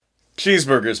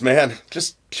Cheeseburgers, man.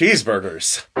 Just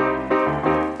cheeseburgers.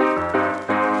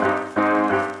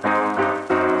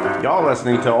 You're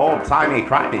listening to Old Timey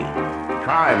Crimey,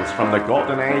 crimes from the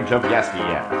golden age of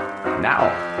yesteryear.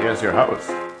 Now, here's your hosts,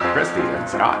 Christy and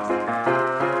Scott.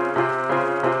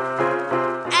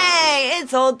 Hey,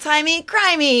 it's Old Timey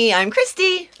Crimey. I'm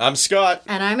Christy. I'm Scott.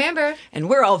 And I'm Amber. And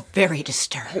we're all very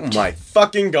disturbed. Oh my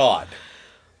fucking God.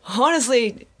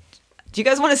 Honestly, do you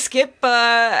guys want to skip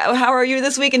how are you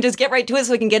this week and just get right to it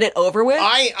so we can get it over with?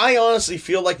 I honestly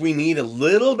feel like we need a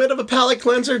little bit of a palate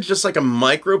cleanser, just like a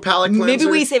micro palate cleanser. Maybe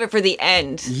we save it for the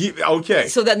end. Okay.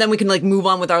 So that then we can move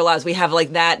on with our lives. We have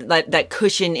that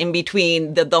cushion in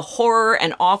between the horror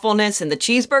and awfulness and the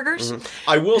cheeseburgers. Mm-hmm.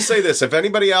 I will say this, if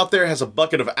anybody out there has a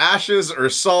bucket of ashes or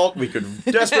salt, we could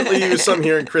desperately use some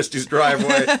here in Christy's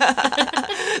driveway.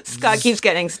 Scott keeps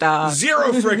getting stopped.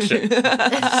 Zero friction.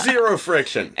 Zero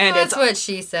friction. And That's it's what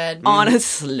she said. on a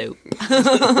slope.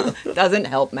 Doesn't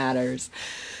help matters.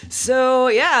 So,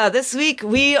 yeah, this week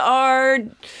we are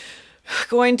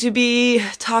going to be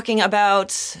talking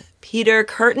about Peter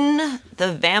Kürten,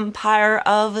 the Vampire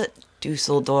of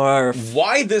Dusseldorf.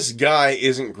 Why this guy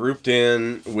isn't grouped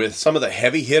in with some of the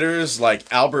heavy hitters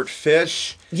like Albert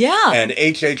Fish and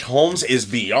H.H. Holmes is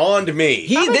beyond me.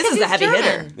 This is the heavy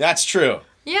hitter. That's true.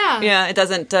 Yeah. Yeah, it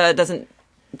doesn't.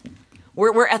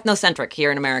 We're ethnocentric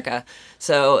here in America,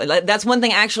 so that's one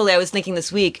thing. Actually, I was thinking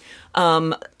this week.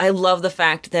 I love the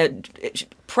fact that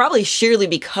probably sheerly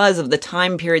because of the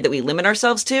time period that we limit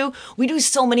ourselves to, we do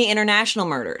so many international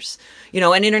murders,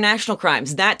 and international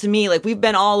crimes. That to me, we've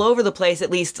been all over the place. At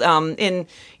least in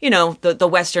the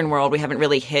Western world, we haven't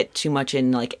really hit too much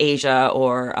in Asia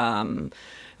or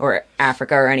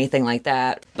Africa or anything like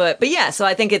that. But yeah, so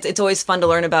I think it's always fun to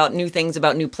learn about new things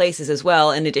about new places as well,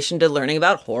 in addition to learning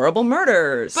about horrible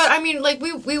murders. But I mean,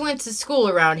 we went to school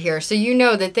around here, so you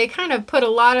know that they kind of put a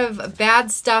lot of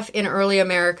bad stuff in early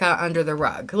America under the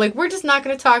rug. We're just not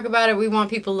going to talk about it. We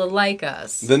want people to like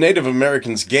us. The Native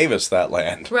Americans gave us that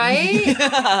land. Right?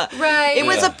 Right. It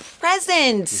was a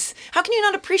present. How can you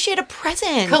not appreciate a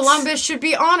present? Columbus should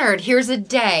be honored. Here's a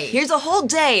day. Here's a whole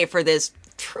day for this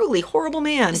truly horrible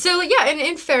man. So, yeah, and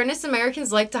in fairness,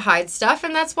 Americans like to hide stuff,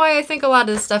 and that's why I think a lot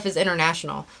of this stuff is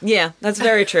international. Yeah, that's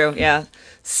very true, yeah.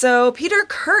 So, Peter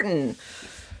Kürten,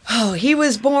 he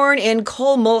was born in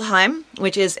Kolmulheim,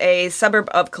 which is a suburb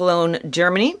of Cologne,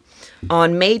 Germany,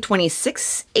 on May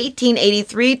 26,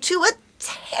 1883, to a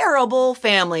terrible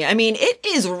family. I mean, it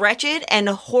is wretched and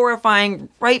horrifying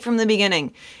right from the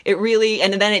beginning. It really,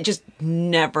 and then it just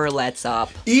never lets up.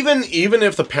 Even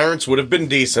if the parents would have been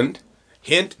decent...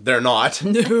 Hint, they're not.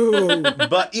 No.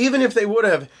 But even if they would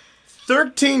have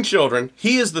 13 children,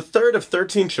 he is the third of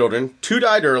 13 children. 2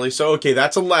 died early, so okay,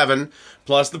 that's 11.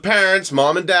 Plus the parents,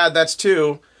 mom and dad, that's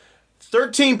 2.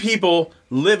 13 people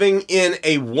living in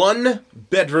a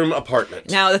 1-bedroom apartment.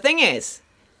 Now, the thing is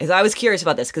I was curious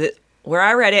about this, because where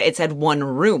I read it, it said 1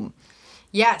 room.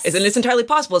 Yes. And it's entirely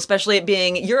possible, especially it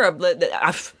being Europe.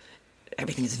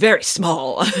 Everything is very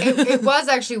small. It was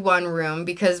actually 1 room,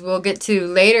 because we'll get to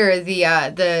later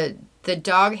the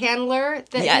dog handler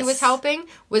that he was helping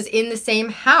was in the same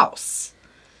house.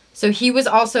 So he was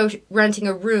also renting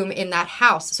a room in that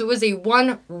house. So it was a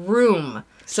 1 room.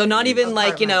 So not even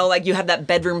apartment. You have that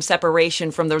bedroom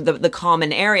separation from the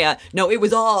common area. No, it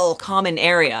was all common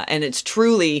area, and it's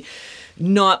truly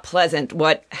not pleasant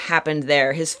what happened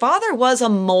there. His father was a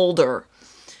molder.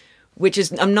 Which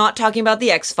is, I'm not talking about the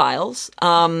X-Files.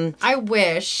 I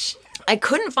wish. I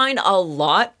couldn't find a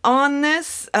lot on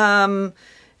this. Had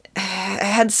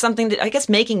something to, I guess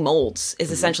making molds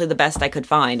is essentially the best I could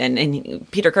find. And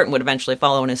Peter Kürten would eventually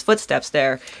follow in his footsteps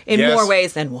there in more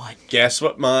ways than one. Guess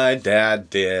what my dad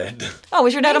did? Oh,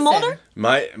 was your dad a molder?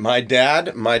 My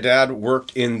dad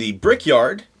worked in the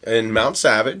brickyard in Mount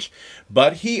Savage,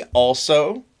 but he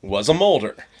also was a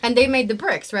molder. And they made the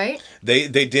bricks, right? They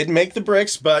did make the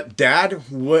bricks, but Dad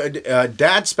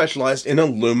specialized in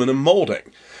aluminum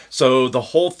molding. So the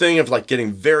whole thing of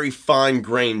getting very fine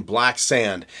grained black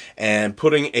sand and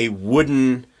putting a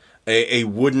wooden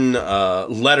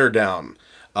letter down.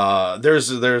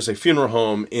 There's a funeral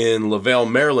home in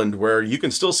LaVale, Maryland, where you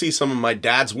can still see some of my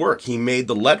dad's work. He made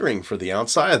the lettering for the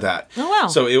outside of that. Oh, wow.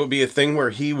 So it would be a thing where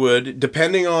he would,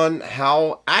 depending on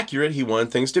how accurate he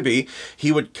wanted things to be,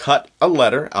 he would cut a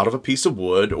letter out of a piece of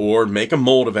wood or make a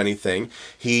mold of anything.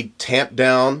 He'd tamp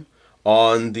down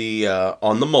on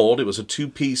the mold. It was a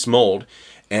 2-piece mold,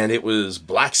 and it was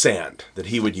black sand that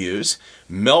he would use,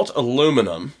 melt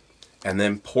aluminum, and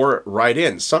then pour it right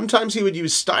in. Sometimes he would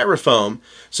use styrofoam,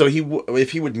 so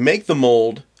if he would make the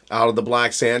mold out of the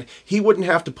black sand, he wouldn't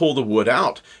have to pull the wood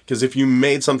out, because if you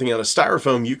made something out of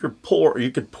styrofoam, you could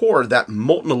pour that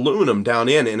molten aluminum down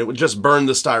in, and it would just burn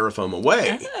the styrofoam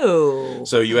away. Oh.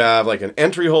 So you have like an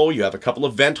entry hole, you have a couple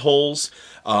of vent holes.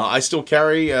 I still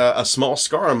carry a small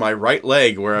scar on my right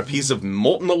leg where a piece of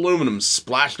molten aluminum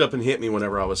splashed up and hit me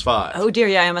whenever I was 5. Oh dear,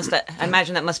 yeah, I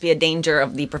imagine that must be a danger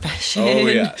of the profession.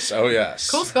 Oh yes.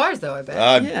 Cool scars, though, I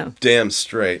bet. Yeah. Damn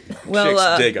straight. Well,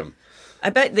 Chicks dig them. I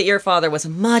bet that your father was a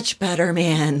much better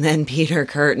man than Peter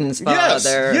Curtin's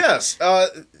father. Yes.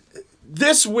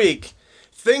 This week,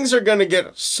 things are going to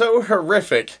get so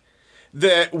horrific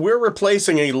that we're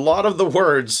replacing a lot of the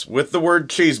words with the word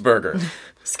cheeseburger.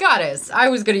 Scott is. I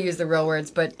was going to use the real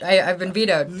words, but I've been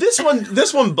vetoed. This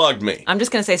one bugged me. I'm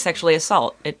just going to say sexually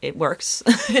assault. It works.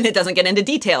 And it doesn't get into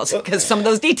details, because some of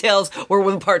those details were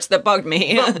the parts that bugged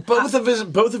me. Both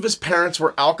of his parents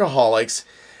were alcoholics.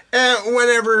 And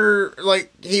whenever,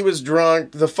 he was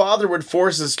drunk, the father would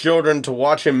force his children to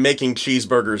watch him making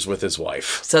cheeseburgers with his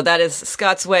wife. So that is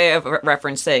Scott's way of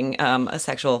referencing a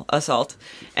sexual assault.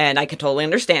 And I could totally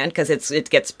understand, because it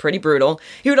gets pretty brutal.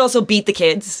 He would also beat the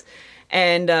kids.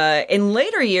 And in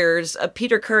later years,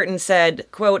 Peter Curtin said,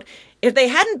 quote, "If they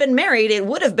hadn't been married, it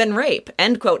would have been rape."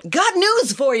 End quote. Got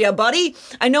news for you, buddy.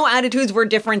 I know attitudes were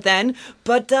different then,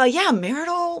 but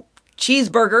marital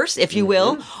cheeseburgers, if you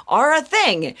will, are a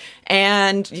thing.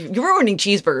 And you're ruining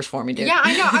cheeseburgers for me, dude. Yeah,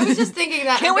 I know. I was just thinking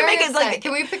that. Can we make it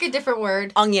Can we pick a different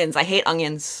word? Onions. I hate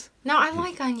onions. No, I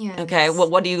like onions. Okay, well,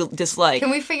 what do you dislike? Can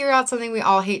we figure out something we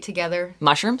all hate together?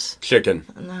 Mushrooms? Chicken.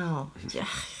 No. Yeah.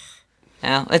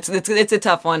 Yeah, it's a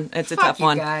tough one. It's a Fuck tough you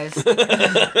one. Guys.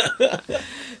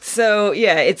 So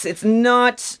yeah, it's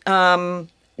not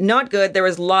good. There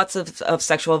was lots of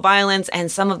sexual violence,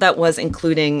 and some of that was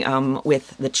including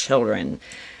with the children.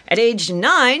 At age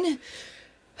 9,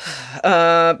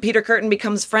 Peter Curtin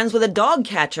becomes friends with a dog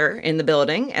catcher in the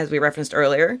building, as we referenced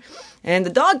earlier. And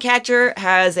the dog catcher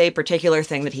has a particular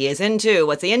thing that he is into.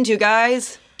 What's he into,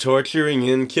 guys? Torturing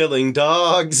and killing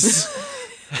dogs.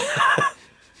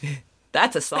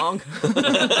 That's a song.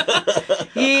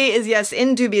 He is, yes,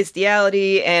 into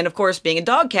bestiality, and of course, being a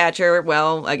dog catcher,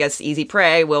 well, I guess easy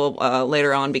prey will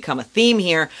later on become a theme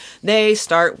here. They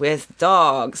start with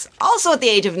dogs. Also at the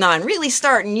age of 9, really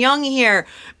starting young here,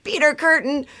 Peter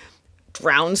Curtin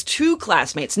drowns 2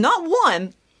 classmates. Not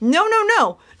one.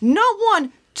 No. Not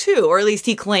one. 2, or at least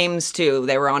he claims to.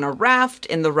 They were on a raft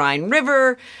in the Rhine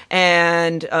River,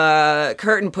 and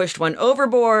Curtin pushed one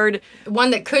overboard.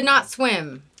 One that could not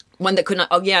swim. One that could not...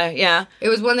 Oh, yeah. It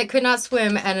was one that could not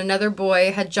swim, and another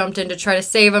boy had jumped in to try to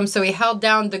save him, so he held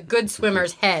down the good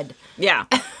swimmer's head. Yeah,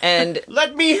 and...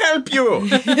 Let me help you!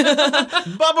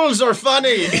 Bubbles are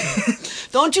funny!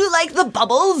 Don't you like the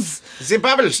bubbles? The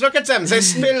bubbles, look at them. They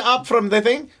spill up from the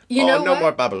thing. You know no what?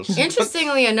 more bubbles.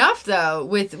 Interestingly enough, though,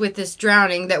 with this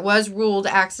drowning that was ruled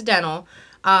accidental,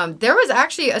 there was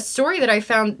actually a story that I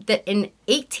found that in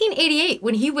 1888,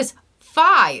 when he was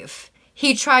 5,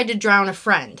 he tried to drown a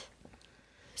friend.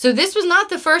 So this was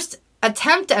not the first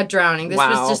attempt at drowning. This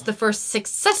was just the first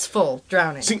successful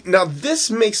drowning. See, now this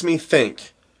makes me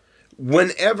think,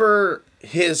 whenever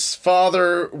his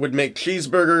father would make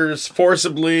cheeseburgers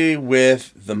forcibly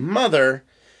with the mother,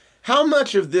 how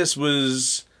much of this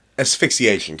was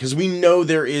asphyxiation? Because we know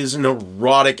there is an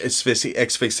erotic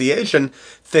asphyxiation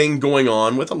thing going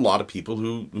on with a lot of people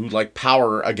who like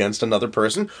power against another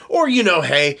person. Or,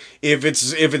 hey, if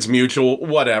it's mutual,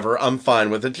 whatever, I'm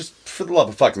fine with it. Just for the love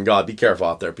of fucking God, be careful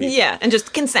out there, people. Yeah, and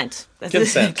just consent.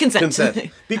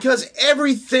 Consent. Because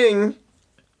everything,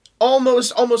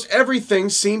 almost everything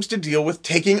seems to deal with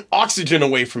taking oxygen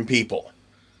away from people.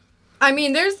 I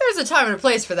mean, there's a time and a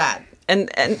place for that. And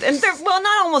there, well,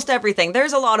 not almost everything.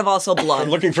 There's a lot of also blood. I'm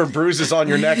looking for bruises on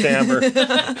your neck, Amber.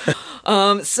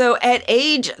 So at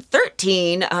age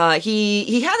 13,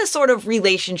 he had a sort of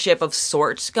relationship of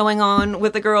sorts going on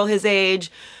with a girl his age.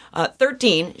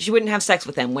 13, she wouldn't have sex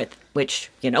with him, which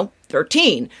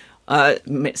 13.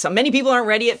 So many people aren't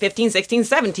ready at 15, 16,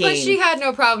 17. But she had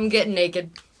no problem getting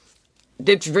naked.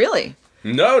 Did really?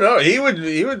 No, he would,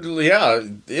 yeah.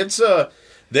 It's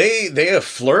They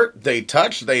flirt, they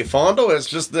touch, they fondle. It's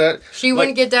just that she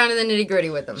wouldn't get down to the nitty gritty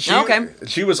with them.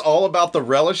 She was all about the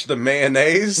relish, the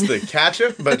mayonnaise, the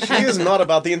ketchup, but she is not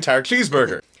about the entire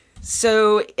cheeseburger.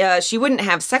 So she wouldn't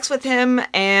have sex with him,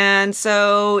 and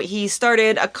so he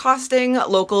started accosting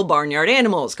local barnyard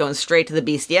animals, going straight to the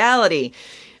bestiality.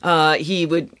 He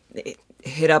would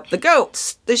hit up the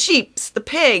goats, the sheeps, the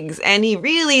pigs, and he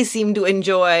really seemed to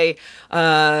enjoy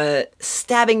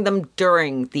stabbing them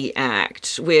during the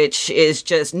act, which is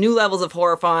just new levels of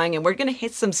horrifying, and we're going to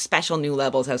hit some special new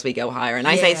levels as we go higher. And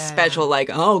I say special like,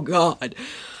 oh God.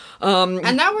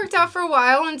 And that worked out for a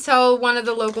while until one of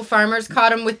the local farmers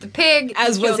caught him with the pig.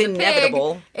 As was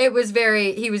inevitable. He was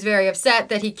very upset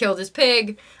that he killed his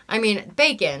pig. I mean,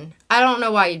 bacon. I don't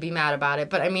know why you'd be mad about it,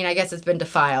 but I mean, I guess it's been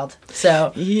defiled.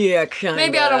 So yeah, kinda.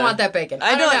 Maybe I don't want that bacon.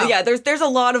 I don't know. Yeah, there's a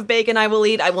lot of bacon I will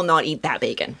eat. I will not eat that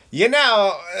bacon. You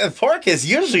know, pork is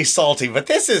usually salty, but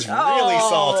this is really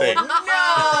salty.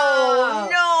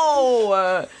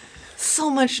 No. So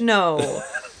much no.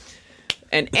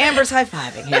 And Amber's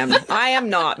high-fiving him. I am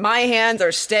not. My hands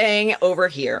are staying over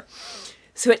here.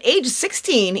 So at age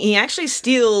 16, he actually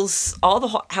steals all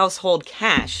the household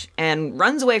cash and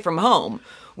runs away from home,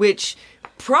 which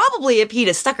probably if he'd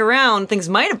have stuck around, things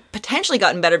might have potentially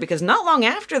gotten better, because not long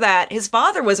after that, his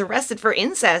father was arrested for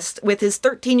incest with his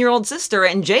 13-year-old sister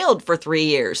and jailed for 3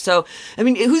 years. So, I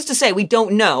mean, who's to say? We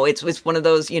don't know. It's one of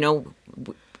those,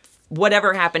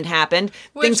 whatever happened.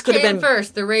 Which Things could have been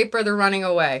first, the rape or the running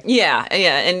away? Yeah,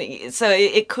 and so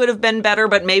it could have been better,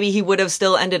 but maybe he would have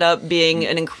still ended up being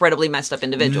an incredibly messed up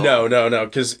individual. No,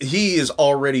 because he is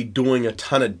already doing a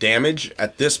ton of damage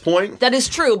at this point. That is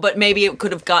true, but maybe it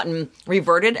could have gotten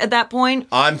reverted at that point.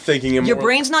 I'm thinking your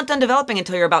brain's not done developing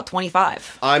until you're about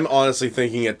 25. I'm honestly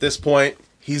thinking at this point,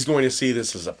 he's going to see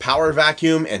this as a power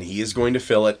vacuum, and he is going to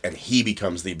fill it, and he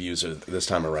becomes the abuser this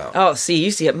time around. Oh, see,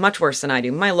 you see it much worse than I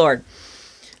do. My lord.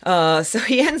 So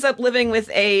he ends up living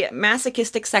with a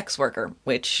masochistic sex worker,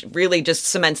 which really just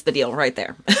cements the deal right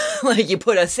there. Like, you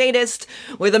put a sadist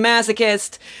with a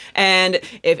masochist, and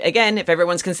if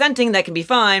everyone's consenting, that can be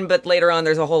fine, but later on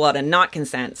there's a whole lot of not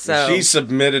consent, so... She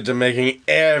submitted to making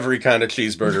every kind of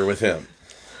cheeseburger with him.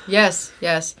 Yes.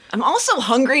 I'm also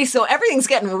hungry, so everything's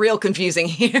getting real confusing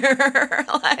here.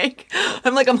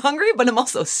 I'm hungry, but I'm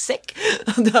also sick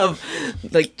of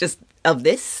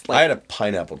this. I had a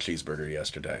pineapple cheeseburger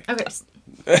yesterday. Okay.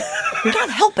 You're not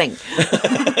helping.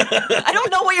 I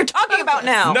don't know what you're talking about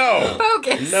now. No.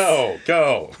 Focus. No.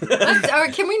 Go.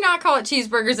 Can we not call it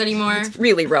cheeseburgers anymore? It's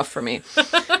really rough for me.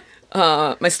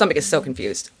 My stomach is so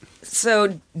confused.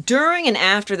 So during and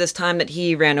after this time that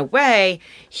he ran away,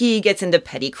 he gets into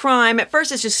petty crime. At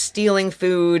first, it's just stealing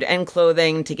food and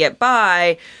clothing to get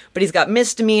by, but he's got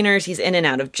misdemeanors. He's in and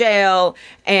out of jail,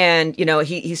 and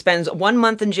he spends 1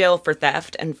 month in jail for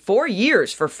theft and 4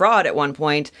 years for fraud at one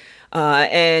point.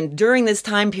 And during this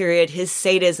time period, his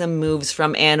sadism moves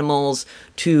from animals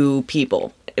to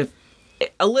people. It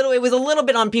was a little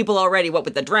bit on people already, what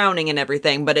with the drowning and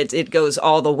everything, but it goes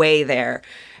all the way there.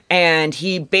 And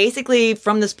he basically,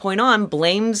 from this point on,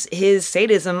 blames his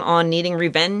sadism on needing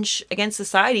revenge against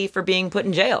society for being put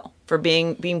in jail, for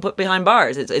being put behind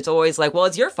bars. It's always like, well,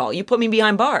 it's your fault. You put me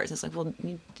behind bars. It's like, well,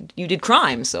 you did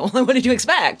crime, so what did you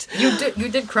expect? You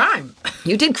did crime.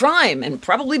 You did crime, and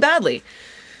probably badly.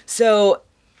 So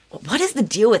what is the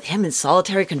deal with him in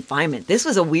solitary confinement? This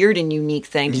was a weird and unique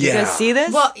thing. Did you guys see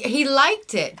this? Well, he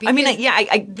liked it. I mean,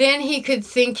 then he could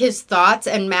think his thoughts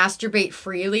and masturbate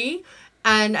freely.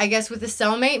 And I guess with a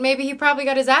cellmate, maybe he probably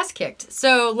got his ass kicked.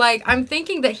 So, I'm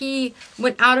thinking that he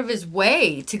went out of his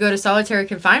way to go to solitary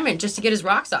confinement just to get his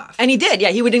rocks off. And he did,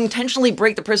 yeah. He would intentionally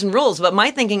break the prison rules. But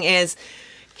my thinking is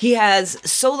he has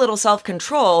so little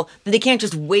self-control that he can't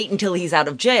just wait until he's out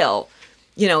of jail.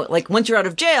 Once you're out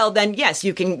of jail, then yes,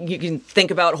 you can think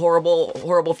about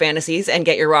horrible fantasies and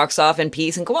get your rocks off in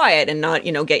peace and quiet and not,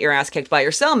 get your ass kicked by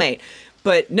your cellmate.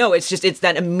 But no, it's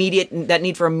that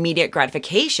need for immediate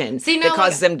gratification that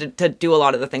causes him to do a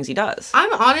lot of the things he does.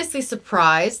 I'm honestly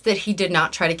surprised that he did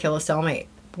not try to kill a cellmate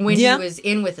when he was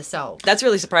in with a cell. That's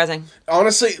really surprising.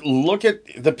 Honestly, look at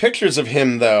the pictures of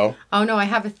him, though. Oh, no, I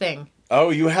have a thing. Oh,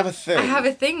 you have a thing. I have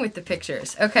a thing with the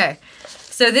pictures. Okay.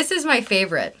 So this is my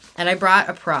favorite, and I brought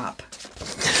a prop.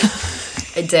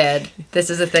 I did. This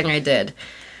is a thing I did.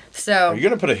 So are you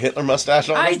gonna put a Hitler mustache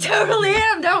on? I totally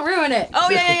am. Don't ruin it. Oh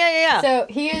yeah. So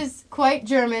he is quite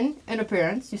German in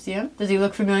appearance. You see him? Does he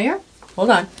look familiar?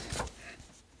 Hold on.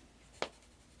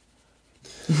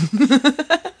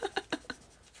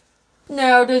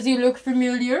 Now, does he look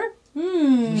familiar? It's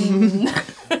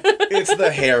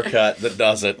the haircut that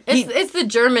does it. It's the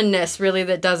Germanness, really,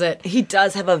 that does it. He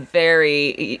does have a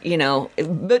very,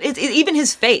 but it's even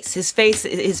his face, his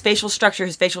facial structure,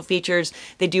 his facial features,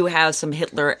 they do have some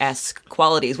Hitler-esque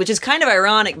qualities, which is kind of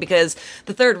ironic because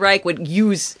the Third Reich would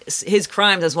use his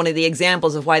crimes as one of the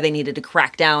examples of why they needed to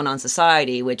crack down on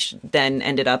society, which then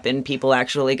ended up in people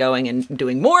actually going and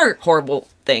doing more horrible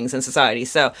things in society.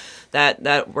 So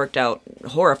that worked out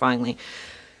horrifyingly.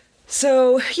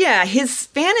 So, yeah, his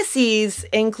fantasies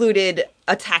included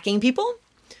attacking people,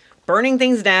 burning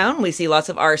things down. We see lots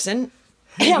of arson.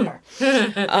 Hammer.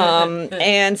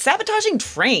 And sabotaging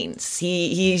trains.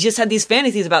 He just had these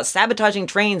fantasies about sabotaging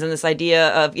trains and this idea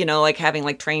of, like having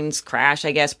like trains crash,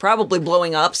 I guess, probably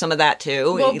blowing up, some of that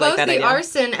too. Well, both the idea.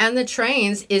 Arson and the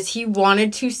trains is he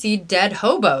wanted to see dead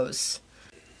hobos.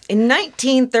 In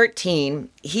 1913,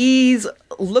 he's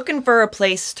looking for a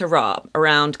place to rob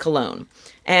around Cologne.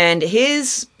 And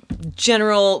his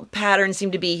general pattern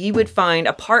seemed to be he would find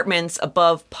apartments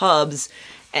above pubs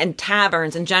and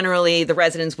taverns, and generally the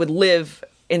residents would live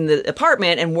in the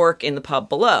apartment and work in the pub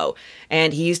below.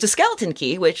 And he used a skeleton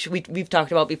key, which we've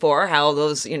talked about before, how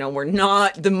those, were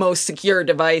not the most secure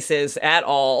devices at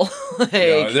all.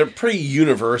 No, they're pretty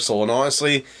universal. And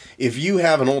honestly, if you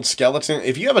have an old skeleton,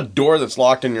 if you have a door that's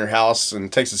locked in your house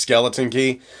and takes a skeleton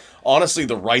key, honestly,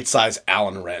 the right size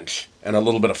Allen wrench and a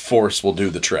little bit of force will do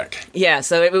the trick. Yeah,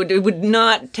 so it would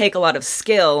not take a lot of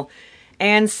skill.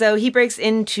 And so he breaks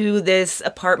into this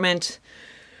apartment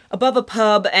above a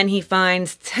pub and he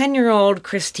finds 10-year-old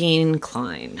Christine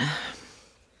Klein.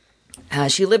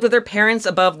 She lived with her parents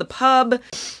above the pub.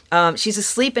 She's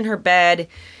asleep in her bed.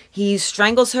 He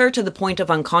strangles her to the point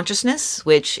of unconsciousness,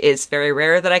 which is very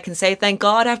rare that I can say thank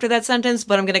God after that sentence,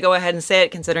 but I'm going to go ahead and say it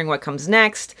considering what comes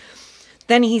next.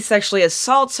 Then he sexually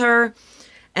assaults her.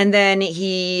 And then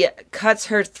he cuts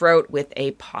her throat with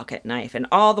a pocket knife. And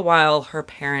all the while, her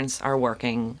parents are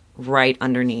working right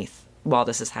underneath while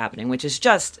this is happening, which is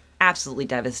just absolutely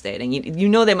devastating. You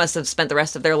know they must have spent the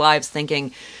rest of their lives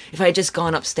thinking, if I had just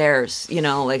gone upstairs,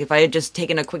 like if I had just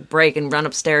taken a quick break and run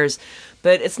upstairs.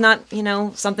 But it's not,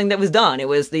 something that was done. It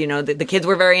was, the kids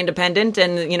were very independent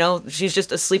and, she's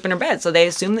just asleep in her bed. So they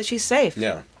assume that she's safe.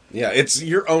 Yeah. Yeah, it's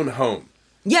your own home.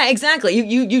 Yeah, exactly.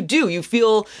 You do. You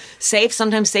feel safe,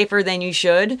 sometimes safer than you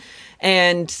should.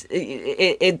 And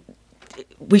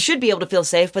we should be able to feel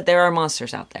safe, but there are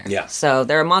monsters out there. Yeah. So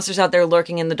there are monsters out there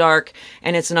lurking in the dark,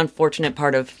 and it's an unfortunate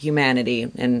part of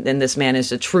humanity. And this man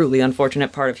is a truly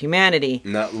unfortunate part of humanity.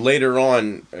 Now, later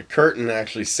on, Curtin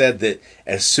actually said that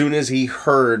as soon as he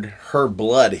heard her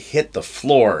blood hit the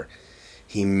floor,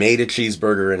 he made a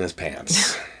cheeseburger in his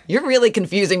pants. You're really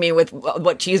confusing me with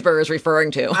what cheeseburger is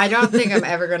referring to. I don't think I'm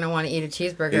ever going to want to eat a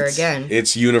cheeseburger again.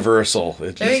 It's universal.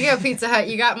 There you go, Pizza Hut.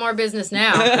 You got more business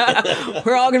now.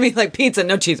 We're all going to be like, pizza,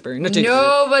 no cheeseburger, no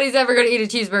cheeseburger. Nobody's ever going to eat a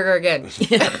cheeseburger again.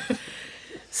 Yeah.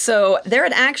 So there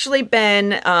had actually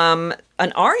been an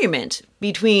argument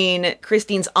between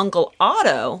Christine's uncle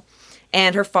Otto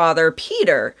and her father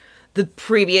Peter the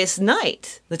previous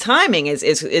night. The timing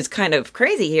is kind of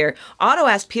crazy here. Otto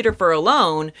asked Peter for a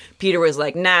loan. Peter was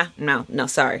like, no,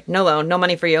 sorry. No loan, no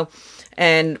money for you.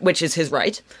 And which is his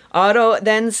right. Otto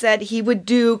then said he would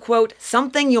do, quote,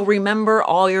 something you'll remember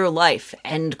all your life,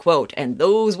 end quote. And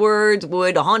those words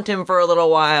would haunt him for a little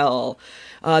while.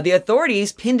 The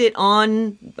authorities pinned it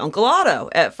on Uncle Otto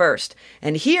at first.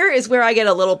 And here is where I get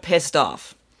a little pissed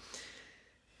off.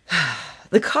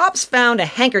 The cops found a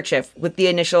handkerchief with the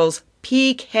initials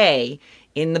PK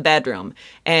in the bedroom.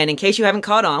 And in case you haven't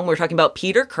caught on, we're talking about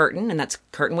Peter Curtin, and that's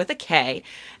Curtin with a K.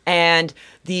 And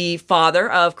the father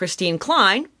of Christine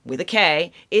Klein, with a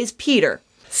K, is Peter.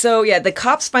 So yeah, the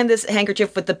cops find this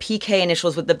handkerchief with the PK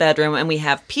initials with the bedroom, and we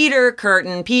have Peter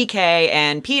Curtin, PK,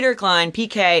 and Peter Klein,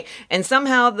 PK. And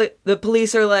somehow the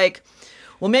police are like,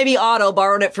 well, maybe Otto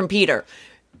borrowed it from Peter.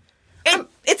 And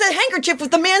it's a handkerchief with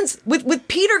the man's with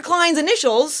Peter Klein's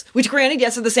initials, which granted,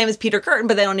 yes, are the same as Peter Curtin,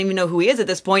 but they don't even know who he is at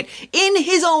this point, in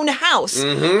his own house.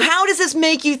 Mm-hmm. How does this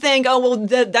make you think, oh, well,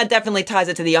 that definitely ties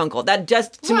it to the uncle? That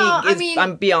just, to me,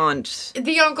 I'm beyond.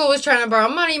 The uncle was trying to borrow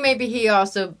money. Maybe he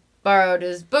also borrowed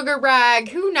his booger rag.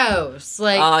 Who knows?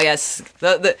 Oh, yes.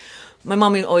 My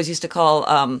mommy always used to call,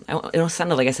 it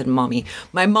sounded like I said mommy.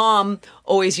 My mom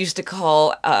always used to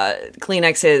call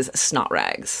Kleenexes snot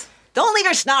rags. Don't leave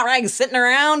your snot rags sitting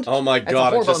around. Oh my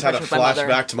God, I just had a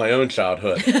flashback to my own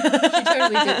childhood. She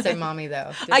totally did say mommy,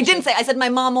 though. I didn't say, I said my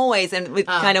mom always, and it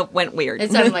kind of went weird.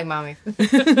 It sounded like mommy.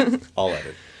 I'll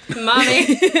edit.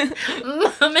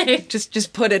 Mommy.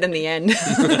 Just put it in the end.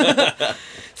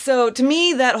 So to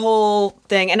me, that whole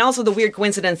thing, and also the weird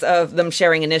coincidence of them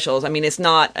sharing initials. I mean, it's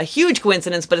not a huge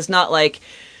coincidence, but it's not like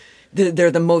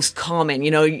they're the most common,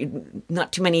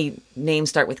 not too many names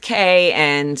start with K,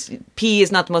 and P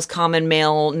is not the most common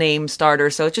male name starter,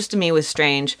 so it just to me was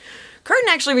strange. Curtin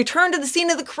actually returned to the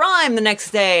scene of the crime the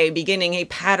next day, beginning a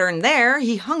pattern there.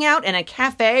 He hung out in a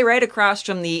cafe right across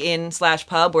from the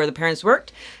inn/pub where the parents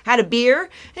worked, had a beer,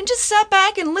 and just sat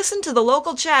back and listened to the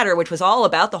local chatter, which was all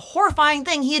about the horrifying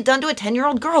thing he had done to a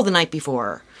 10-year-old girl the night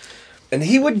before. And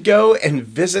he would go and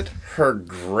visit her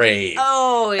grave.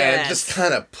 Oh, yes. And just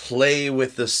kind of play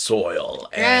with the soil.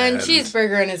 And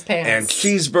cheeseburger in his pants. And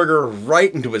cheeseburger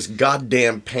right into his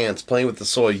goddamn pants, playing with the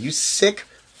soil. You sick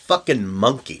fucking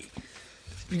monkey.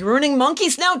 You're ruining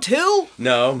monkeys now, too?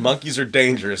 No, monkeys are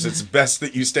dangerous. It's best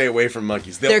that you stay away from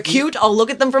monkeys. They're cute. I'll look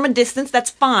at them from a distance. That's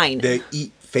fine. They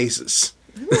eat faces.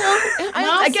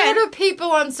 Again, so do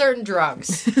people on certain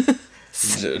drugs.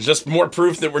 Just more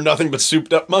proof that we're nothing but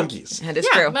souped up monkeys. That is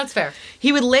true. That's fair.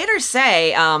 He would later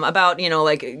say about,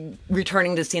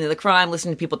 returning to the scene of the crime,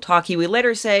 listening to people talk, he would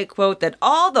later say, quote, that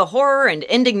all the horror and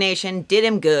indignation did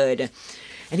him good.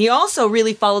 And he also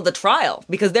really followed the trial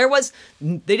because they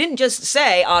didn't just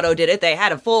say Otto did it. They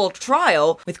had a full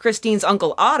trial with Christine's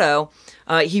uncle Otto.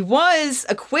 He was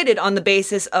acquitted on the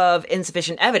basis of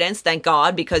insufficient evidence, thank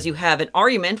God, because you have an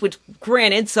argument, which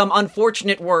granted some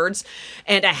unfortunate words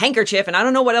and a handkerchief, and I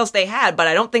don't know what else they had, but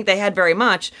I don't think they had very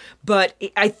much. But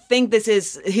I think this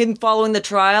is him following the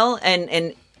trial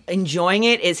and enjoying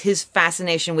it is his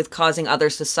fascination with causing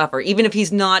others to suffer. Even if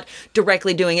he's not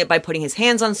directly doing it by putting his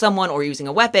hands on someone or using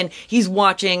a weapon, he's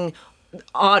watching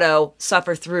Otto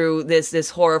suffer through this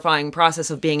horrifying process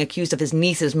of being accused of his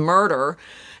niece's murder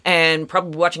and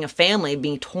probably watching a family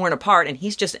being torn apart, and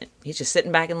he's just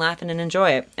sitting back and laughing and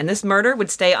enjoy it. And this murder would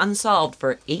stay unsolved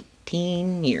for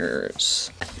 18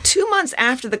 years. 2 months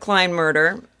after the Klein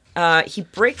murder, he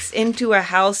breaks into a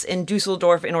house in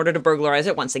Dusseldorf in order to burglarize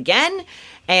it once again.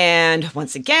 And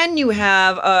once again, you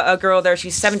have a girl there.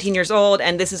 She's 17 years old,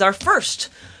 and this is our first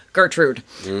Gertrude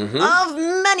of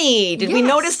many. Did we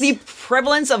notice the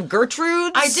prevalence of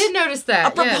Gertrudes? I did notice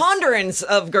that. A preponderance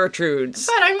of Gertrudes.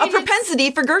 But I mean, a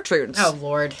propensity for Gertrudes. Oh,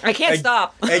 Lord. I can't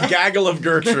stop. A gaggle of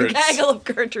Gertrudes. A gaggle of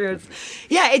Gertrudes.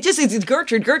 Yeah, it's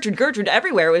Gertrude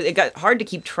everywhere. It got hard to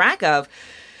keep track of.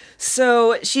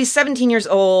 So she's 17 years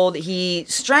old. He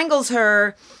strangles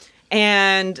her.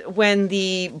 And when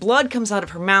the blood comes out of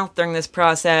her mouth during this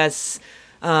process,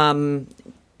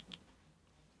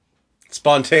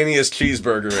 spontaneous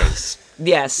cheeseburger is.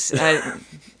 Yes.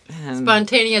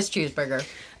 Spontaneous cheeseburger.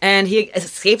 And he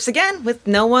escapes again with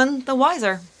no one the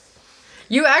wiser.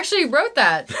 You actually wrote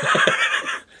that.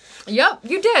 Yep,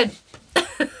 you did.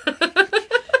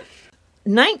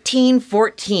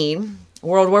 1914,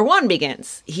 World War I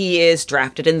begins. He is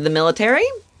drafted into the military,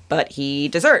 but he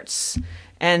deserts.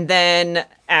 And then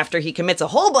after he commits a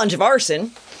whole bunch of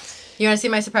arson... You want to see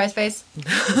my surprise face?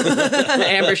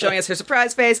 Amber's showing us her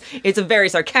surprise face. It's a very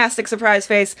sarcastic surprise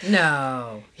face.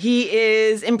 No. He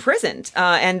is imprisoned.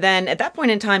 And then at that point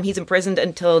in time, he's imprisoned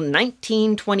until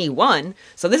 1921.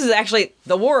 So this is actually,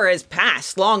 the war is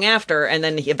passed long after, and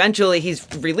then eventually he's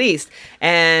released.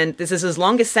 And this is his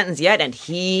longest sentence yet, and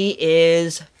he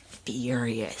is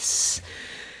furious.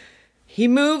 He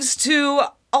moves to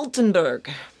Altenburg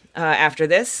after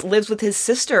this, lives with his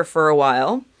sister for a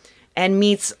while, and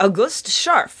meets August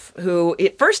Scharf, who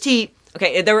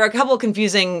there were a couple of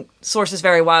confusing sources,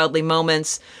 very wildly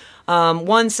moments.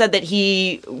 One said that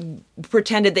he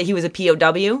pretended that he was a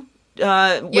POW with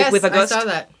August. I saw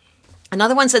that.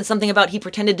 Another one said something about he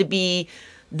pretended to be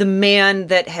the man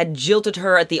that had jilted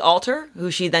her at the altar,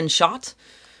 who she then shot.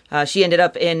 She ended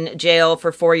up in jail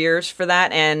for 4 years for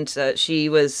that, and she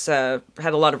had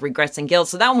a lot of regrets and guilt.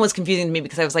 So that one was confusing to me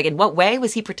because I was like, in what way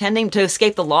was he pretending to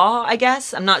escape the law, I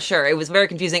guess? I'm not sure. It was very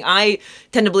confusing. I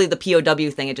tend to believe the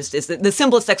POW thing. It just is the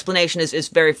simplest explanation is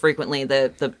very frequently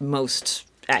the most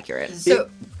accurate. So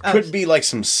it could be like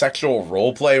some sexual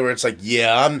role play where it's like,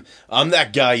 yeah, I'm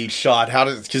that guy you shot.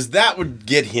 Because that would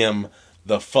get him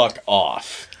the fuck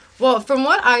off. Well, from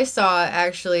what I saw,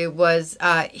 actually, was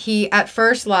he at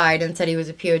first lied and said he was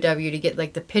a POW to get,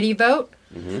 like, the pity vote.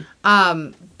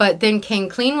 Mm-hmm. But then came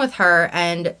clean with her,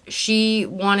 and she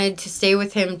wanted to stay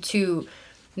with him to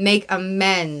make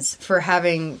amends for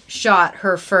having shot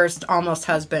her first almost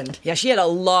husband. Yeah, she had a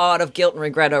lot of guilt and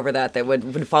regret over that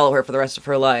would follow her for the rest of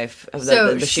her life.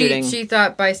 The shooting. She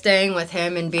thought by staying with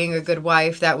him and being a good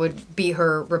wife, that would be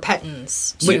her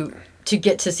repentance to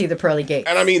get to see the pearly gates.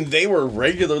 And I mean, they were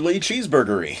regularly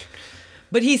cheeseburgery.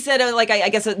 But he said, I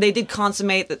guess they did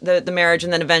consummate the marriage,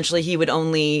 and then eventually they would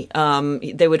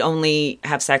only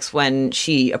have sex when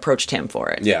she approached him for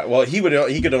it. Yeah, well, he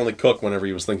could only cook whenever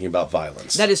he was thinking about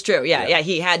violence. That is true. Yeah.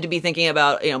 He had to be thinking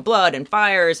about blood and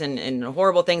fires and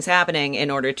horrible things happening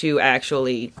in order to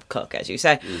actually cook, as you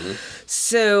say. Mm-hmm.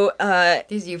 So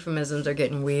these euphemisms are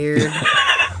getting weird.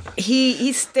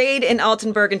 He stayed in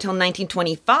Altenburg until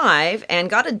 1925 and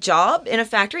got a job in a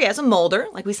factory as a molder.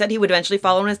 Like we said, he would eventually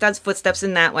follow in his dad's footsteps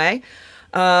in that way.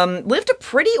 lived a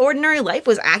pretty ordinary life,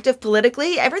 was active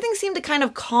politically. Everything seemed to kind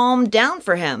of calm down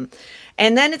for him.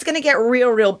 And then it's going to get real,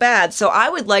 real bad. So I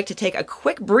would like to take a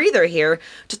quick breather here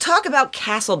to talk about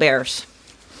castle bears.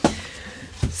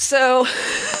 So,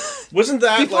 wasn't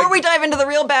that before we dive into the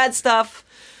real bad stuff,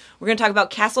 we're going to talk about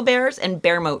castle bears and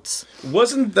bear moats.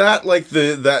 Wasn't that like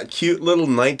that cute little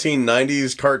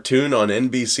 1990s cartoon on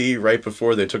NBC right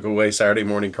before they took away Saturday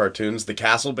morning cartoons, the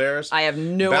Castle Bears? I have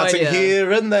no Bouncing idea.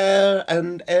 Here and there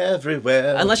and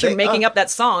everywhere. Unless you're making up that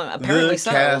song, apparently the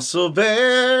Castle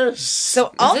Bears.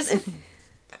 So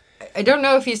I don't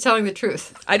know if he's telling the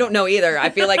truth. I don't know either. I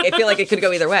feel like it could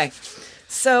go either way.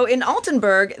 So in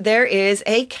Altenburg, there is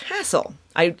a castle.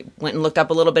 I went and looked up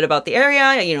a little bit about the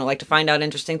area, like to find out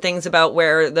interesting things about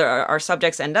where our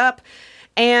subjects end up.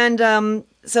 And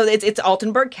so it's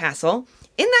Altenburg Castle.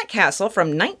 In that castle,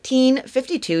 from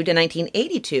 1952 to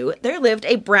 1982, there lived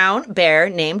a brown bear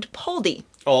named Poldy.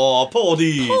 Oh,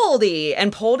 Poldy. Poldy.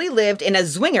 And Poldy lived in a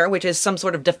zwinger, which is some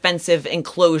sort of defensive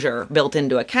enclosure built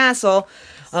into a castle.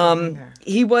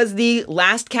 He was the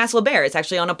last castle bear. It's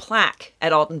actually on a plaque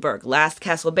at Altenburg. Last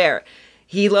castle bear.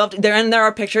 He loved, there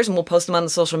are pictures, and we'll post them on the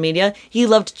social media. He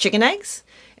loved chicken eggs,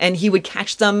 and he would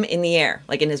catch them in the air,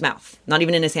 like in his mouth. Not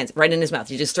even in his hands, right in his mouth.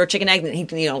 He just throw chicken eggs, and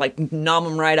he'd, nom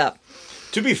them right up.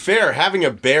 To be fair, having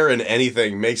a bear in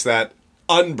anything makes that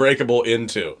unbreakable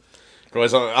into.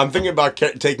 Because I'm thinking about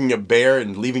taking a bear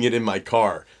and leaving it in my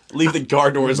car. Leave the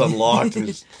car doors unlocked.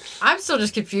 And I'm still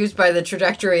just confused by the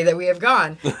trajectory that we have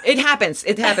gone. It happens.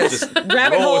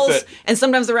 Rabbit holes, and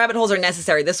sometimes the rabbit holes are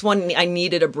necessary. This one, I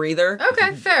needed a breather.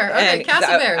 Okay, fair. Okay,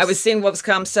 castle bears. I was seeing what was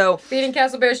come, so... Feeding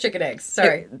castle bears chicken eggs.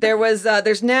 Sorry.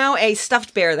 There's now a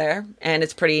stuffed bear there, and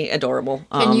it's pretty adorable.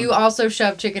 Can you also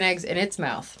shove chicken eggs in its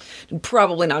mouth?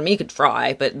 Probably not. I mean, you could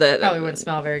try, but probably wouldn't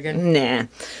smell very good. Nah.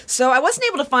 So I wasn't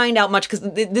able to find out much, because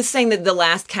this saying that the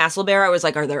last castle bear, I was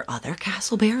like, are there other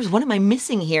castle bears? What am I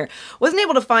missing here? Wasn't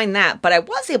able to find that, but I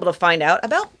was able to find out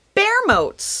about bear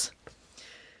moats.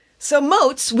 So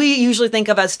moats, we usually think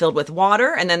of as filled with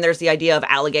water, and then there's the idea of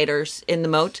alligators in the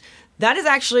moat. That is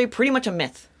actually pretty much a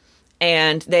myth.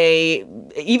 And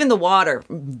even the water,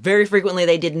 very frequently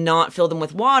they did not fill them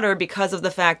with water because of the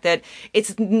fact that it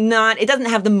doesn't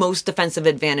have the most defensive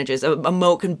advantages. A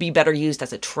moat can be better used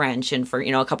as a trench and for,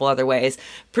 a couple other ways.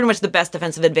 Pretty much the best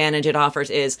defensive advantage it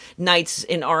offers is knights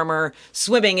in armor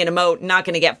swimming in a moat, not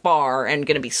going to get far and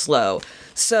going to be slow.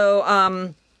 So,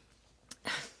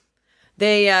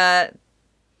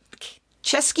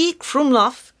 Český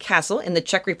Krumlov Castle in the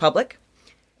Czech Republic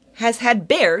has had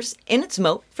bears in its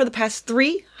moat for the past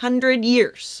 300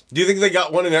 years. Do you think they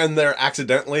got one in there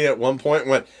accidentally at one point and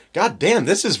went, God damn,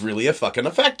 this is really fucking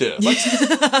effective.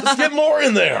 Let's get more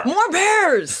in there. More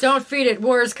bears! Don't feed it.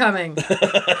 War is coming.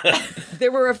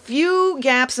 There were a few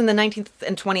gaps in the 19th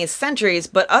and 20th centuries,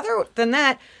 but other than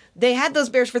that, they had those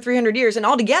bears for 300 years, and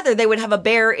altogether they would have a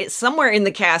bear somewhere in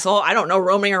the castle, I don't know,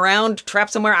 roaming around,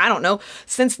 trapped somewhere, I don't know,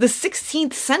 since the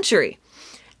 16th century.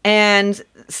 And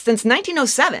since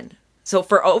 1907, so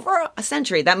for over a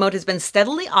century, that moat has been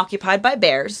steadily occupied by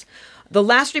bears. The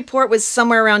last report was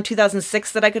somewhere around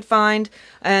 2006 that I could find,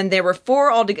 and there were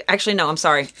 4 altogether. Actually, no, I'm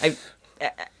sorry. I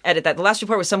edit that. The last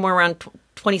report was somewhere around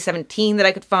 2017 that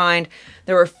I could find.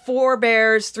 There were 4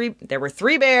 bears. There were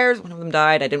 3 bears. One of them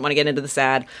died. I didn't want to get into the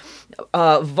sad.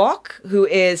 Vok, who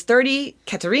is 30,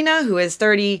 Katerina, who is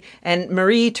 30, and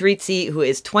Marie Terizzi, who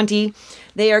is 20.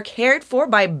 They are cared for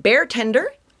by bear tender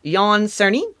Jan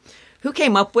Cerny, who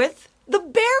came up with the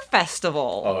Bear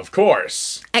Festival. Of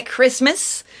course. At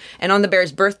Christmas and on the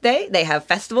bear's birthday, they have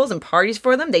festivals and parties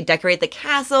for them. They decorate the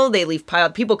castle. They leave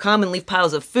people come and leave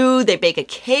piles of food. They bake a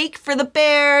cake for the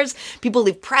bears. People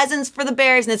leave presents for the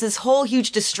bears. And it's this whole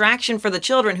huge distraction for the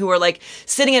children who are like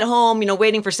sitting at home,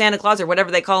 waiting for Santa Claus or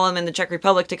whatever they call him in the Czech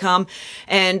Republic to come.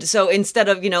 And so instead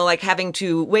of, like having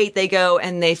to wait, they go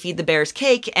and they feed the bears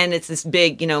cake. And it's this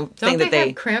big, thing that they... Don't they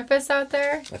have Krampus out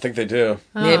there? I think they do.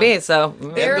 Maybe, so...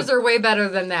 Bears are way better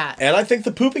than that. And I think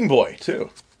the pooping boy,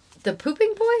 too. The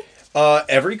pooping boy?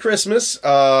 Every Christmas,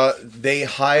 they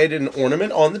hide an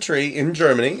ornament on the tree in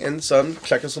Germany and some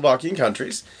Czechoslovakian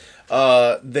countries.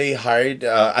 They hide,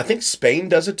 I think Spain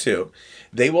does it too.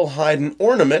 They will hide an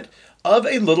ornament of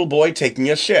a little boy taking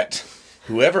a shit.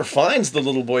 Whoever finds the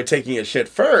little boy taking a shit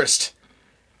first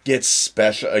gets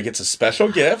a special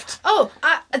gift. Oh,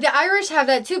 the Irish have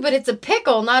that too, but it's a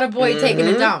pickle, not a boy taking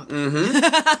a dump.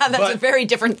 That's very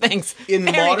different things.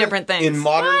 Different things. In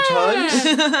modern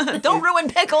times, don't ruin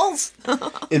pickles.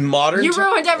 In modern, you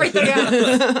ruined everything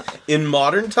else. In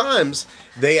modern times,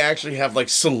 they actually have like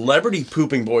celebrity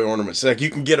pooping boy ornaments. Like you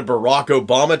can get a Barack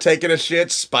Obama taking a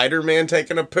shit, Spider-Man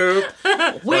taking a poop.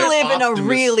 We live in a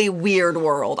really weird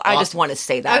world. I just want to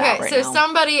say that out right now. So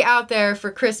somebody out there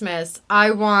for Christmas,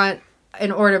 I want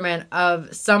an ornament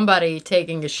of somebody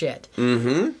taking a shit.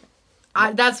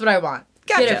 That's what I want.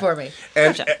 Gotcha. Get it for me.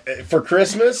 And for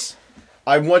Christmas,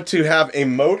 I want to have a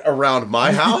moat around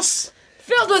my house.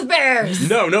 Filled with bears.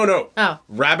 No. Oh.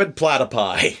 Rabid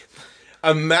platypi.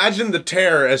 Imagine the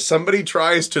terror as somebody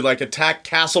tries to like attack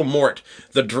Castle Mort.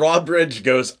 The drawbridge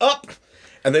goes up,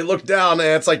 and they look down, and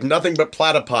it's like nothing but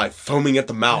platypi foaming at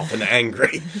the mouth and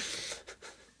angry.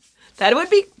 That would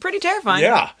be pretty terrifying.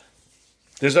 Yeah.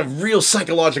 There's a real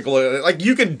psychological... Like,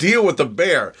 you can deal with the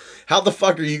bear. How the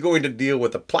fuck are you going to deal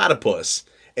with a platypus?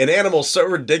 An animal so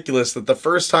ridiculous that the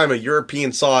first time a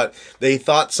European saw it, they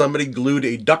thought somebody glued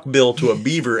a duckbill to a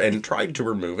beaver and tried to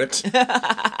remove it.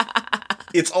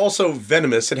 It's also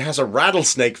venomous. It has a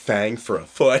rattlesnake fang for a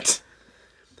foot.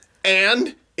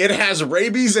 And it has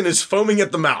rabies and is foaming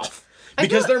at the mouth.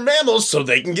 Because they're mammals, so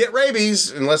they can get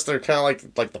rabies. Unless they're kind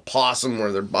of like the possum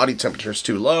where their body temperature is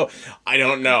too low. I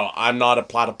don't know. I'm not a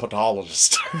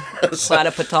platyputologist.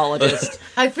 Platyputologist.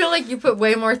 I feel like you put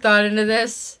way more thought into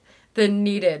this than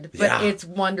needed, but it's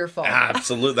wonderful.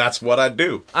 Absolutely. That's what I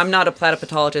do. I'm not a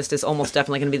platyputologist is almost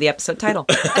definitely going to be the episode title.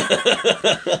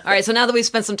 All right, so now that we've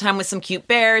spent some time with some cute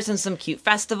bears and some cute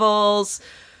festivals,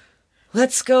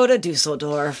 let's go to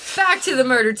Dusseldorf. Back to the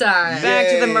murder time. Back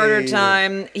to the murder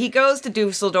time. He goes to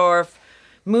Dusseldorf,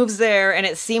 moves there, and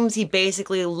it seems he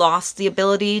basically lost the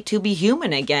ability to be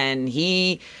human again.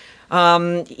 He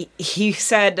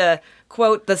said...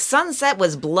 quote, "The sunset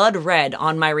was blood red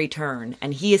on my return."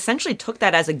 And he essentially took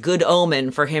that as a good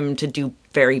omen for him to do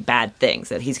very bad things.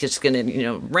 That he's just going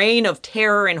to, reign of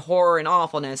terror and horror and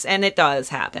awfulness. And it does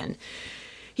happen.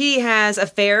 He has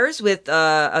affairs with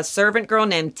a servant girl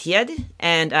named Tied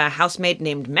and a housemaid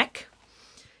named Mek.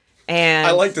 And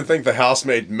I like to think the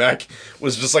housemaid Mek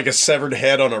was just like a severed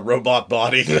head on a robot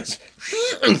body. It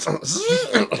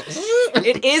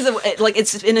is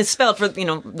it's spelled for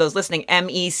those listening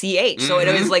MECH, so it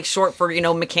is like short for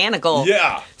mechanical.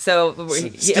 Yeah. So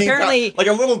apparently, like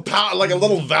a little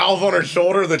valve on her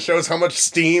shoulder that shows how much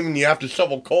steam and you have to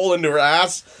shovel coal into her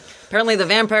ass. Apparently, the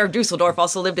vampire of Dusseldorf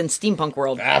also lived in steampunk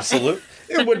world. Absolutely,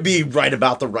 it would be right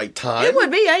about the right time. It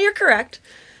would be. Yeah, you're correct.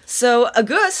 So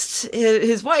Auguste,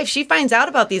 his wife, she finds out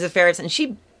about these affairs, and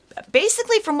she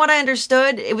basically, from what I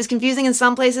understood, it was confusing in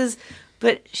some places,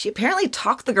 but she apparently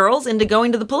talked the girls into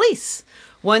going to the police.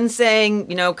 One saying,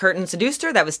 Curtin seduced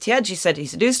her. That was Tied. She said he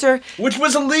seduced her. Which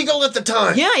was illegal at the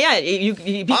time. Yeah.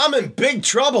 I'm in big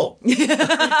trouble.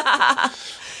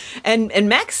 And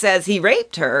Max says he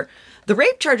raped her. The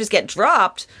rape charges get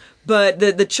dropped, but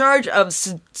the charge of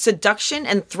seduction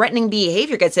and threatening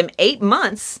behavior gets him 8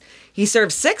 months. He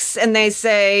serves 6, and they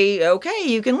say, okay,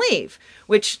 you can leave.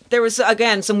 Which, there was,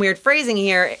 again, some weird phrasing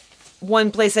here.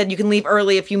 One place said you can leave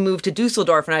early if you move to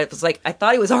Dusseldorf, and I was like, I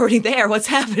thought he was already there. What's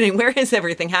happening? Where is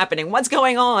everything happening? What's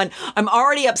going on? I'm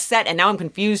already upset, and now I'm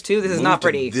confused, too. This is not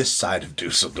pretty. This side of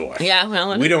Dusseldorf. Yeah,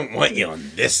 well. We don't want you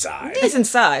on this side. Decent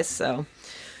size, so.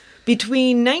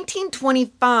 Between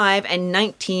 1925 and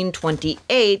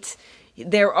 1928,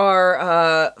 there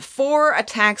are 4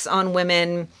 attacks on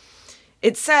women.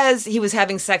 It says he was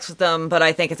having sex with them, but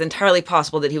I think it's entirely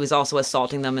possible that he was also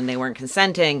assaulting them and they weren't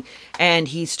consenting, and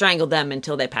he strangled them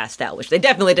until they passed out, which they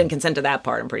definitely didn't consent to that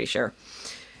part, I'm pretty sure.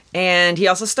 And he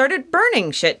also started burning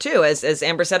shit, too. As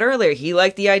Amber said earlier, he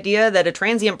liked the idea that a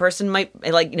transient person might,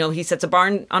 he sets a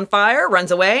barn on fire, runs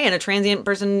away, and a transient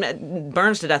person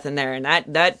burns to death in there, and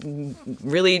that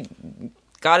really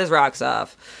got his rocks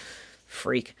off.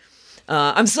 Freak.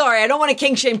 I'm sorry, I don't want to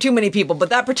kink shame too many people,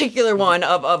 but that particular one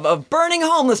of burning a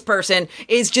homeless person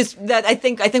is just that I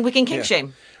think we can kink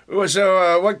shame.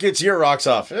 So, what gets your rocks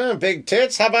off? Big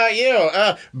tits? How about you?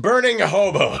 Burning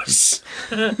hobos.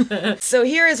 So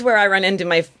here is where I run into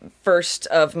my first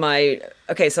of my...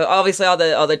 Okay, so obviously all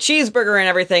the cheeseburger and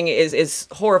everything is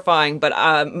horrifying, but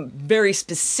very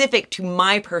specific to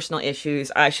my personal issues,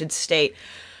 I should state.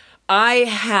 I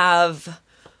haven't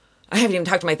even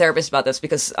talked to my therapist about this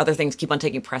because other things keep on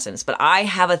taking precedence, but I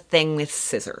have a thing with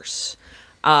scissors.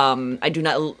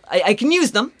 I can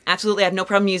use them. Absolutely. I have no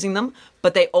problem using them,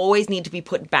 but they always need to be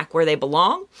put back where they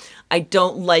belong. I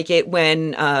don't like it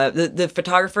when the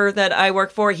photographer that I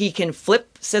work for, he can flip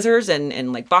scissors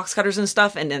and like box cutters and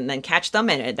stuff and then catch them,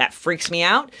 and that freaks me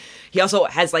out. He also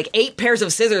has like 8 pairs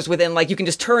of scissors within, like, you can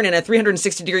just turn in a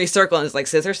 360-degree circle, and it's like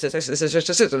scissors, scissors, scissors, scissors,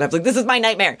 scissors. And I'm like, this is my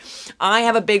nightmare. I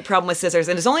have a big problem with scissors,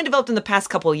 and it's only developed in the past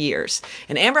couple years.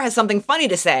 And Amber has something funny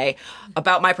to say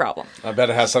about my problem. I bet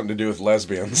it has something to do with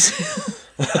lesbians.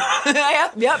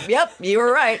 Yep, you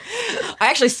were right. I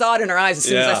actually saw it in her eyes as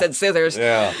soon as I said scissors.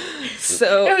 Yeah.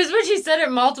 So it was when she said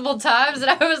it multiple times, and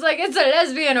I was like, it's a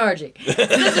lesbian orgy.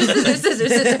 Scissors,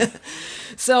 scissors, scissors.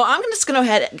 So I'm just going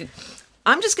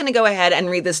to go ahead and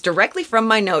read this directly from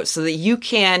my notes so that you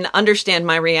can understand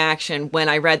my reaction when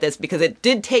I read this, because it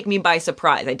did take me by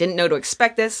surprise. I didn't know to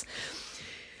expect this.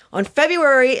 On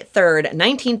February 3rd,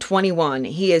 1921,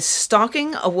 he is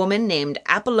stalking a woman named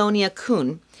Apollonia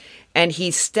Kuhn, and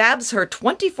he stabs her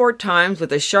 24 times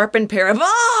with a sharpened pair of,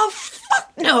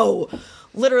 fuck no!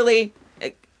 Literally,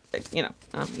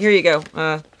 here you go,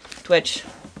 Twitch.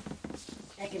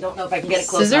 I don't know if I can get it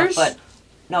close enough, but...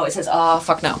 No, it says,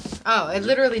 fuck no. Oh, it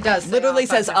literally does. Literally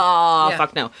says,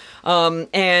 fuck no.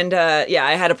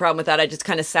 I had a problem with that. I just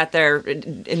kind of sat there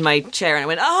in my chair and I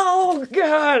went, oh,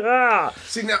 God. Ah.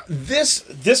 See, now, this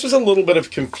was a little bit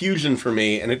of confusion for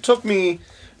me, and it took me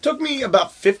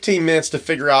about 15 minutes to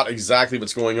figure out exactly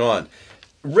what's going on.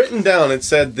 Written down, it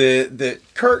said that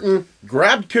Curtin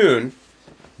grabbed Kuhn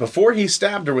before he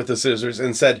stabbed her with the scissors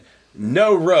and said,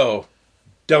 no row,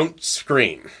 don't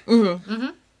scream. Mm-hmm. Mm-hmm.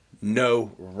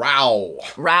 No row.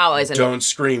 Row as in... Don't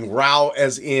scream. Row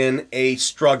as in a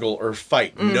struggle or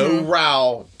fight. Mm-hmm. No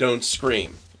row, don't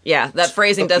scream. Yeah, that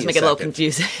phrasing does make it a little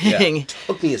confusing. Yeah.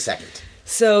 Took me a second.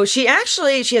 So she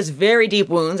has very deep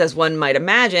wounds, as one might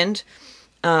imagine,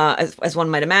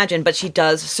 but she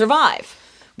does survive.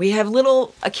 We have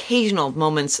little occasional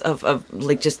moments of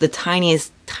like just the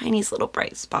tiniest little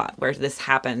bright spot where this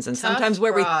happens, and sometimes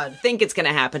where we think it's going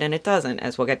to happen and it doesn't,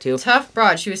 as we'll get to. Tough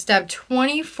broad. She was stabbed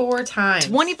 24 times.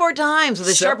 24 times with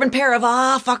a sharpened pair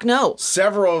of fuck no.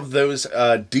 Several of those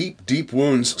deep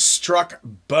wounds struck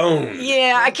bone.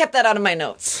 Yeah, I kept that out of my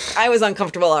notes. I was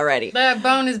uncomfortable already. That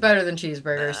bone is better than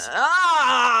cheeseburgers.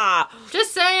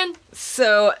 Just saying.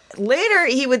 So later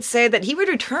he would say that he would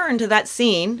return to that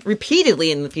scene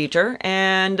repeatedly in the future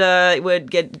and would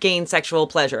gain sexual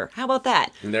pleasure. How about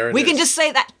that? We can just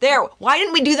say that there. Why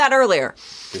didn't we do that earlier?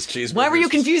 Why were you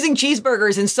confusing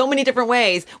cheeseburgers in so many different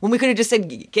ways when we could have just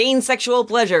said gain sexual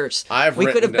pleasures? I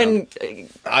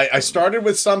started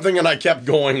with something and I kept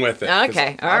going with it.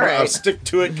 Okay, all right. I'm a stick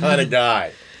to it kind of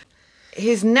guy.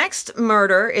 His next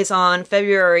murder is on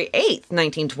February 8th,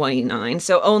 1929,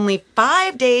 so only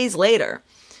 5 days later.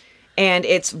 And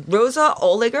it's Rosa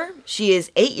Oliger. She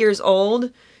is 8 years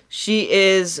old. She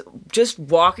is just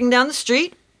walking down the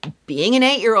street, being an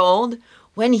 8-year-old,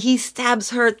 when he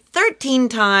stabs her 13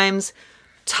 times,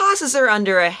 tosses her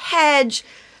under a hedge,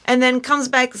 and then comes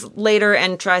back later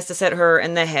and tries to set her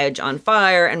and the hedge on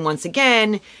fire. And once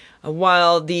again,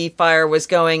 while the fire was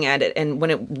going at it, and when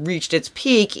it reached its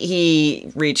peak,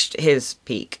 he reached his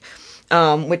peak,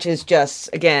 which is just,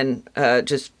 again,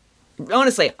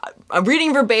 honestly, I'm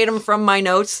reading verbatim from my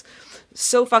notes.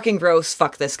 So fucking gross.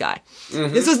 Fuck this guy.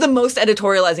 Mm-hmm. This was the most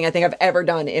editorializing I think I've ever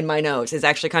done in my notes. It's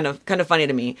actually kind of funny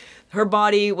to me. Her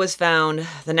body was found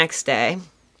the next day.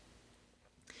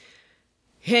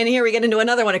 And here we get into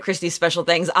another one of Christy's special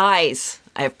things, eyes.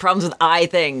 I have problems with eye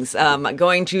things.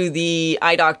 Going to the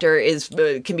eye doctor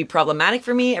can be problematic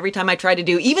for me every time I try to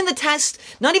do even the test,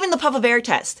 not even the puff of air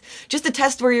test, just the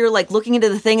test where you're like looking into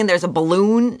the thing and there's a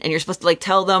balloon and you're supposed to like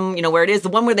tell them, where it is. The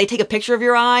one where they take a picture of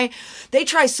your eye. They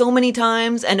try so many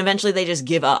times and eventually they just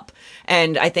give up.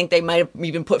 And I think they might have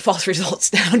even put false results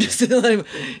down. Just to like,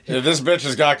 if this bitch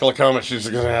has got glaucoma, she's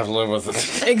going to have to live with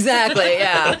it. Exactly,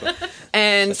 yeah.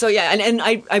 And so, yeah, and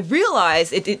I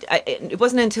realized it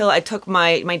wasn't until I took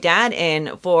my dad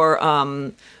in for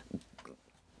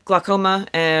glaucoma.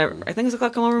 I think it was a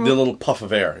glaucoma removal. The little puff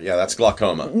of air. Yeah, that's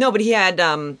glaucoma. No, but he had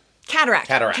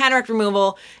cataract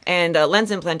removal and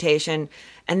lens implantation.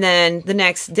 And then the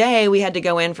next day we had to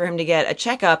go in for him to get a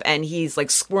checkup, and he's like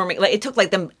squirming. Like it took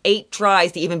like them 8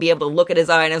 tries to even be able to look at his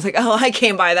eye, and I was like, oh, I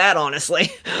came by that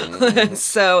honestly.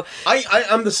 So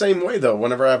I'm the same way though.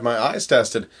 Whenever I have my eyes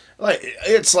tested,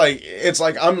 it's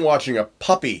like I'm watching a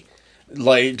puppy.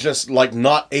 Just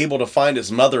not able to find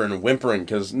his mother and whimpering,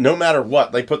 because no matter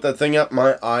what, they put that thing up,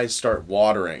 my eyes start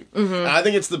watering. Mm-hmm. And I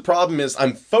think it's the problem is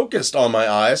I'm focused on my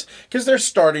eyes because they're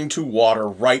starting to water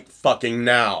right fucking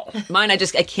now. Mine, I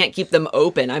can't keep them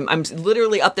open. I'm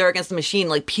literally up there against the machine,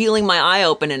 like peeling my eye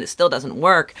open, and it still doesn't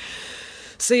work.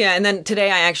 So yeah, and then today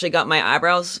I actually got my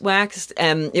eyebrows waxed,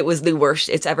 and it was the worst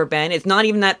it's ever been. It's not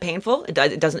even that painful.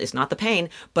 It's not the pain,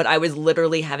 but I was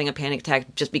literally having a panic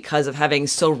attack just because of having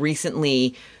so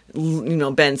recently,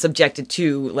 been subjected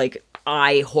to like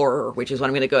eye horror, which is what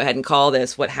I'm going to go ahead and call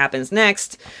this. What happens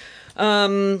next?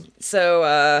 Again,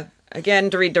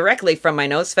 to read directly from my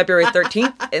notes, February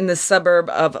 13th in the suburb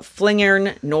of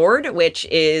Flingern Nord, which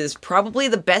is probably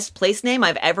the best place name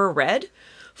I've ever read.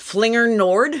 Flingern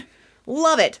Nord.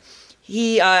 Love it.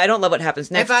 I don't love what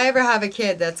happens next. If I ever have a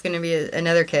kid, that's going to be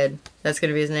another kid. That's going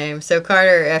to be his name. So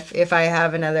Carter, if I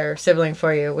have another sibling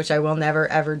for you, which I will never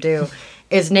ever do,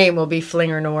 his name will be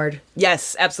Flinger Nord.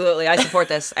 Yes, absolutely. I support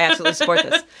this. I absolutely support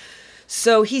this.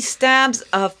 So he stabs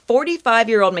a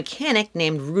 45-year-old mechanic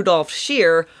named Rudolf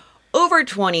Scheer over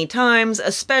 20 times,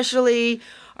 especially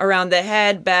around the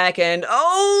head, back, and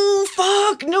oh,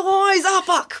 fuck, noise, oh,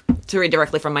 fuck. To read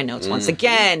directly from my notes once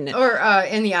again. Or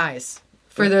in the eyes,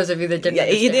 for those of you that didn't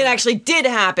understand. It actually did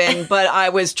happen, but I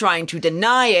was trying to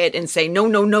deny it and say,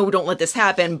 no, don't let this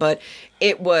happen, but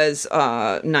it was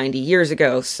 90 years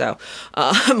ago, so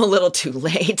I'm a little too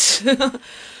late.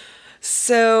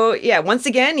 So, yeah, once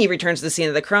again, he returns to the scene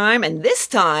of the crime, and this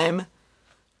time,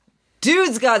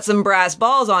 dude's got some brass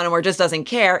balls on him or just doesn't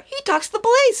care. He talks to the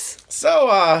police. So,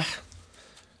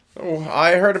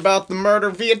 I heard about the murder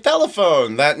via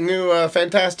telephone. That new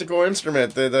fantastical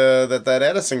instrument that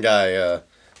Edison guy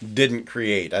didn't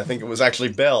create. I think it was actually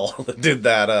Bell that did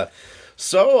that.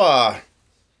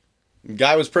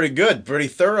 Guy was pretty good, pretty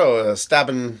thorough,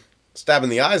 stabbing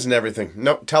the eyes and everything.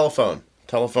 Nope, telephone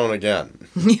again.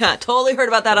 Yeah, totally heard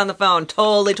about that on the phone.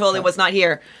 Totally was not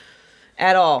here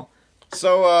at all.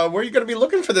 So, where are you going to be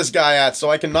looking for this guy at so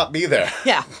I can not be there?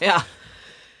 Yeah.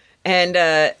 And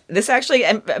this actually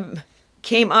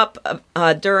came up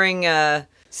during the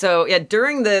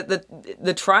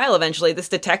trial. Eventually, this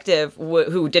detective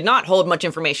who did not hold much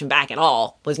information back at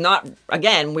all was not.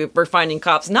 Again, we're finding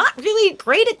cops not really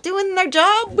great at doing their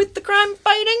job with the crime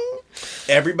fighting.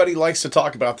 Everybody likes to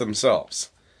talk about themselves.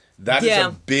 That is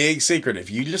a big secret. If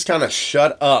you just kind of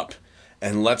shut up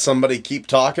and let somebody keep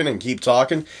talking,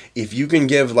 if you can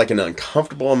give like an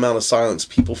uncomfortable amount of silence,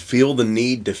 people feel the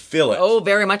need to fill it. Oh,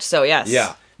 very much so, yes.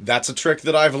 Yeah, that's a trick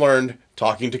that I've learned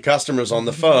talking to customers on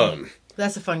the phone.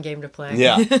 That's a fun game to play.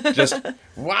 Yeah, just,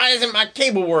 why isn't my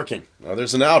cable working? Oh,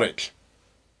 there's an outage.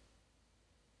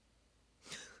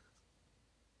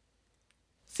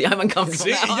 See, I'm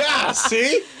uncomfortable now. Yeah,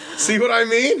 see? See what I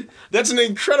mean? That's an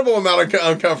incredible amount of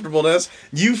uncomfortableness.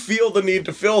 You feel the need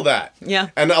to fill that. Yeah.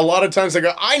 And a lot of times they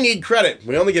go, I need credit.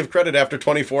 We only give credit after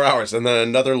 24 hours. And then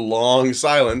another long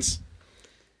silence.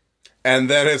 And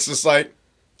then it's just like,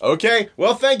 okay,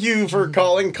 well, thank you for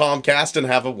calling Comcast and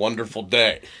have a wonderful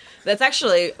day. That's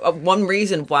actually one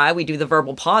reason why we do the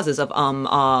verbal pauses of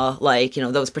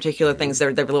those particular things.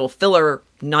 They're little filler,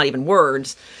 not even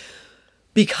words.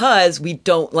 Because we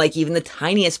don't like even the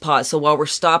tiniest pause. So while we're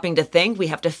stopping to think, we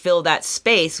have to fill that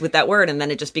space with that word, and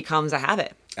then it just becomes a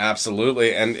habit.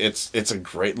 Absolutely. And it's a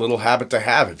great little habit to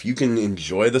have. If you can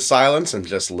enjoy the silence and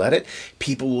just let it,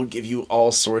 people will give you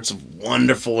all sorts of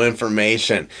wonderful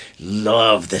information.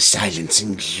 Love the silence.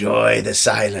 Enjoy the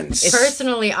silence.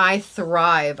 Personally, I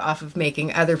thrive off of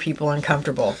making other people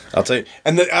uncomfortable. I'll tell you.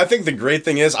 And I think the great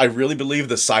thing is, I really believe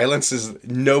the silence is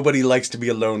nobody likes to be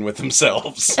alone with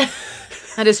themselves.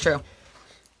 That is true.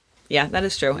 Yeah, that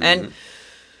is true. Mm-hmm. And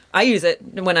I use it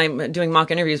when I'm doing mock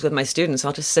interviews with my students.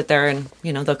 I'll just sit there and,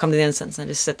 they'll come to the instance and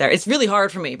I just sit there. It's really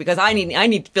hard for me because I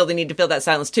need to feel the need to fill that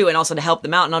silence too, and also to help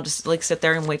them out. And I'll just sit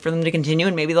there and wait for them to continue,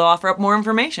 and maybe they'll offer up more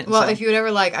information. Well, if you would ever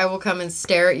I will come and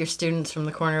stare at your students from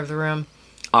the corner of the room.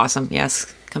 Awesome.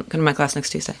 Yes. Come to my class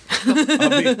next Tuesday.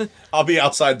 I'll be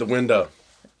outside the window.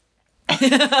 Double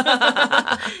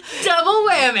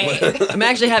whammy. I'm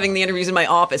actually having the interviews in my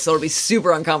office, so it'll be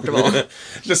super uncomfortable.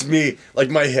 Just me,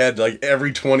 my head,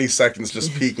 every 20 seconds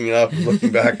just peeking up,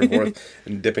 looking back and forth,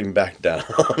 and dipping back down.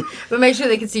 But make sure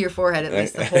they can see your forehead at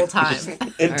least the whole time.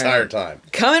 Entire time.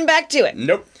 Coming back to it.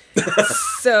 Nope.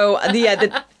 So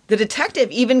the detective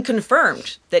even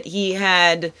confirmed that he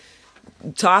had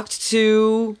talked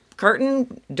to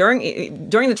Curtin during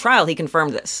the trial. He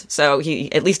confirmed this, so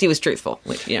he was truthful.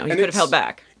 He could have held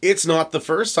back. It's not the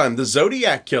first time. The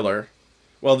Zodiac killer,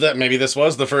 well, maybe this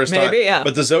was the first time. Maybe, yeah.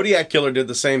 But the Zodiac killer did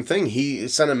the same thing. He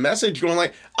sent a message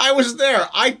going I was there.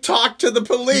 I talked to the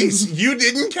police. You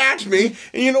didn't catch me,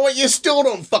 and you know what? You still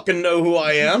don't fucking know who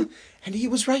I am. And he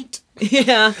was right.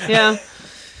 Yeah.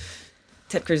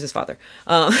 Ted Cruz's father.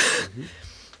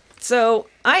 So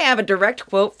I have a direct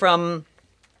quote from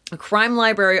a Crime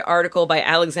Library article by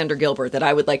Alexander Gilbert that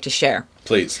I would like to share.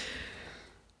 Please.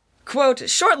 Quote,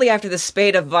 shortly after the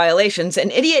spate of violations,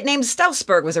 an idiot named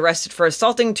Staussberg was arrested for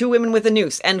assaulting 2 women with a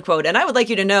noose, end quote. And I would like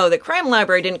you to know that Crime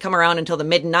Library didn't come around until the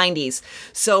mid-90s.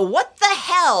 So what the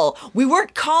hell? We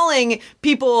weren't calling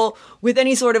people with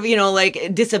any sort of,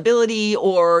 like disability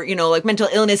or, like mental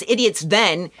illness idiots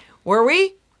then, were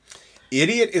we?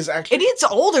 Idiot's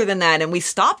older than that, and we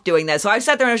stopped doing that. So I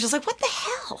sat there and I was just like, what the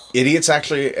hell? Idiot's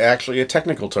actually a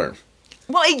technical term.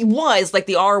 Well, it was, like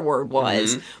the R word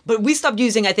was. Mm-hmm. But we stopped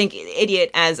using, I think,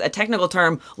 idiot as a technical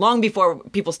term long before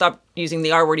people stopped using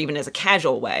the R word even as a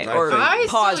casual way. I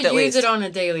still use it on a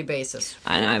daily basis.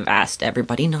 And I've asked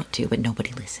everybody not to, but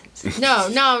nobody listens. No,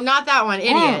 not that one.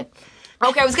 Idiot.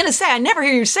 Okay, I was going to say, I never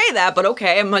hear you say that, but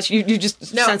okay, unless you just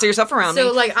censor yourself around me.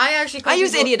 So, like, I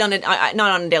use idiot not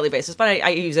on a daily basis, but I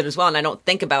use it as well, and I don't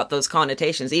think about those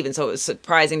connotations even, so it was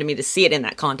surprising to me to see it in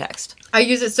that context. I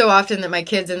use it so often that my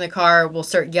kids in the car will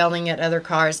start yelling at other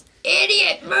cars,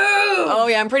 idiot, move! Oh,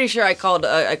 yeah, I'm pretty sure I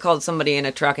called somebody in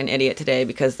a truck an idiot today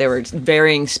because they were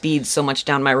varying speeds so much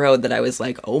down my road that I was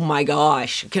like, oh my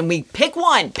gosh, can we pick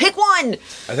one? Pick one!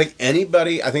 I think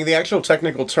the actual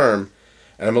technical term,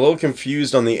 and I'm a little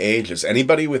confused on the ages.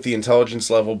 Anybody with the intelligence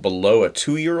level below a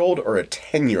 2-year-old or a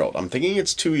 10-year-old, I'm thinking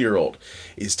it's 2-year-old,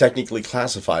 is technically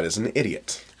classified as an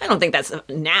idiot. I don't think that's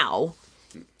now.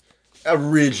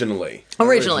 Originally,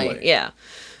 yeah.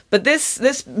 But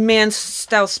this man,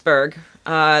 Staussberg,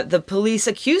 the police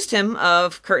accused him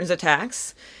of Curtin's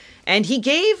attacks, and he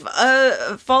gave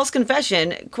a false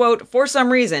confession, quote, for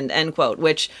some reason, end quote,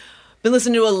 which... Been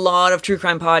listening to a lot of true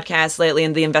crime podcasts lately,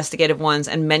 and the investigative ones,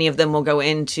 and many of them will go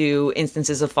into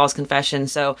instances of false confession.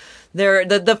 So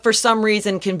the for some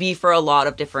reason can be for a lot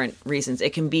of different reasons.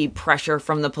 It can be pressure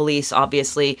from the police,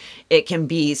 obviously. It can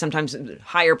be sometimes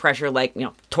higher pressure, like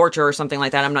torture or something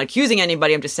like that. I'm not accusing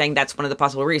anybody. I'm just saying that's one of the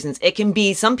possible reasons. It can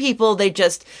be some people they've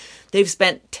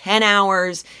spent 10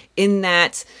 hours in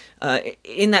that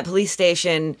police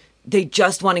station. They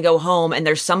just want to go home, and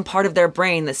there's some part of their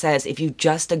brain that says if you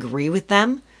just agree with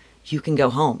them, you can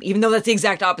go home. Even though that's the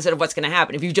exact opposite of what's going to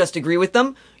happen. If you just agree with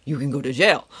them, you can go to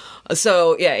jail.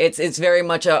 So, yeah, it's very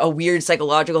much a weird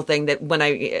psychological thing that when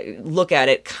I look at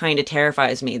it kind of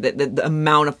terrifies me, the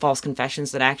amount of false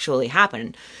confessions that actually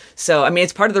happen. So, I mean,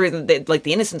 it's part of the reason that, like,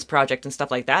 the Innocence Project and stuff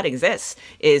like that exists,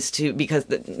 is because,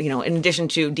 in addition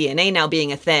to DNA now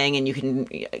being a thing and you can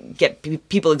get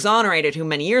people exonerated who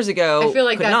many years ago I feel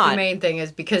like that's not. The main thing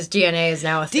is because DNA is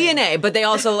now a thing. DNA, but they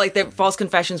also, like, the false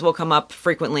confessions will come up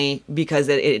frequently because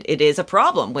it is a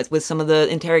problem with some of the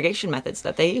interrogation methods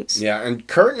that they use. Yeah, and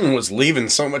Curtin was leaving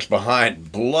so much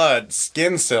behind: blood,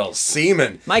 skin cells,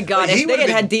 semen. My God, if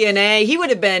they had DNA, he would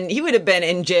have been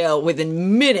in jail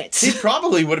within minutes. He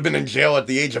probably would have been in jail at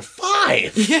the age of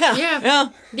 5. Yeah,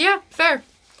 fair.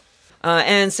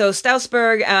 And so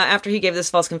Staussberg, after he gave this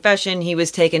false confession, he was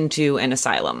taken to an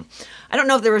asylum. I don't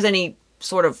know if there was any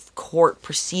sort of court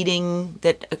proceeding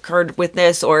that occurred with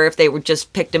this, or if they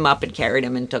just picked him up and carried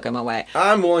him and took him away.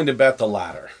 I'm willing to bet the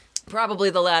latter. Probably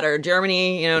the latter.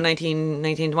 Germany,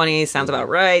 1920s, sounds about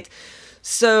right.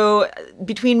 So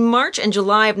between March and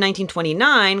July of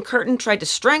 1929, Curtin tried to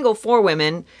strangle 4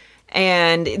 women,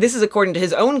 and this is according to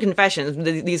his own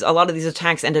confessions. A lot of these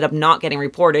attacks ended up not getting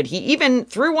reported. He even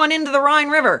threw one into the Rhine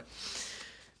River.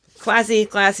 Classy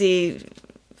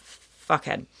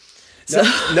fuckhead.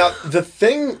 Now, the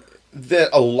thing that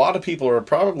a lot of people are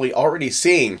probably already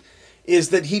seeing is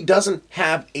that he doesn't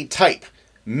have a type.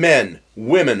 Men,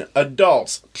 women,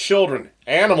 adults, children,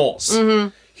 animals. Mm-hmm.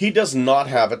 He does not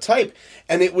have a type.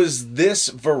 And it was this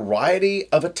variety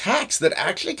of attacks that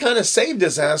actually kind of saved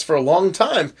his ass for a long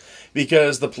time,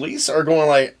 because the police are going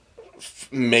like,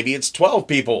 maybe it's 12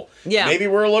 people. Yeah. Maybe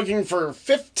we're looking for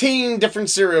 15 different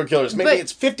serial killers. Maybe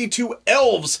it's 52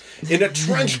 elves in a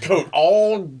trench coat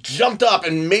all jumped up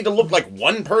and made to look like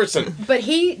one person. But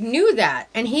he knew that,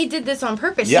 and he did this on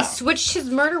purpose. Yeah. He switched his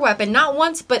murder weapon not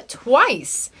once but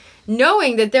twice,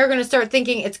 knowing that they're going to start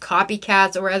thinking it's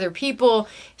copycats or other people.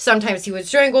 Sometimes he would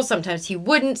strangle, sometimes he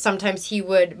wouldn't, sometimes he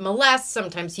would molest,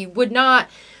 sometimes he would not,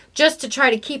 just to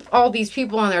try to keep all these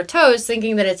people on their toes,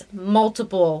 thinking that it's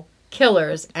multiple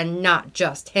killers and not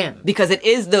just him. Because it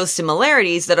is those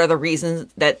similarities that are the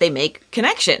reasons that they make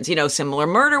connections. Similar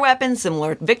murder weapons,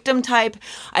 similar victim type.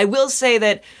 I will say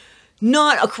that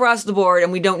not across the board,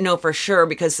 and we don't know for sure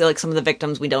because, like, some of the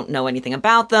victims, we don't know anything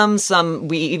about them. Some,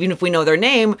 even if we know their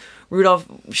name, Rudolf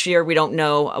Scheer, we don't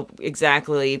know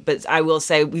exactly, but I will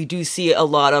say we do see a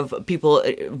lot of people,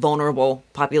 vulnerable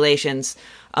populations,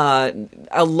 a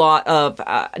lot of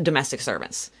domestic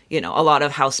servants. A lot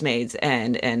of housemaids,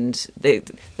 and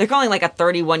they're calling like a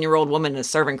 31-year-old woman a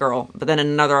servant girl. But then in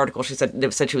another article,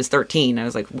 it said she was 13. I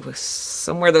was like,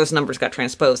 somewhere those numbers got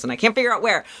transposed, and I can't figure out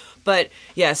where. But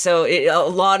yeah, so a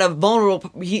lot of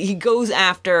vulnerable. He goes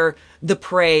after the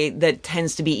prey that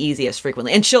tends to be easiest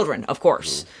frequently, and children, of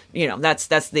course. That's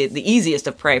the easiest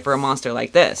of prey for a monster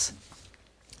like this.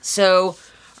 So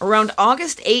around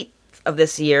August 8th of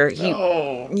this year,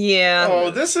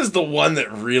 this is the one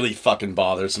that really fucking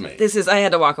bothers me. I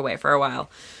had to walk away for a while.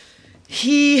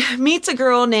 He meets a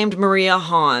girl named Maria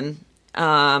Hahn,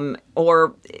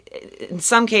 or in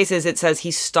some cases it says he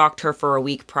stalked her for a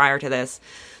week prior to this.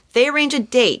 They arrange a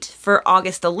date for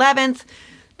August 11th.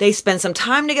 They spend some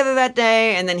time together that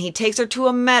day, and then he takes her to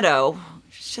a meadow.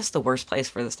 It's just the worst place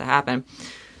for this to happen.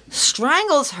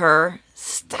 Strangles her,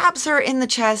 stabs her in the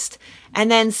chest, and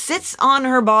then sits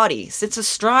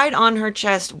astride on her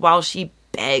chest while she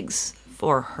begs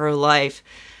for her life.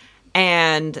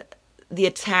 And the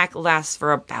attack lasts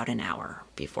for about an hour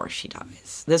before she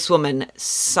dies. This woman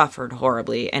suffered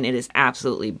horribly, and it is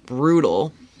absolutely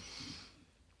brutal.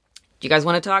 Do you guys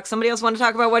want to talk? Somebody else want to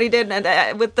talk about what he did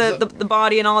with the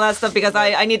body and all that stuff? Because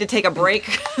I need to take a break.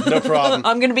 No problem.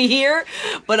 I'm going to be here,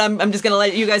 but I'm just going to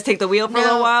let you guys take the wheel for a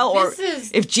little while. Or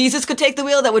if Jesus could take the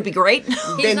wheel, that would be great.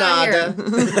 He's not here.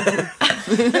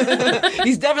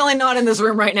 He's definitely not in this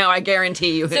room right now, I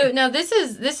guarantee you. So now this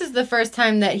is the first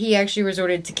time that he actually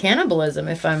resorted to cannibalism,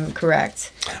 if I'm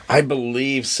correct. I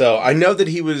believe so. I know that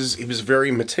he was very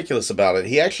meticulous about it.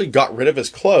 He actually got rid of his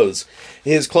clothes.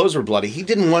 His clothes were bloody. He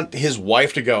didn't want his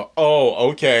wife to go,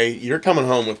 "Oh, okay, you're coming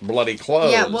home with bloody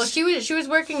clothes." Yeah, well, she was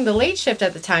working the late shift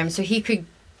at the time, so he could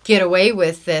get away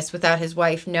with this without his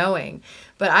wife knowing.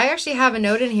 But I actually have a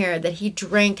note in here that he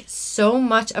drank so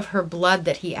much of her blood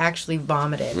that he actually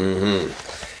vomited.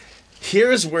 Mm-hmm.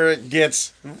 Here's where it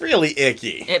gets really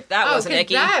icky. If that wasn't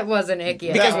icky. That wasn't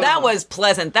icky. Because that was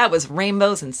pleasant. That was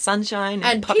rainbows and sunshine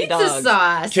and puppy pizza dogs.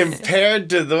 sauce. Compared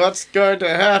to what's going to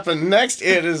happen next,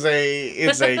 it's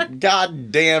a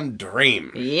goddamn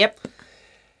dream. Yep.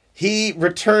 He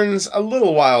returns a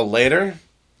little while later,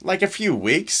 like a few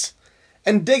weeks,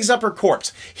 and digs up her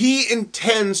corpse. He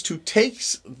intends to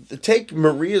take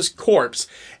Maria's corpse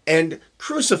and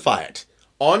crucify it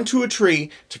onto a tree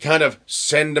to kind of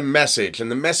send a message. And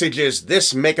the message is,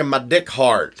 "This making my dick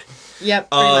hard."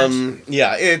 Yep, pretty much.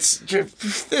 Yeah, it's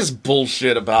just this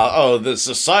bullshit about, the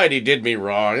society did me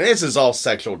wrong. This is all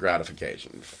sexual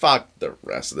gratification. Fuck the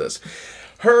rest of this.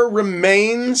 Her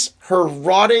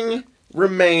rotting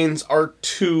remains are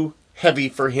too heavy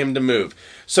for him to move.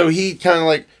 So he kind of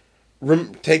like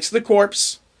takes the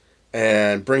corpse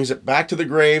and brings it back to the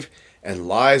grave and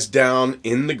lies down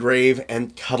in the grave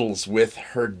and cuddles with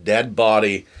her dead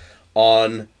body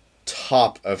on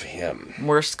top of him.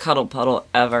 Worst cuddle puddle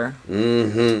ever.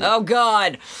 Mm-hmm. Oh,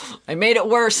 God. I made it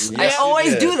worse. Yes, I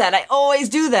always do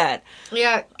that.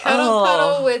 Yeah,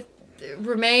 puddle with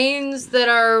remains that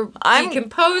are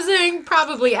decomposing,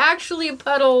 probably actually a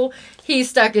puddle. He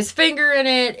stuck his finger in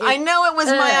it. I know it was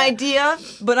my idea,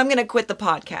 but I'm going to quit the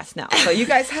podcast now. So you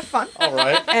guys have fun. All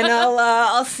right. And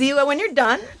I'll see you when you're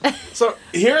done. So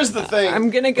here's the thing. I'm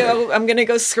going to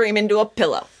go scream into a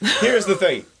pillow. Here's the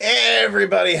thing.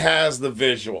 Everybody has the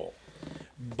visual,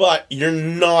 but you're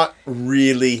not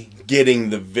really getting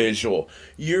the visual.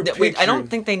 I don't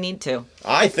think they need to.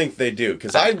 I think they do,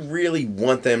 because I really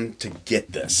want them to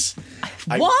get this.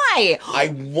 Why? I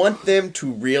want them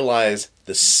to realize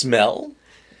the smell,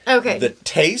 the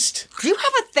taste. Do you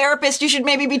have a therapist you should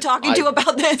maybe be talking to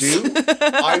about this?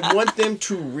 I want them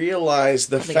to realize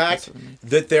the fact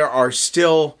that there are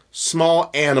still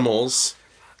small animals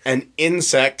and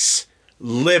insects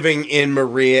living in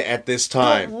Maria at this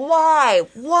time. But why?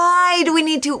 Why do we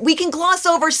need to? We can gloss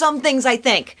over some things, I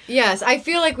think. Yes, I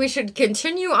feel like we should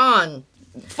continue on.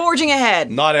 Forging ahead.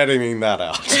 Not editing that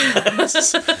out.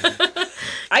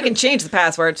 I can change the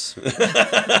passwords.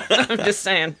 I'm just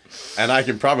saying. And I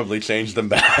can probably change them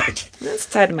back. That's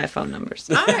tied to my phone numbers.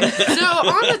 All right. So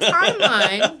on the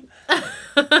timeline,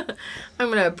 I'm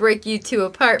going to break you two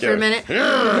apart for a minute.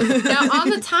 Now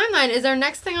on the timeline, is our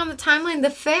next thing on the timeline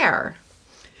the fair?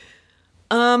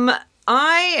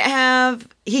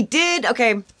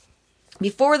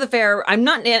 Before the fair, I'm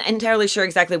not entirely sure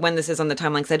exactly when this is on the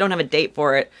timeline because I don't have a date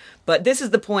for it. But this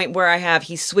is the point where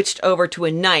he switched over to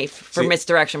a knife for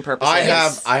misdirection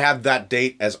purposes. I have that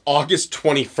date as August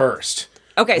 21st.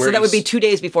 Okay, so that would be 2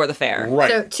 days before the fair. Right.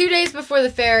 So 2 days before the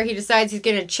fair, he decides he's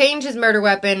going to change his murder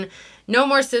weapon no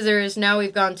more scissors. Now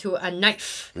we've gone to a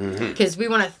knife because we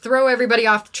want to throw everybody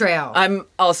off the trail. I'm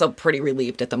also pretty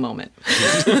relieved at the moment.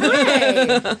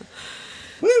 Hooray.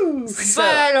 Woo!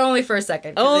 But only for a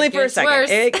second. 'cause Only it for a gets second. worse.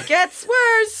 It gets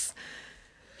worse.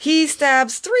 He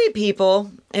stabs 3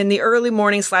 people in the early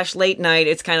morning / late night.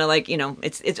 It's kind of like,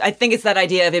 it's. I think it's that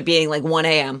idea of it being like 1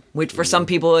 a.m., which for some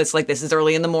people it's like this is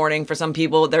early in the morning. For some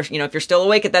people, there's if you're still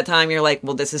awake at that time, you're like,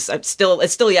 well, this is it's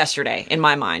still yesterday in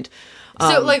my mind.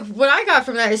 So, what I got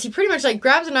from that is he pretty much,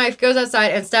 grabs a knife, goes outside,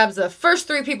 and stabs the first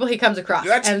 3 people he comes across.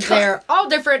 They're all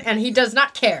different, and he does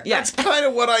not care. Yeah. That's kind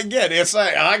of what I get. It's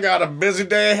like, I got a busy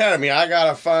day ahead of me. I got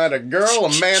to find a girl,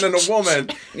 a man, and a woman.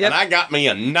 Yep. And I got me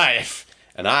a knife.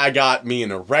 And I got me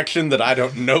an erection that I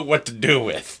don't know what to do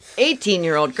with.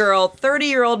 18-year-old girl,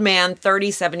 30-year-old man,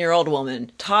 37-year-old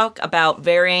woman. Talk about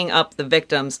varying up the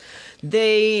victims.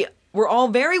 They were all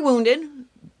very wounded,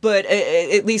 but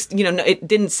at least, it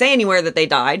didn't say anywhere that they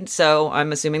died, so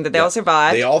I'm assuming that they all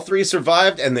survived. They all 3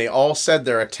 survived, and they all said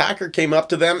their attacker came up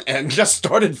to them and just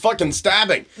started fucking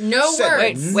stabbing. No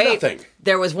words. Nothing.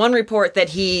 There was one report that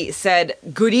he said,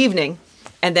 "Good evening,"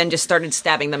 and then just started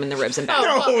stabbing them in the ribs and back.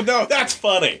 No, that's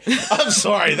funny. I'm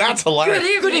sorry, that's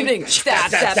hilarious. Good evening.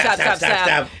 Stab.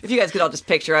 If you guys could all just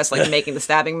picture us making the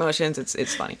stabbing motions,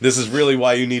 it's funny. This is really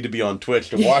why you need to be on Twitch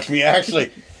to watch me actually.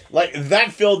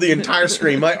 That filled the entire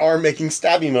screen. My arm making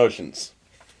stabbing motions.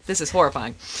 This is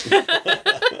horrifying.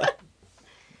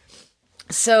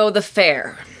 So the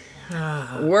fair.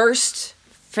 Worst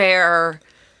fair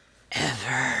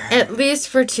ever. At least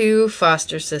for 2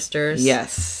 foster sisters.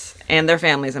 Yes. And their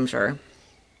families, I'm sure.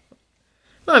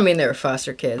 Well, I mean, they were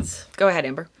foster kids. Go ahead,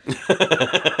 Amber.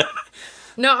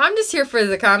 No, I'm just here for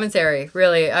the commentary,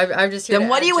 really. I'm just here Then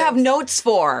what do you have notes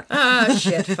for? Oh,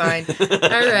 shit, fine.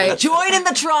 All right. Join in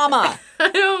the trauma. I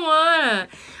don't wanna.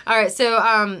 All right,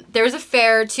 so there was a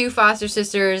fair, 2 foster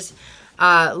sisters,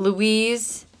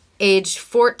 Louise, age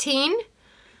 14,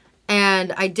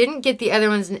 and I didn't get the other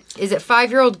one's. Is it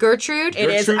 5-year-old Gertrude? It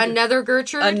is. Another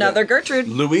Gertrude? Another Gertrude.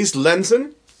 Louise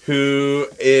Lenzen, who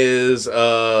is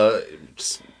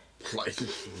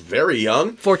very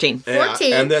young. 14.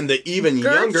 14. And then the even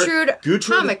younger Gertrude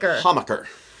Homaker.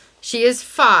 She is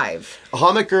 5.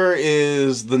 Homaker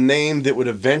is the name that would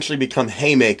eventually become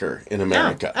Haymaker in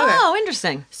America. Okay. Oh,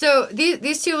 interesting. So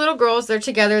these 2 little girls, they're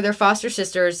together. They're foster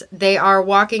sisters. They are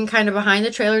walking kind of behind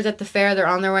the trailers at the fair. They're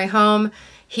on their way home.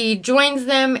 He joins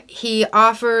them. He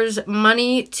offers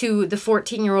money to the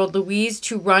 14-year-old Louise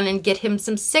to run and get him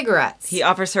some cigarettes. He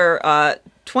offers her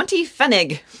 20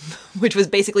 pfennig, which was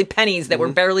basically pennies that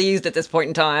were barely used at this point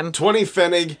in time. 20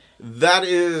 pfennig, that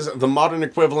is, the modern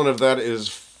equivalent of that is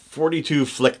 42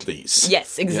 flicklies.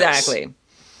 Yes, exactly.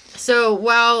 Yes. So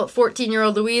while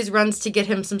 14-year-old Louise runs to get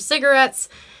him some cigarettes,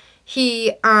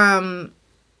 he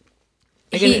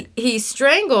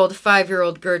strangled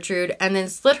 5-year-old Gertrude and then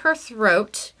slit her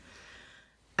throat.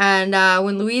 And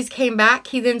when Louise came back,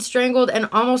 he then strangled and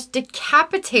almost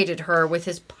decapitated her with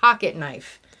his pocket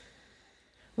knife.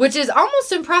 Which is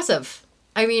almost impressive.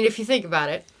 I mean, if you think about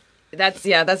it. That's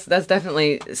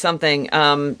definitely something.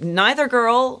 Neither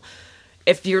girl,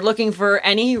 if you're looking for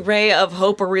any ray of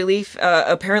hope or relief,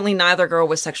 apparently neither girl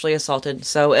was sexually assaulted.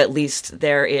 So at least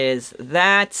there is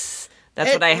that.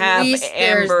 That's what I have.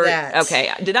 Amber.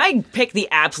 Okay. Did I pick the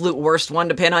absolute worst one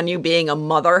to pin on you, being a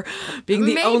mother? Being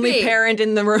the only parent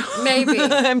in the room? Maybe.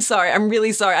 I'm sorry. I'm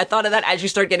really sorry. I thought of that as you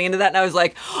started getting into that, and I was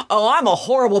like, oh, I'm a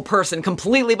horrible person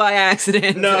completely by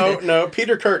accident. No.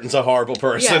 Peter Curtin's a horrible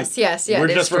person. Yes. We're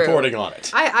just reporting on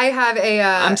it. I have a...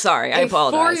 I'm sorry. I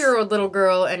apologize. A 4-year-old little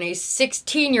girl and a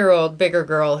 16-year-old bigger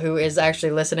girl who is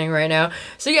actually listening right now.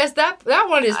 So yes, that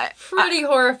one is pretty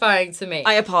horrifying to me.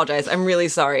 I apologize. I'm really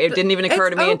sorry. It didn't even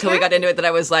occur to me until we got into it that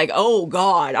I was like, oh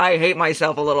God, I hate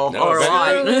myself a little.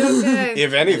 Okay.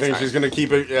 If anything, she's going to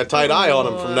keep a tight eye on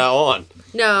him from now on.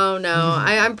 No.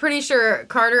 I'm pretty sure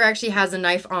Carter actually has a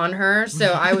knife on her,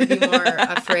 so I would be more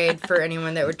afraid for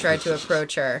anyone that would try to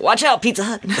approach her. Watch out, Pizza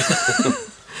Hut.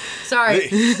 Sorry.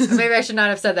 Maybe I should not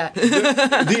have said that.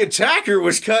 The attacker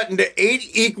was cut into 8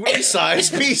 equally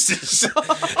sized pieces.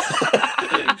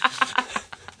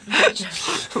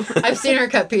 I've seen her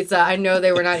cut pizza. I know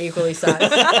they were not equally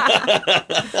sized.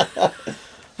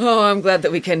 Oh, I'm glad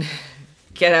that we can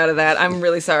get out of that. I'm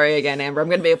really sorry again, Amber. I'm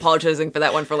going to be apologizing for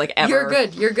that one for ever.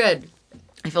 You're good.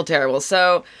 I feel terrible.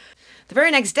 So, the very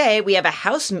next day, we have a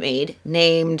housemaid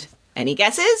named, any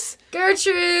guesses?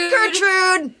 Gertrude!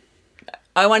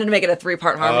 I wanted to make it a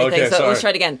 3-part harmony thing, so sorry. let's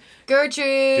try it again.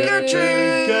 Gertrude!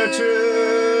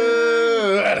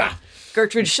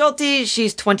 Gertrude Schulte,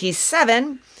 she's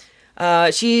 27.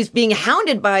 She's being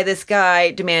hounded by this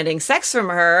guy demanding sex from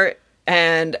her.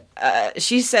 And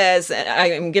she says, and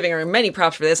I am giving her many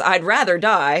props for this, I'd rather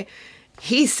die.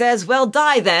 He says, well,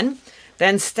 die then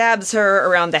stabs her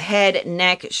around the head,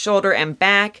 neck, shoulder, and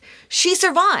back. She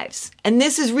survives. And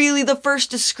this is really the first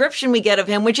description we get of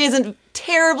him, which isn't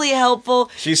terribly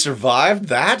helpful. She survived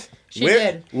that? She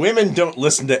did. Women don't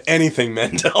listen to anything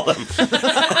men tell them.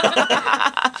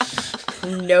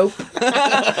 Nope.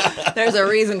 There's a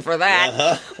reason for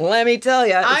that. Let me tell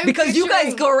you. It's because you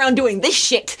guys go around doing this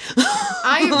shit.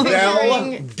 I am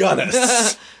picturing...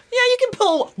 Gunness. Yeah, you can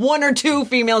pull 1 or 2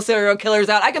 female serial killers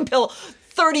out. I can pull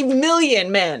 30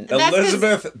 million men.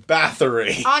 Elizabeth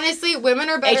Bathory. Honestly, women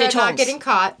are better at not getting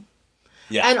caught.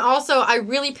 Yeah. And also, I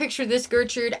really picture this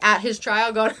Gertrude at his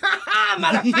trial going, ha ha,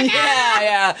 motherfucker!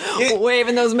 Yeah.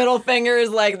 Waving those middle fingers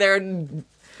like they're...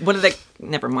 What are they...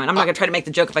 Never mind. I'm not going to try to make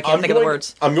the joke if I can't think of the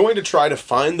words. I'm going to try to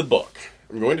find the book.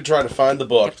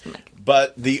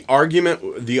 But the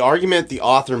argument the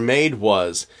author made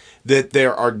was that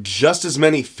there are just as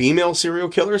many female serial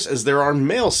killers as there are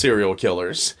male serial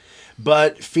killers.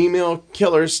 But female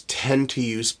killers tend to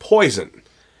use poison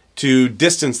to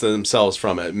distance themselves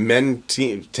from it. Men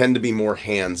tend to be more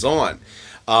hands-on.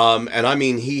 And I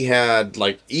mean, he had,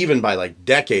 even by,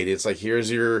 decade, it's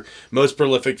here's your most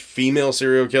prolific female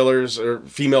serial killers, or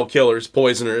female killers,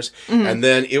 poisoners. Mm-hmm. And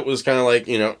then it was kind of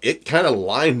it kind of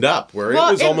lined up where it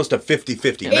was almost a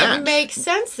 50-50 match. It makes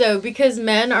sense, though, because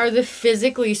men are the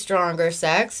physically stronger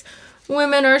sex.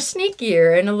 Women are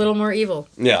sneakier and a little more evil.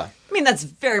 Yeah. I mean, that's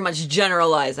very much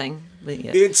generalizing. But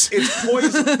yeah. It's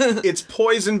poison. It's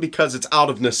poison because it's out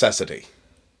of necessity.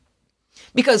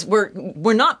 Because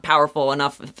we're not powerful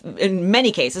enough in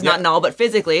many cases, not in all, but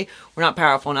physically we're not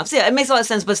powerful enough. So yeah, it makes a lot of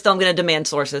sense, but still I'm going to demand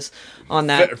sources on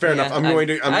that. Fair enough.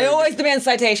 I always demand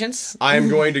citations. I'm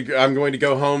going to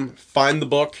go home, find the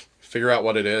book, figure out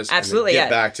what it is, absolutely, and then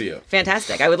get back to you.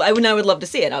 Fantastic. I would love to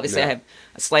see it. Obviously, I have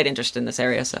a slight interest in this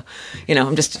area, so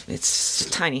it's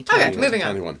tiny. Okay, moving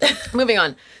on. Moving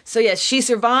on. So yes, she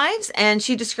survives, and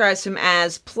she describes him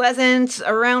as pleasant,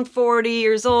 around 40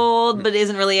 years old, but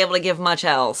isn't really able to give much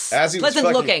else.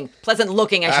 Pleasant looking,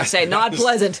 I should say, not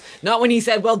pleasant. Not when he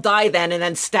said, "Well, die then," and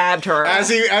then stabbed her. As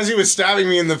he was stabbing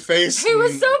me in the face. He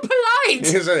was so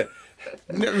polite.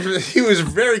 He was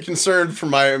very concerned for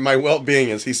my well-being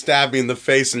as he stabbed me in the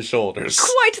face and shoulders.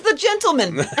 Quite the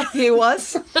gentleman he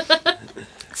was.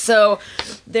 So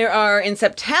there are, in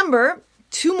September,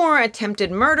 2 more attempted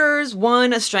murders,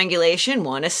 1 a strangulation,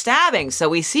 1 a stabbing. So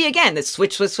we see again this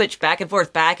switch, back and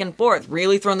forth,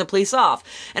 really throwing the police off.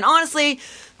 And honestly,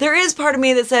 there is part of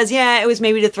me that says, yeah, it was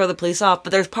maybe to throw the police off,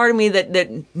 but there's part of me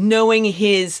that knowing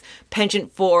his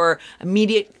penchant for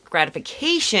immediate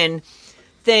gratification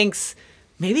thinks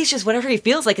maybe it's just whatever he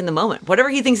feels like in the moment. Whatever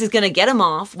he thinks is going to get him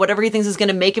off, whatever he thinks is going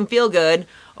to make him feel good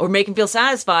or make him feel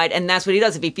satisfied, and that's what he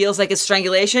does. If he feels like it's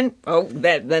strangulation,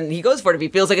 then he goes for it. If he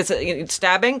feels like it's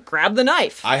stabbing, grab the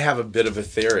knife. I have a bit of a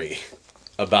theory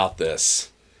about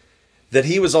this. That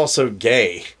he was also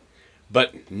gay,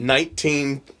 but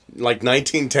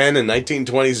 1910 and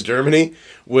 1920s Germany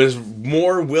was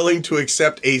more willing to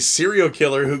accept a serial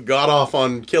killer who got off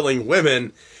on killing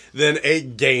women than a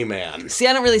gay man. See,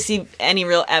 I don't really see any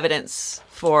real evidence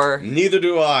for... Neither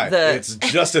do I. It's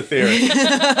just a theory.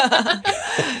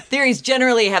 Theories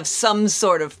generally have some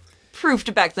sort of proof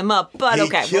to back them up, but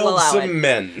okay, we'll allow it. He killed some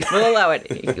men. We'll allow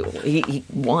it. He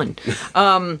won.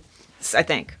 I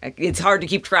think. It's hard to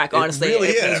keep track, honestly. It really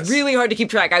is. It's really hard to keep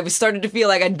track. I was starting to feel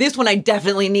like this one I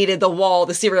definitely needed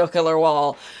the serial killer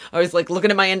wall. I was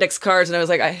looking at my index cards and I was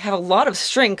like, I have a lot of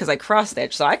string because I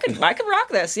cross-stitch, so I could rock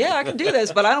this. Yeah, I can do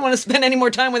this, but I don't want to spend any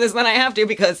more time with this than I have to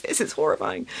because this is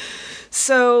horrifying.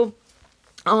 So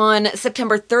on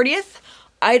September 30th,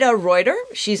 Ida Reuter,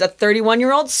 she's a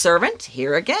 31-year-old servant.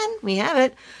 Here again, we have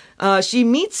it. She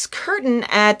meets Curtin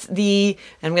at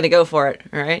I'm going to go for it,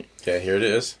 all right? Okay, here it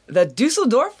is. The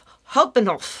Dusseldorf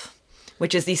Hauptbahnhof,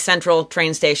 which is the central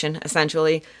train station,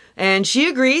 essentially. And she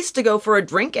agrees to go for a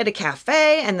drink at a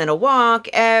cafe and then a walk,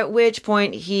 at which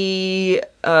point he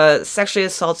sexually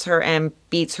assaults her and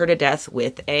beats her to death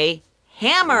with a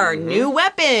hammer. Mm-hmm. New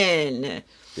weapon.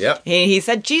 Yep. He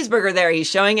said cheeseburger there. He's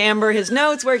showing Amber his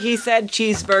notes where he said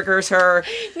cheeseburgers her.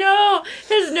 No,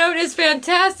 his note is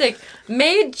fantastic.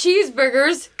 Made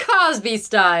cheeseburgers Cosby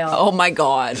style. Oh my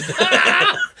God.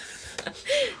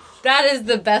 That is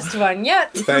the best one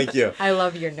yet. Thank you. I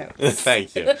love your notes.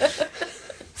 Thank you.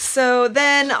 So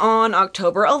then on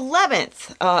October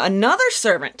 11th, another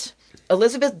servant,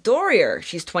 Elizabeth Dorier.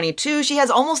 She's 22. She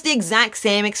has almost the exact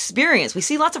same experience. We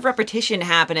see lots of repetition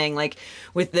happening, like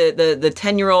with the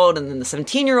 10-year-old and then the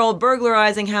 17-year-old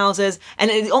burglarizing houses.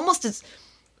 And it almost is,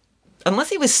 unless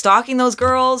he was stalking those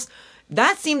girls,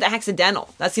 That seemed accidental.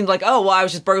 That seemed like, oh, well, I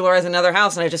was just burglarizing another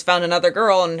house and I just found another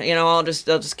girl and, I'll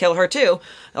just kill her too,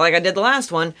 like I did the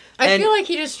last one. I feel like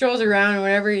he just strolls around and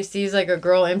whenever he sees like a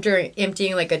girl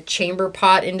emptying like a chamber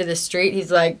pot into the street,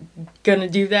 he's like, gonna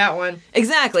do that one.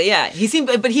 Exactly, yeah.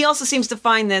 But he also seems to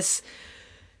find this,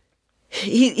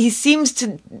 he seems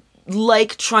to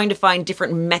like trying to find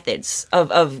different methods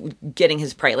of getting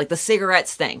his prey, like the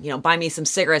cigarettes thing. Buy me some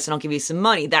cigarettes and I'll give you some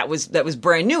money. That was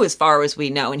brand new as far as we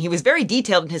know, and he was very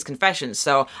detailed in his confessions.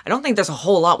 So I don't think there's a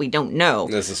whole lot we don't know.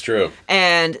 This is true.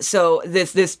 And so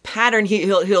this pattern,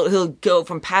 he'll go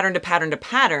from pattern to pattern to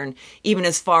pattern, even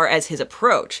as far as his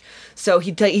approach. So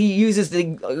he uses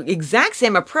the exact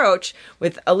same approach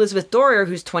with Elizabeth Dorier,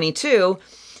 who's 22.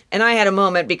 And I had a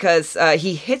moment because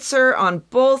he hits her on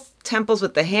both temples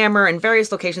with the hammer in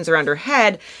various locations around her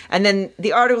head. And then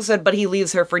the article said, but he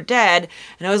leaves her for dead.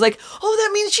 And I was like, oh,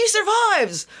 that means she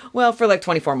survives. Well, for like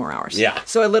 24 more hours. Yeah.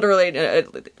 So I literally,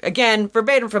 again,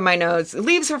 verbatim from my notes,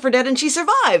 leaves her for dead and she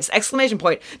survives! Exclamation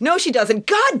point. No, she doesn't.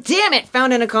 God damn it!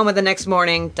 Found in a coma the next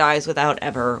morning, dies without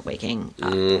ever waking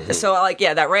up. Mm-hmm. So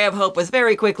that ray of hope was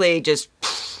very quickly just...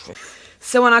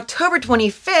 So on October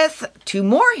 25th, 2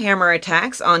 more hammer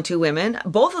attacks on 2 women.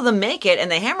 Both of them make it,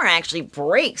 and the hammer actually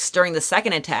breaks during the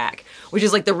second attack, which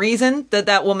is like the reason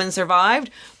that woman survived.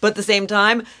 But at the same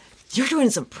time, you're doing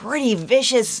some pretty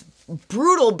vicious,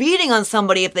 brutal beating on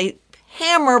somebody if the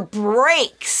hammer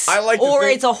breaks. Or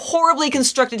it's a horribly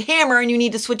constructed hammer and you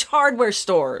need to switch hardware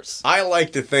stores. I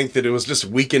like to think that it was just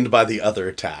weakened by the other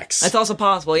attacks. That's also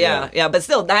possible, yeah. But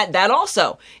still, that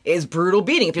also is brutal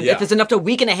beating. If it's enough to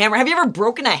weaken a hammer. Have you ever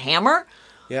broken a hammer?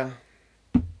 Yeah.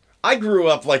 I grew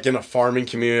up like in a farming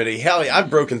community. Hell yeah, I've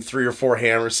broken 3 or 4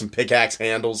 hammers, some pickaxe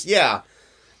handles. Yeah.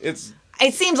 It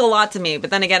seems a lot to me, but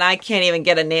then again, I can't even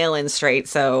get a nail in straight,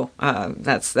 so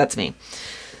that's me.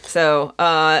 So,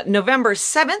 November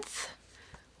 7th,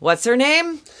 what's her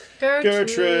name?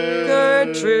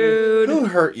 Gertrude. Who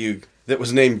hurt you that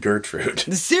was named Gertrude?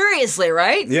 Seriously,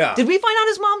 right? Yeah. Did we find out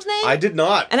his mom's name? I did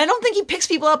not. And I don't think he picks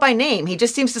people up by name. He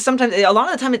just seems to sometimes, a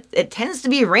lot of the time, it tends to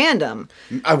be random.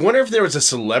 I wonder if there was a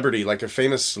celebrity, like a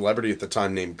famous celebrity at the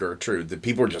time named Gertrude, that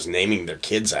people were just naming their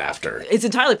kids after. It's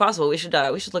entirely possible. We should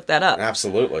look that up.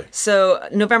 Absolutely. So,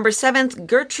 November 7th,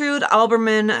 Gertrude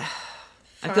Alberman...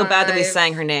 I feel bad that we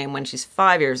sang her name when she's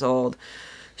 5 years old.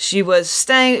 She was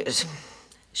strangled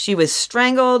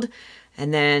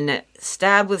and then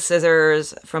stabbed with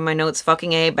scissors. From my notes,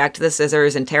 fucking A, back to the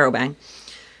scissors, and Terrobang.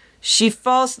 She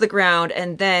falls to the ground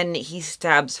and then he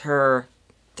stabs her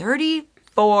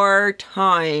 34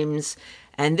 times.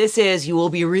 And this is, you will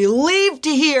be relieved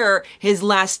to hear, his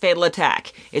last fatal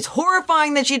attack. It's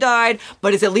horrifying that she died,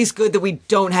 but it's at least good that we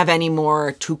don't have any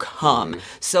more to come.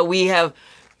 So we have...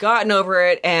 gotten over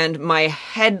it, and my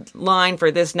headline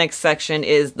for this next section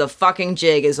is the fucking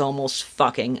jig is almost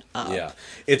fucking up. Yeah.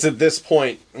 It's at this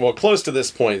point, well, close to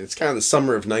this point, it's kind of the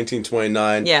summer of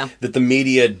 1929, that the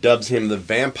media dubs him the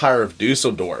Vampire of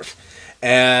Dusseldorf.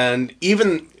 And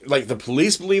even, like, the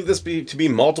police believe this to be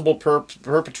multiple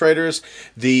perpetrators.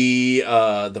 The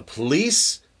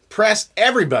police, press,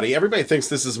 everybody thinks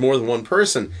this is more than one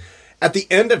person. At the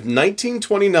end of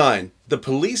 1929, the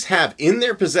police have in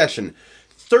their possession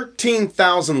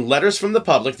 13,000 letters from the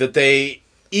public that they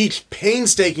each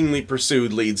painstakingly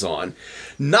pursued leads on,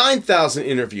 9,000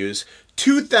 interviews,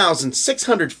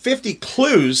 2,650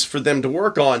 clues for them to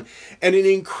work on, and an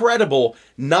incredible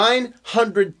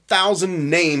 900,000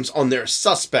 names on their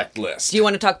suspect list. Do you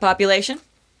want to talk population?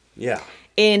 Yeah.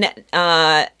 In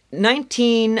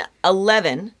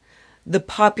 1911, the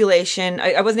population...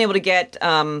 I wasn't able to get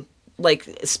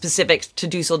specific to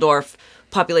Dusseldorf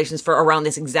populations for around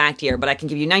this exact year, but I can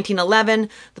give you 1911,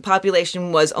 the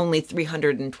population was only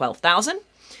 312,000.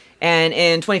 And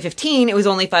in 2015, it was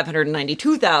only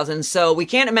 592,000. So we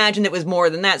can't imagine it was more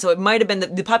than that. So it might have been,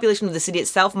 the population of the city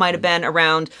itself might have been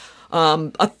around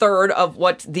a third of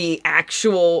what the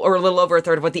actual, or a little over a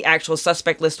third of what the actual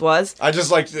suspect list was. I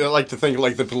just like to think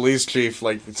like the police chief,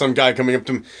 like some guy coming up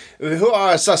to him, who are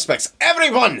our suspects?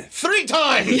 Everyone! 3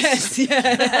 times!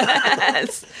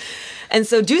 Yes. And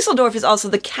so Dusseldorf is also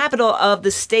the capital of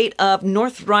the state of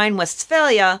North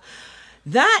Rhine-Westphalia.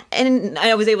 That, and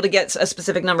I was able to get a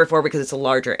specific number for because it's a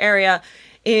larger area,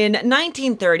 in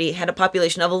 1930 had a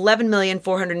population of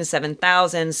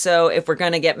 11,407,000. So if we're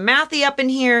going to get mathy up in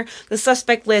here, the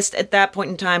suspect list at that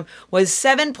point in time was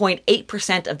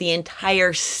 7.8% of the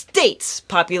entire state's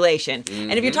population.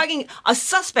 And if you're talking a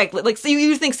suspect, like, so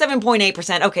you think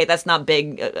 7.8%, okay, that's not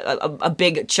big, a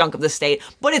big chunk of the state,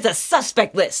 but it's a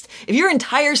suspect list. If your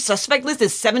entire suspect list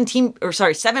is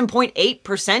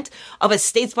 7.8% of a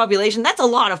state's population, that's a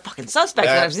lot of fucking suspects.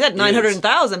 And I've said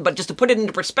 900,000, but just to put it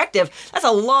into perspective, that's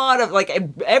a lot of, like,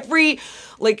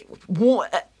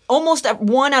 almost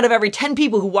 1 out of every 10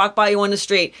 people who walk by you on the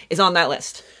street is on that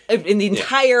list in the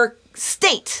entire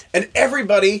state. And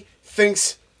everybody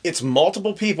thinks it's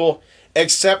multiple people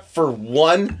except for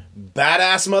one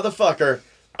badass motherfucker,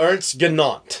 Ernst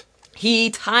Genant. He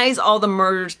ties all the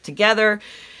murders together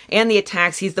and the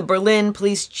attacks. He's the Berlin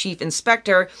police chief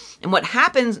inspector. And what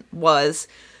happened was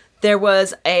there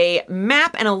was a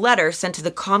map and a letter sent to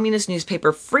the communist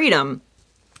newspaper Freedom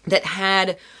that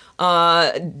had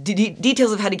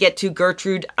details of how to get to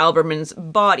Gertrude Albermann's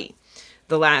body,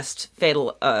 the last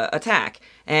fatal attack.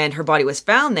 And her body was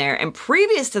found there. And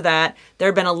previous to that, there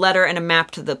had been a letter and a map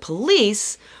to the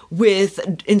police with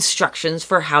instructions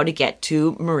for how to get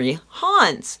to Marie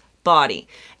Hahn's body.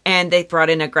 And they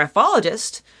brought in a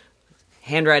graphologist,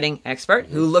 handwriting expert,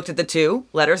 who looked at the two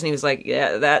letters and he was like,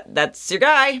 yeah, that's your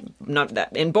guy. Not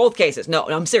that in both cases. No,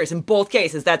 I'm serious. In both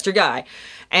cases, that's your guy.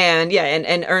 And yeah,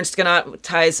 and Ernst Genant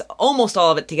ties almost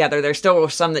all of it together. There still were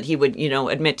some that he would,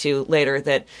 admit to later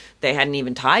that they hadn't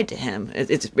even tied to him.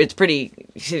 It's pretty,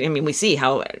 I mean, we see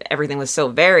how everything was so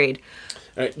varied.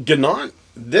 Genant,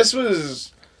 this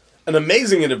was an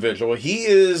amazing individual. He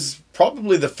is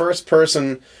probably the first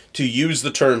person to use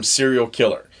the term serial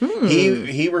killer.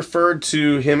 He referred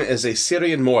to him as a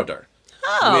Serienmörder,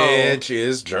 which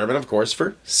is German, of course,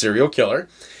 for serial killer.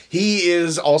 He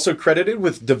is also credited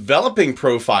with developing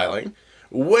profiling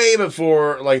way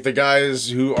before, like, the guys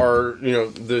who are,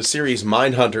 the series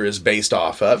Mindhunter is based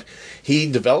off of.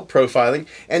 He developed profiling,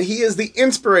 and he is the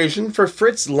inspiration for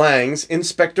Fritz Lang's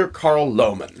Inspector Karl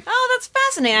Lohmann. Oh, that's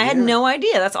fascinating. I had no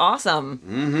idea. That's awesome.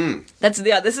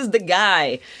 Mm-hmm. This is the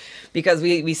guy. Because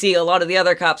we see a lot of the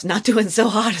other cops not doing so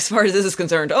hot as far as this is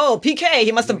concerned. Oh, PK,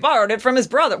 he must have borrowed it from his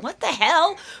brother. What the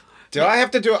hell? Do I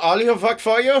have to do all your work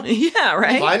for you? Yeah,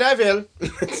 right? Fine, I will.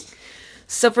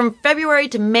 So from February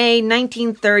to May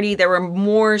 1930, there were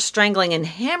more strangling and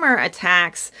hammer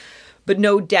attacks, but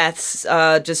no deaths,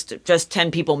 just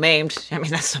 10 people maimed. I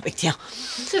mean, that's no big deal.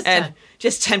 Just 10.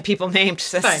 Just 10 people maimed.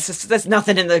 That's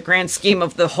nothing in the grand scheme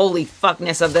of the holy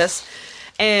fuckness of this.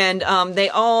 And they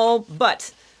all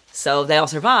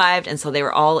survived, and so they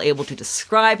were all able to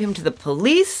describe him to the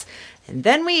police. And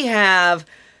then we have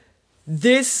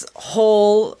this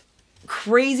whole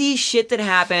crazy shit that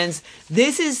happens.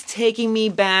 This is taking me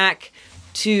back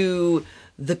to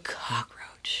the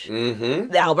cockroach.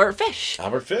 Mm-hmm. Albert Fish.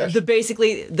 Albert Fish.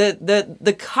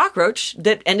 The cockroach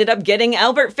that ended up getting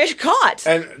Albert Fish caught.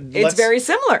 And it's very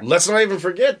similar. Let's not even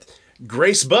forget,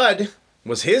 Grace Budd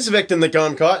was his victim that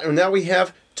got caught, and now we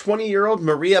have 20-year-old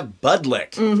Maria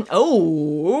Budlick. Mm-hmm.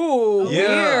 Oh,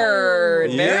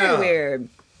 weird. Very weird.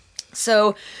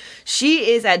 So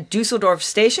she is at Dusseldorf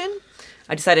Station.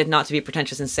 I decided not to be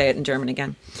pretentious and say it in German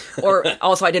again. Or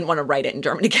also I didn't want to write it in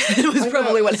German again. It was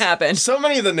probably what happened. So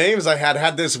many of the names I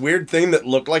had this weird thing that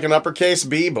looked like an uppercase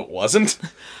B but wasn't.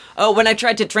 Oh, when I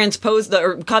tried to transpose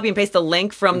or copy and paste the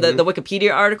link from the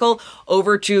Wikipedia article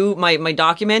over to my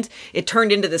document, it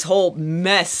turned into this whole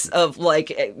mess of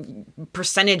like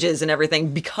percentages and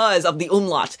everything because of the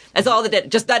umlaut. That's all that did.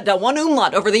 Just that one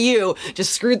umlaut over the U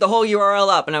just screwed the whole URL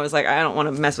up. And I was like, I don't want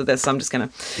to mess with this, so I'm just going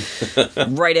to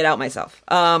write it out myself.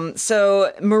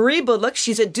 So Marie Budlick,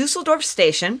 she's at Dusseldorf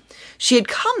Station. She had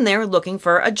come there looking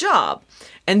for a job.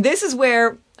 And this is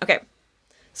where,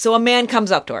 so a man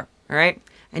comes up to her, all right?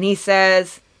 And he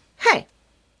says, hey,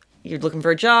 you're looking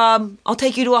for a job. I'll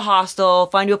take you to a hostel,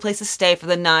 find you a place to stay for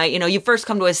the night. You first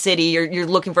come to a city, you're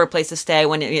looking for a place to stay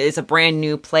when it's a brand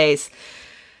new place.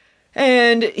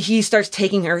 And he starts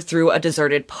taking her through a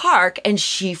deserted park, and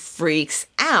she freaks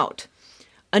out.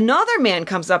 Another man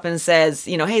comes up and says,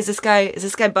 hey, is this guy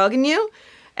bugging you?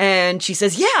 And she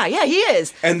says, yeah, he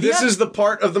is. And this is the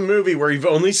part of the movie where you've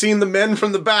only seen the men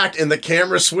from the back, and the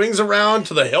camera swings around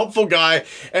to the helpful guy,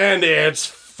 and it's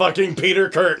fucking Peter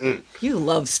Curtin. You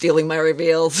love stealing my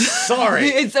reveals. Sorry.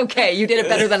 It's okay. You did it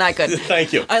better than I could.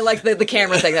 Thank you. I like the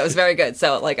camera thing. That was very good.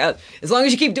 So, as long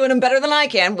as you keep doing them better than I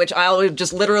can, which I'll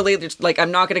just literally,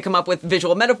 I'm not going to come up with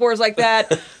visual metaphors like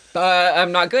that.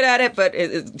 I'm not good at it, but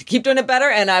keep doing it better,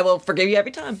 and I will forgive you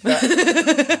every time.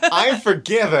 I'm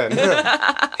forgiven.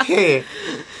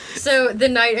 So the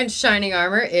knight in shining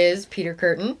armor is Peter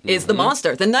Curtin. Is the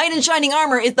monster. The knight in shining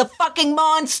armor is the fucking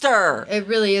monster. It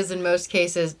really is in most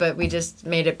cases, but we just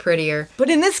made it prettier.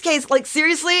 But in this case, like,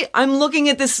 seriously, I'm looking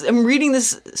at this, I'm reading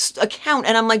this account,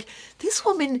 and I'm like, this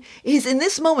woman is, in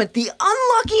this moment, the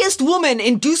unluckiest woman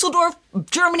in Dusseldorf,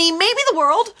 Germany, maybe the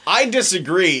world. I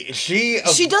disagree.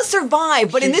 She does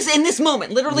survive, but in this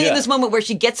moment, literally in this moment where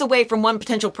she gets away from one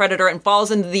potential predator and falls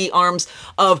into the arms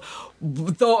of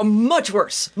the much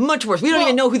worse. We don't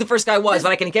even know who the first guy was,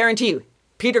 but I can guarantee you,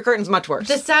 Peter Curtin's much worse.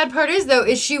 The sad part is, though,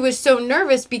 is she was so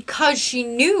nervous because she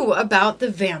knew about the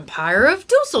vampire of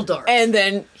Dusseldorf. And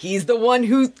then he's the one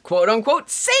who, quote unquote,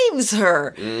 saves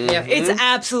her. Yep. It's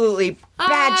absolutely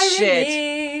bad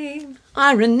shit.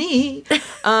 Irony.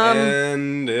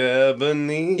 And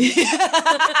ebony. Together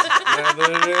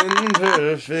in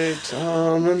perfect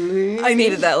harmony. I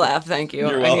needed that laugh, thank you.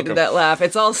 You're I welcome. needed that laugh.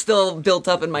 It's all still built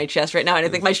up in my chest right now, and I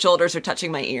think my shoulders are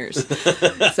touching my ears.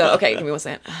 So, okay, give me one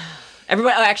second.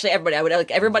 Everybody, I would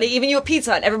like everybody, even you at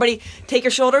Pizza Hut, everybody take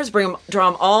your shoulders, draw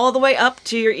them all the way up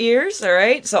to your ears, all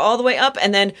right? So all the way up,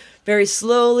 and then very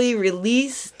slowly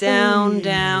release,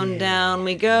 down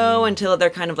we go, until they're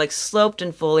kind of like sloped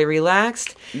and fully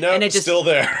relaxed. No, and it just still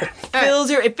there.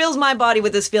 it fills my body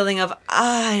with this feeling of,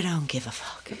 I don't give a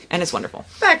fuck. And it's wonderful.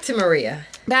 Back to Maria,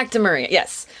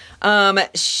 yes.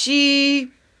 She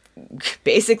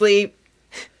basically,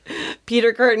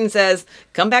 Peter Curtin says,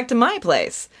 come back to my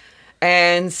place.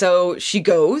 And so she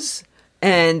goes,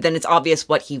 and then it's obvious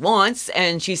what he wants,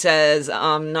 and she says,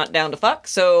 I'm not down to fuck,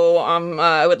 so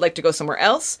I would like to go somewhere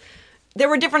else. There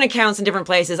were different accounts in different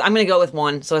places. I'm going to go with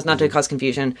one, so as not to cause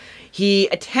confusion. He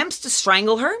attempts to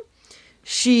strangle her.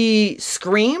 She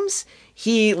screams.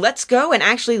 He lets go and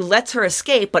actually lets her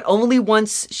escape, but only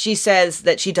once she says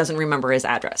that she doesn't remember his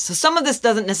address. So some of this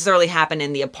doesn't necessarily happen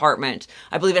in the apartment.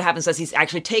 I believe it happens as he's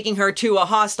actually taking her to a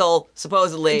hostel,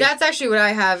 supposedly. That's actually what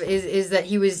I have, is that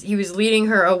he was leading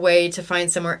her away to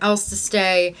find somewhere else to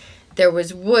stay. There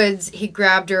was woods. He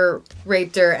grabbed her,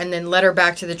 raped her, and then led her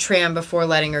back to the tram before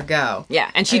letting her go. Yeah,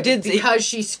 and she did... Because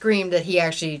she screamed that he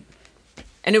actually...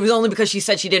 And it was only because she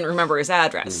said she didn't remember his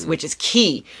address, which is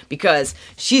key, because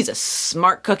she's a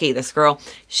smart cookie, this girl.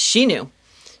 She knew.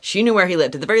 She knew where he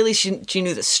lived. At the very least, she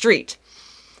knew the street.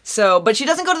 So, but she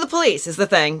doesn't go to the police, is the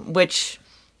thing, which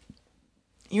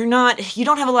you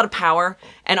don't have a lot of power.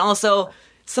 And also,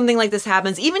 something like this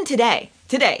happens, even today,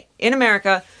 in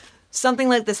America, something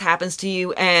like this happens to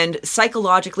you, and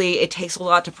psychologically, it takes a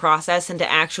lot to process and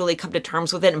to actually come to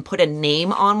terms with it and put a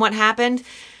name on what happened.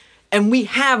 And we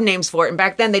have names for it. And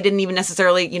back then, they didn't even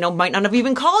necessarily, might not have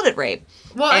even called it rape.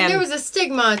 Well, and there was a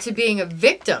stigma to being a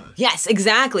victim. Yes,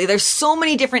 exactly. There's so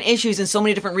many different issues and so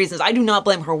many different reasons. I do not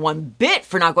blame her one bit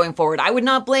for not going forward. I would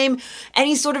not blame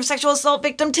any sort of sexual assault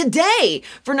victim today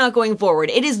for not going forward.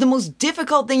 It is the most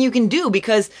difficult thing you can do,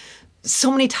 because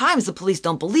so many times the police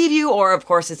don't believe you, or of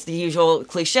course it's the usual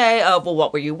cliche of, well,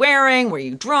 what were you wearing? Were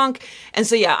you drunk? And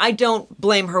so, yeah, I don't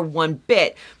blame her one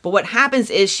bit. But what happens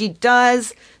is she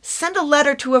does send a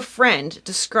letter to a friend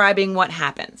describing what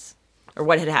happens, or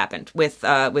what had happened with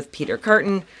Peter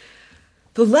Curtin.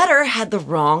 The letter had the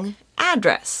wrong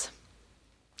address.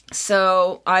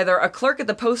 So either a clerk at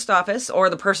the post office or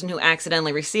the person who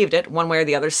accidentally received it, one way or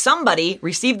the other, somebody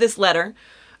received this letter,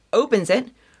 opens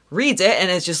it, reads it, and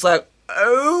is just like,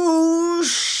 oh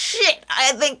shit,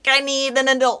 I think I need an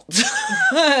adult.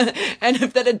 And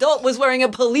if that adult was wearing a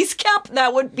police cap,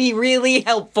 that would be really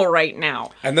helpful right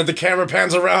now. And then the camera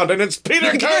pans around and it's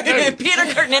Peter Curtin! Peter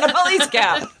Curtin in a police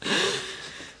cap.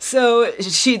 So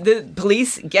the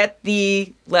police get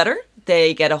the letter.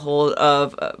 They get a hold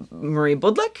of Marie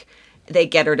Budlick. They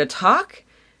get her to talk.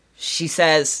 She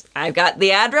says, I've got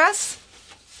the address.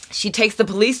 She takes the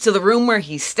police to the room where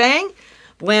he's staying.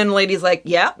 Landlady's like,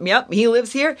 yep, he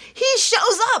lives here. He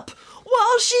shows up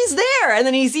while she's there. And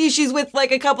then he sees she's with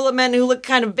like a couple of men who look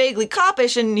kind of vaguely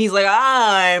coppish. And he's like,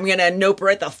 I'm going to nope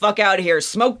right the fuck out of here.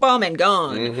 Smoke bomb and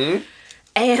gone. Mm-hmm.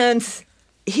 And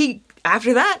he,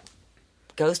 after that,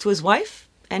 goes to his wife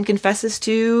and confesses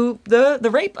to the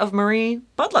rape of Marie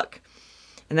Budlick.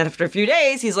 And then after a few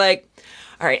days, he's like,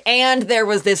 all right, and there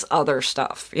was this other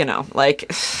stuff,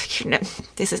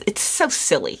 it's so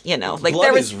silly, like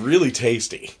blood is really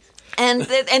tasty. And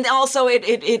also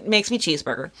it makes me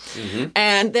cheeseburger. Mm-hmm.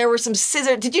 And there were some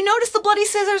scissors. Did you notice the bloody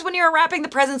scissors when you were wrapping the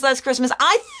presents last Christmas?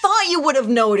 I thought you would have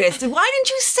noticed. Why didn't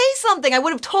you say something? I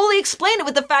would have totally explained it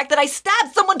with the fact that I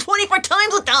stabbed someone 24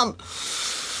 times with them.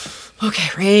 Okay,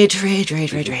 rage.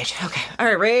 Okay, all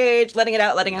right, rage, letting it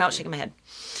out, shaking my head.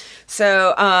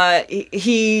 So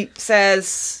he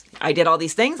says, I did all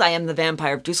these things. I am the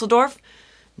vampire of Dusseldorf.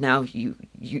 Now you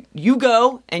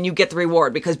go and you get the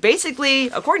reward. Because basically,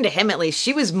 according to him at least,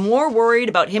 she was more worried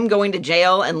about him going to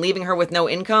jail and leaving her with no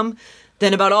income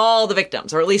than about all the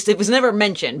victims. Or at least it was never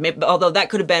mentioned. Maybe, although that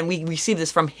could have been, we received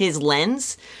this from his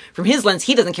lens. From his lens,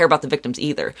 he doesn't care about the victims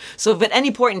either. So if at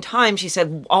any point in time she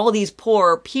said, all of these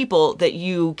poor people that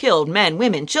you killed, men,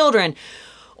 women, children,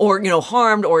 or,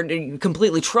 harmed or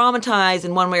completely traumatized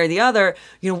in one way or the other,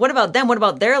 what about them? What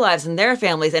about their lives and their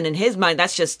families? And in his mind,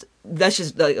 that's just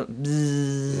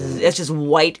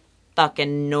white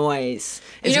fucking noise.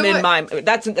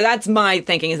 That's my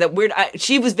thinking, is that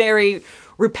she was very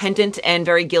repentant and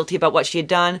very guilty about what she had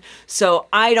done. So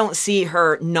I don't see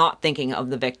her not thinking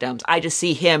of the victims. I just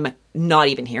see him not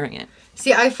even hearing it.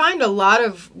 See, I find a lot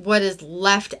of what is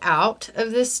left out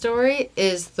of this story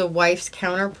is the wife's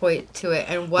counterpoint to it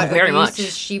and what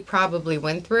abuses she probably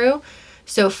went through.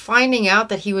 So finding out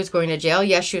that he was going to jail,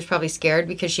 yes, she was probably scared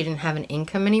because she didn't have an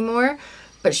income anymore,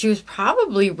 but she was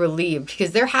probably relieved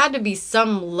because there had to be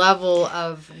some level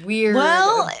of weird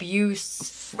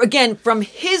abuse. Again, from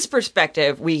his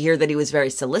perspective, we hear that he was very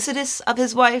solicitous of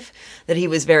his wife, that he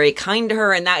was very kind to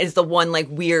her, and that is the one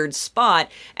weird spot.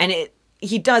 And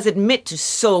he does admit to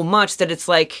so much that it's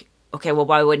like, okay, well,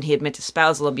 why wouldn't he admit to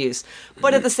spousal abuse?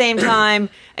 But at the same time,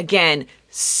 again,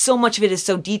 so much of it is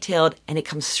so detailed and it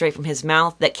comes straight from his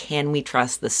mouth that can we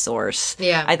trust the source?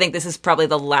 Yeah. I think this is probably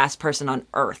the last person on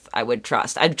earth I would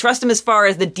trust. I'd trust him as far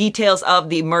as the details of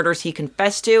the murders he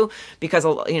confessed to because,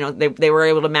 they were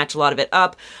able to match a lot of it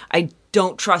up. I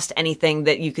don't trust anything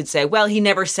that you could say, well, he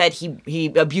never said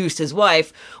he abused his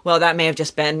wife. Well, that may have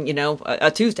just been, a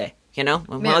Tuesday.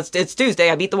 Well, it's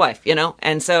Tuesday. I beat the wife.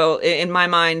 And so in my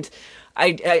mind, I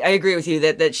agree with you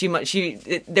that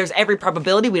she there's every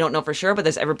probability, we don't know for sure, but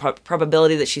there's every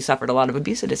probability that she suffered a lot of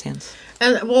abuse at his hands.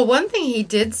 And one thing he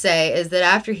did say is that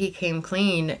after he came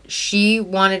clean, she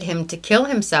wanted him to kill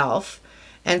himself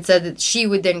and said that she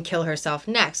would then kill herself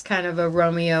next, kind of a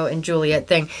Romeo and Juliet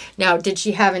thing. Now, did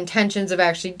she have intentions of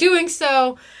actually doing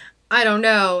so? I don't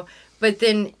know. But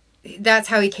then that's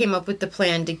how he came up with the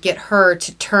plan to get her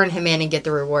to turn him in and get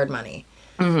the reward money.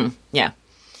 Mm-hmm. Yeah.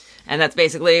 And that's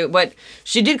basically what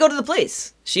she did. Go to the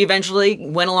police. She eventually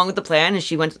went along with the plan and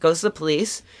she goes to the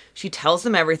police. She tells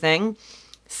them everything,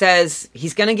 says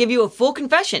he's going to give you a full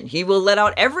confession. He will let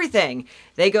out everything.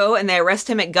 They go and they arrest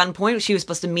him at gunpoint. She was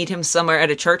supposed to meet him somewhere at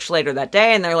a church later that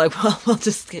day. And they're like, well, we'll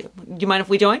just, do you mind if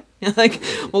we join?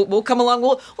 We'll come along.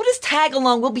 We'll just tag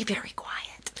along. We'll be very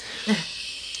quiet.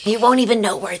 You won't even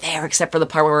know we're there except for the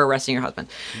part where we're arresting your husband.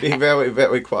 Be very,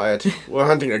 very quiet. We're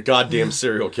hunting a goddamn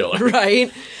serial killer.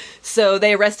 Right? So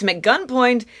they arrest him at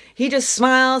gunpoint. He just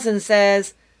smiles and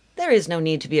says, there is no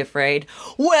need to be afraid.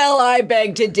 Well, I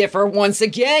beg to differ once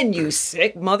again, you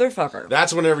sick motherfucker.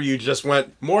 That's whenever you just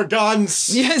went, more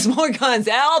guns. Yes, more guns.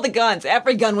 All the guns.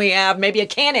 Every gun we have. Maybe a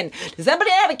cannon. Does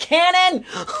anybody have a cannon?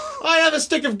 I have a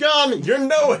stick of gun. You're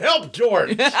no help,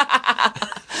 George.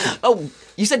 Oh,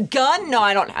 you said gun? No,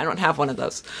 I don't have one of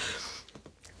those.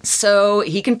 So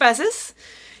he confesses.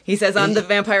 He says, I'm the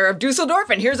vampire of Dusseldorf,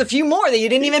 and here's a few more that you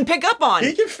didn't even pick up on.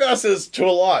 He confesses to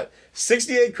a lot.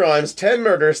 68 crimes, 10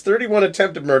 murders, 31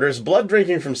 attempted murders, blood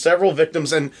drinking from several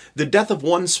victims, and the death of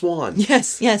one swan.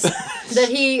 Yes. That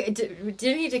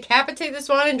didn't he decapitate the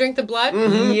swan and drink the blood?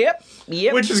 Mm-hmm.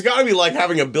 Yep. Which has got to be like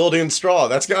having a built-in straw.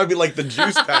 That's got to be like the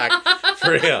juice pack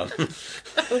for him.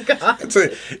 Oh, God.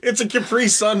 It's a Capri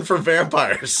Sun for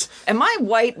vampires. Am I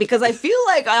white? Because I feel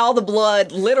like all the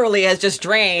blood literally has just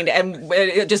drained and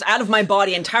just out of my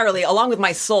body entirely, along with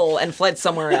my soul, and fled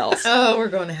somewhere else. Oh, we're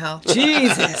going to hell.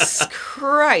 Jesus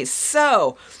Christ.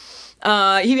 So,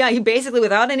 he basically,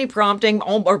 without any prompting,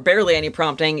 or barely any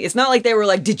prompting, it's not like they were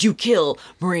like, did you kill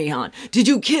Marie Hahn? Did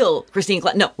you kill Christine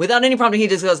Clark? No, without any prompting, he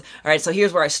just goes, all right, so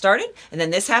here's where I started, and then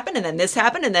this happened, and then this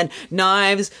happened, and then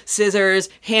knives, scissors,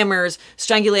 hammers,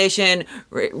 strangulation,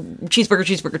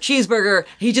 cheeseburger.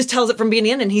 He just tells it from beginning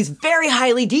to end, and he's very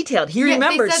highly detailed. He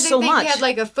remembers so much. He had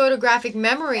like a photographic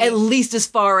memory. At least as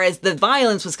far as the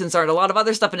violence was concerned. A lot of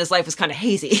other stuff in his life was kind of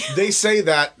hazy. They say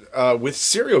that with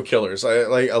serial killers,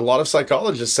 like a lot of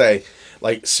psychologists say,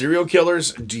 like, serial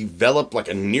killers develop like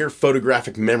a near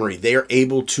photographic memory. They are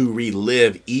able to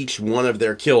relive each one of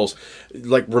their kills,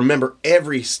 like remember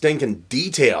every stinking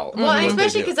detail. Well, and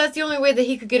especially because that's the only way that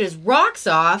he could get his rocks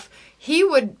off. He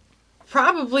would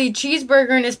probably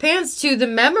cheeseburger in his pants to the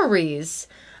memories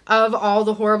of all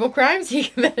the horrible crimes he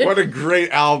committed. What a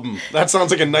great album. That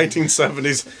sounds like a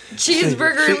 1970s...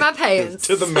 Cheeseburger in my pants.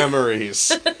 To the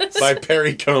Memories by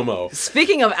Perry Como.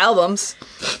 Speaking of albums,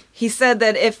 he said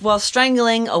that if while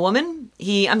strangling a woman,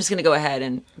 I'm just going to go ahead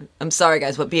and, I'm sorry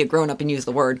guys, but be a grown-up and use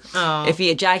the word. Oh. If he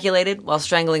ejaculated while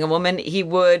strangling a woman, he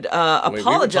would apologize.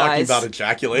 We were talking about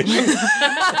ejaculation.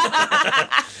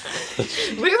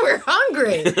 We were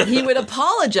hungry. He would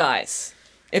apologize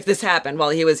if this happened while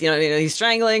he was, he's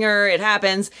strangling her, it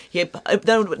happens. He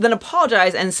then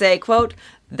apologize and say, quote,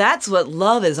 "That's what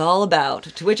love is all about."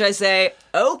 To which I say,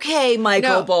 okay,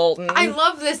 Michael Bolton. I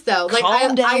love this though. Like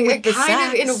Calm down I with the kind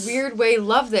of in a sex. weird way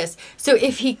love this. So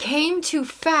if he came too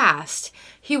fast,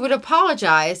 he would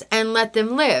apologize and let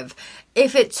them live.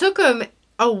 If it took him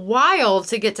a while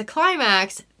to get to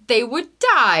climax, they would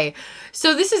die.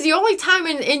 So this is the only time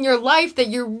in your life that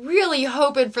you're really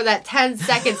hoping for that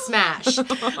 10-second smash.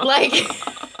 Like,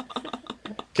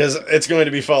 Because it's going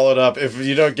to be followed up. If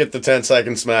you don't get the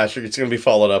 10-second smash, it's going to be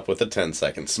followed up with a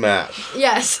 10-second smash.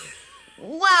 yes.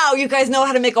 Wow, you guys know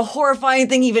how to make a horrifying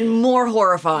thing even more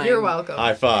horrifying. You're welcome.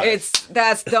 High five.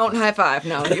 Don't high five.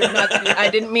 No, you're not, I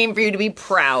didn't mean for you to be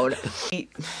proud.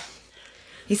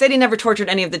 He said he never tortured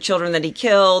any of the children that he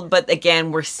killed, but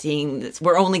again, we're seeing this.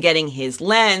 We're only getting his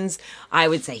lens. I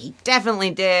would say he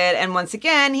definitely did. And once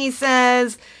again, he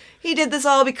says he did this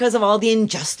all because of all the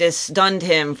injustice done to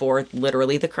him for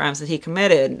literally the crimes that he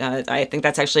committed. I think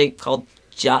that's actually called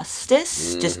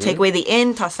justice. Just take away the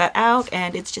in, toss that out,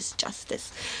 and it's just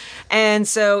justice. And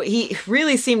so he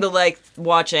really seemed to like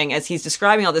watching, as he's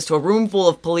describing all this to a room full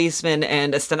of policemen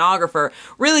and a stenographer,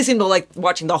 really seemed to like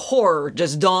watching the horror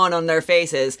just dawn on their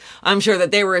faces. I'm sure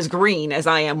that they were as green as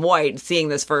I am white seeing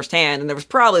this firsthand, and there was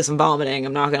probably some vomiting,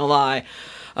 I'm not going to lie.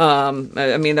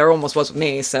 I mean, there almost was with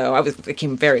me, so it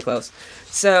came very close.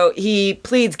 So he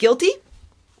pleads guilty.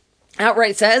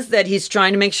 Outright says that he's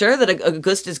trying to make sure that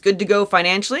August is good to go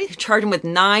financially. Charge him with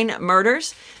 9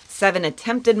 murders, 7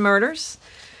 attempted murders.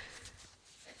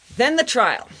 Then the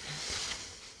trial.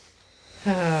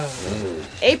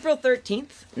 April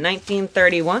 13th,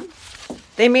 1931.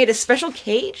 They made a special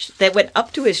cage that went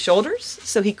up to his shoulders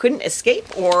so he couldn't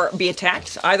escape or be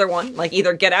attacked. Either one, like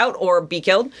either get out or be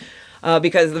killed.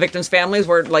 Because the victims' families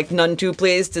were like none too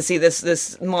pleased to see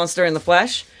this monster in the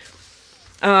flesh.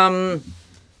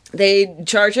 They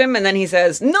charge him and then he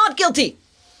says, "Not guilty."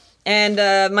 And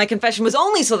my confession was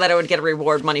only so that I would get a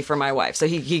reward money for my wife. So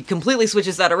he completely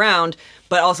switches that around,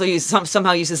 but also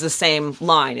somehow uses the same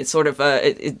line. It's sort of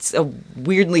it's a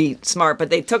weirdly smart, but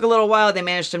they took a little while. They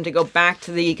managed him to go back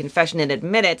to the confession and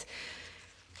admit it.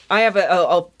 I have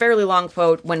a fairly long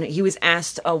quote when he was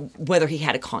asked whether he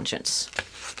had a conscience.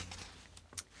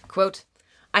 Quote,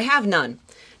 "I have none.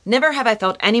 Never have I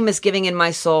felt any misgiving in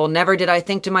my soul. Never did I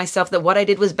think to myself that what I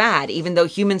did was bad, even though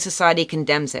human society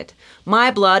condemns it.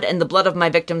 My blood and the blood of my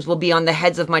victims will be on the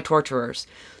heads of my torturers.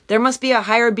 There must be a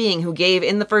higher being who gave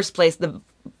in the first place the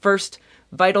first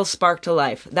vital spark to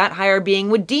life. That higher being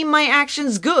would deem my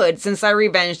actions good since I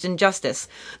revenged injustice.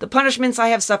 The punishments I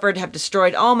have suffered have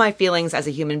destroyed all my feelings as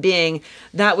a human being.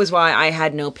 That was why I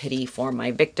had no pity for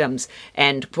my victims."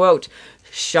 End quote.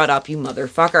 Shut up, you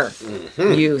motherfucker.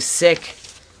 Mm-hmm. You sick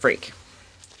freak.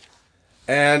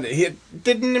 And he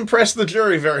didn't impress the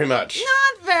jury very much.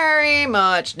 Not very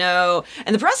much, no.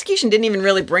 And the prosecution didn't even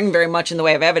really bring very much in the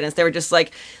way of evidence. They were just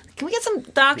like, can we get some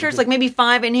doctors, like maybe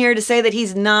 5 in here to say that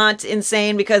he's not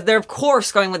insane? Because they're, of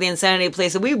course, going with the insanity plea.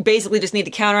 So we basically just need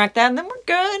to counteract that, and then we're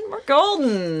good. We're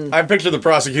golden. I picture the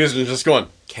prosecution just going,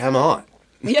 come on.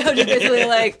 Yeah, just basically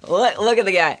like, look at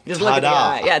the guy. Just look at the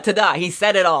guy. Yeah, ta-da. He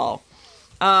said it all.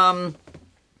 1.5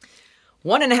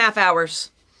 hours.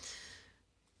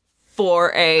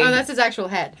 For a... Oh, that's his actual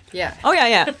head. Yeah. Oh,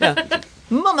 yeah.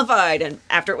 Mummified, and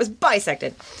after it was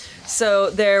bisected. So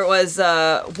there was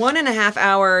 1.5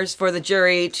 hours for the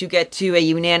jury to get to a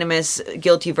unanimous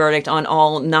guilty verdict on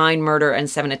all 9 murder and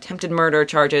 7 attempted murder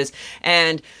charges.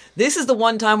 And this is the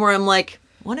one time where I'm like,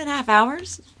 1.5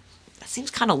 hours? That seems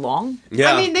kind of long.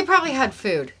 Yeah. I mean, they probably had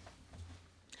food.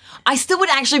 I still would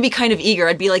actually be kind of eager.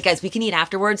 I'd be like, guys, we can eat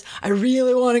afterwards. I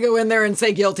really want to go in there and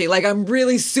say guilty. Like, I'm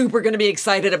really super going to be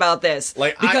excited about this.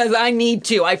 Because I need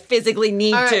to. I physically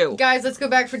need to. Guys, let's go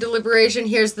back for deliberation.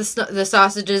 Here's the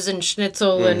sausages and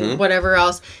schnitzel and whatever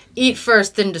else. Eat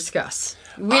first, then discuss.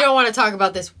 We don't want to talk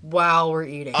about this while we're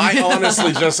eating. I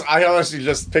honestly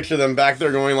just picture them back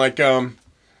there going like,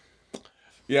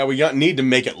 yeah, we need to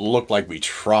make it look like we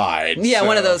tried. Yeah,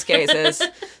 one of those cases.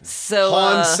 So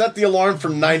Han, set the alarm for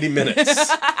 90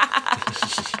 minutes.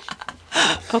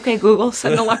 Okay, Google,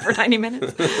 set an alarm for 90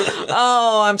 minutes.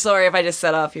 Oh, I'm sorry if I just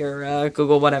set off your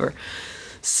Google whatever.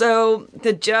 So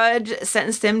the judge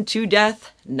sentenced him to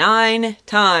death 9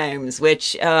 times,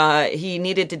 which he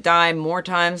needed to die more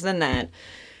times than that.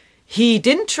 He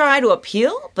didn't try to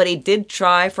appeal, but he did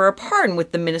try for a pardon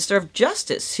with the Minister of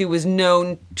Justice, who was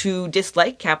known to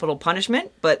dislike capital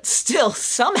punishment, but still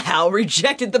somehow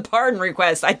rejected the pardon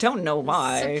request. I don't know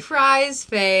why. Surprise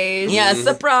face. Yeah,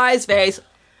 surprise face.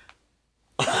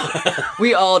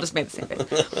 We all just made the same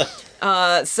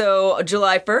face. So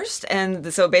July 1st,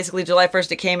 and so basically July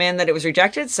 1st it came in that it was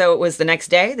rejected, so it was the next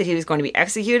day that he was going to be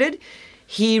executed.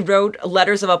 He wrote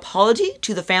letters of apology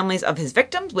to the families of his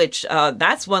victims, which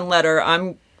that's one letter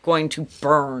I'm going to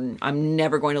burn. I'm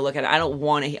never going to look at it. I don't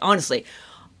want to, honestly.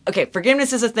 Okay,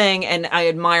 forgiveness is a thing, and I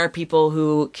admire people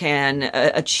who can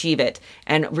achieve it.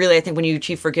 And really, I think when you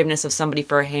achieve forgiveness of somebody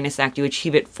for a heinous act, you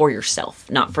achieve it for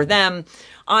yourself, not for them.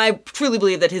 I truly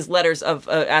believe that his letters of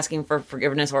asking for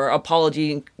forgiveness or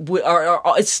apology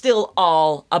it's still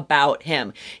all about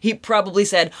him. He probably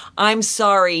said, "I'm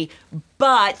sorry,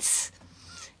 but..."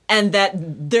 And that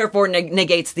therefore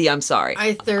negates the "I'm sorry."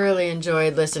 I thoroughly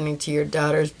enjoyed listening to your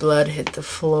daughter's blood hit the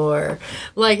floor.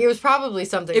 Like, it was probably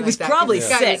something like that. It was probably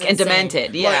sick and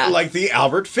demented. Yeah. Like the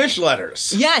Albert Fish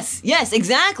letters. Yes,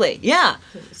 exactly. Yeah.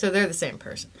 So they're the same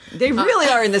person. They really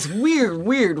are in this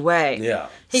weird way. Yeah.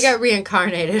 He got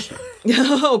reincarnated.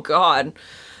 Oh, God.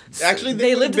 Actually,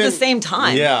 they lived at the same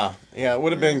time. Yeah. Yeah, it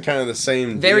would have been kind of the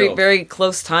same Very, deal. very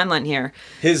close timeline here.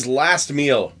 His last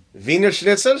meal, Wiener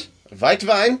Schnitzel, white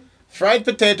wine, fried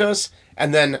potatoes,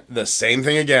 and then the same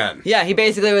thing again. Yeah, he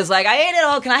basically was like, "I ate it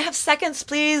all. Can I have seconds,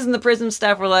 please?" And the prison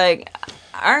staff were like,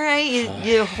 "All right,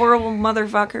 you horrible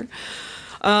motherfucker."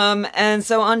 And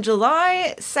so on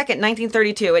July 2nd,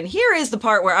 1932, and here is the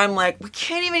part where I'm like, we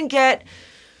can't even get...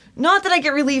 Not that I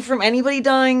get relief from anybody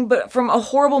dying, but from a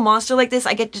horrible monster like this,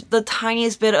 I get the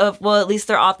tiniest bit of, well, at least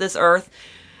they're off this earth.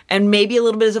 And maybe a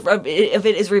little bit of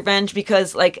it is revenge,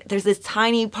 because, like, there's this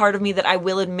tiny part of me that I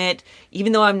will admit,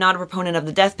 even though I'm not a proponent of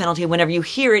the death penalty, whenever you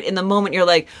hear it in the moment, you're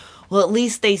like, well, at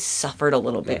least they suffered a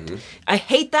little bit. Mm-hmm. I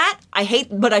hate that.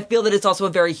 But I feel that it's also a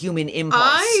very human impulse.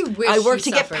 I work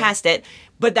to get past it,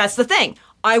 but that's the thing.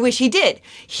 I wish he did.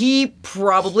 He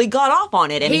probably got off on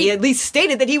it, and he at least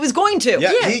stated that he was going to.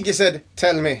 Yeah, he said,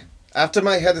 "Tell me, after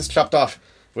my head is chopped off,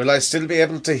 will I still be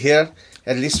able to hear,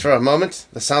 at least for a moment,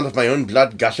 the sound of my own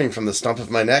blood gushing from the stump of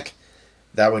my neck?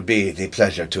 That would be the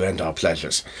pleasure to end all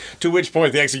pleasures." To which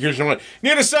point the executioner went,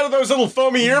 "Need a set of those little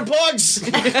foamy earplugs?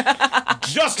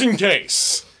 Just in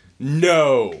case."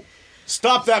 No.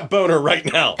 Stop that boner right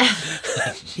now.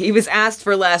 He was asked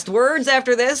for last words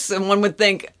after this, and one would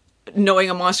think, knowing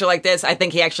a monster like this, I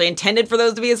think he actually intended for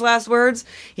those to be his last words.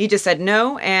 He just said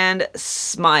no and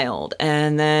smiled.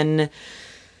 And then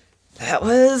that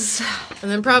was... And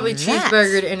then probably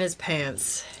cheeseburgered in his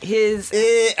pants.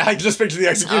 I just picture the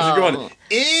executioner going,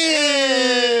 ew!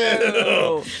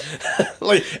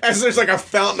 Like, as there's like a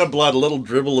fountain of blood, a little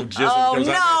dribble of jizz comes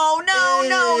out. No.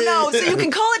 So you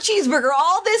can call it cheeseburger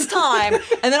all this time,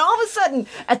 and then all of a sudden,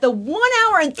 at the 1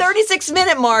 hour and 36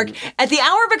 minute mark, at the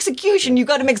hour of execution, you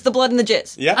got to mix the blood and the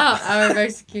jizz. Yeah. Oh, hour of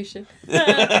execution.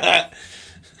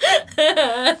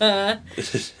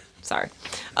 Sorry.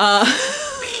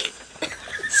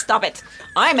 Stop it.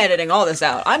 I'm editing all this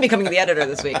out. I'm becoming the editor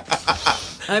this week.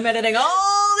 I'm editing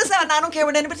all this out, and I don't care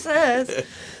what anybody says.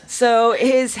 So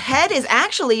his head is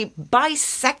actually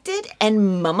bisected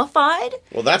and mummified.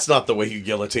 Well, that's not the way you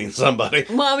guillotine somebody.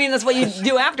 Well, I mean, that's what you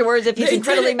do afterwards if he's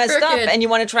incredibly messed up and you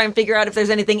want to try and figure out if there's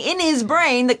anything in his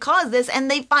brain that caused this, and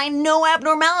they find no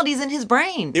abnormalities in his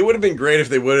brain. It would have been great if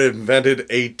they would have invented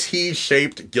a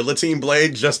T-shaped guillotine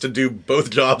blade just to do both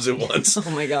jobs at once. Oh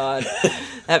my God.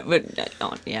 That would,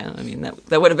 I mean,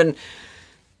 that would have been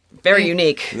very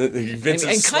unique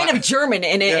and kind of German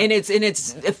in its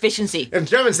efficiency. And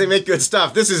Germans, they make good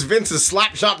stuff. This is Vince's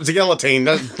slap shot guillotine.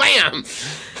 Bam!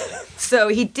 So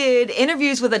he did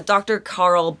interviews with a Dr.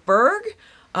 Karl Berg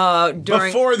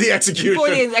before the execution. Before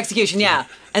the execution, yeah.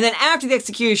 And then after the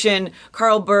execution,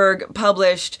 Karl Berg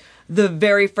published the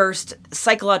very first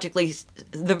psychological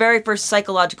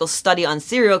study on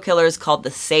serial killers called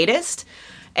The Sadist.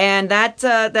 And that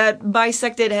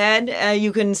bisected head,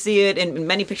 you can see it in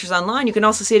many pictures online. You can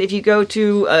also see it if you go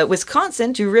to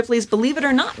Wisconsin, to Ripley's Believe It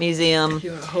or Not Museum. If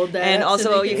you want to hold that and up also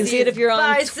so you can see it if you're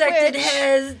on bisected Twitch.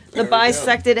 Head. The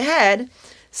bisected head.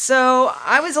 So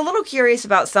I was a little curious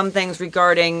about some things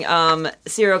regarding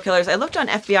serial killers. I looked on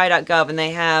FBI.gov, and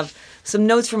they have some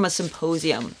notes from a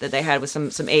symposium that they had with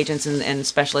some agents and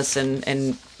specialists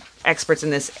and experts in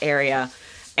this area.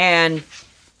 And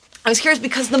I was curious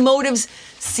because the motives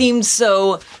seemed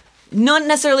so not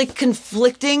necessarily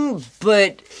conflicting,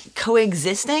 but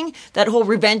coexisting. That whole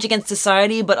revenge against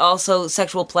society, but also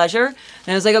sexual pleasure. And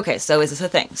I was like, okay, so is this a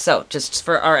thing? So just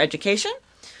for our education,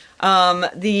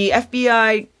 the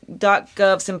FBI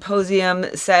 .gov symposium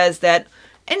says that,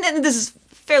 and this is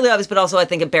fairly obvious, but also I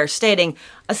think it bears stating,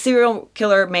 a serial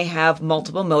killer may have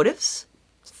multiple motives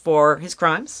for his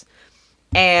crimes,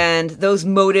 and those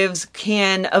motives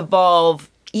can evolve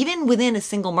even within a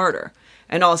single murder,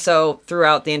 and also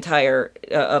throughout the entire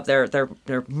of their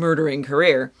murdering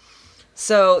career.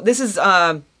 So this is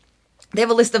they have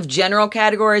a list of general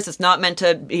categories. It's not meant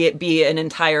to be an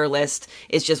entire list.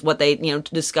 It's just what they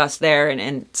discuss there,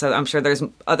 and so I'm sure there's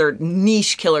other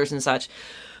niche killers and such.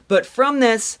 But from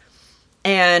this,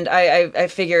 and I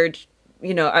figured,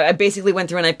 I basically went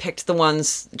through and I picked the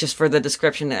ones just for the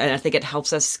description, and I think it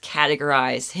helps us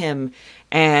categorize him,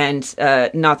 and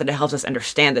not that it helps us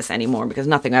understand this anymore, because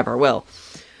nothing ever will.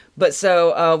 But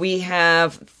so we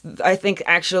have, I think,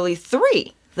 actually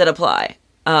 3 that apply.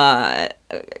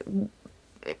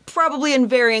 Probably in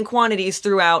varying quantities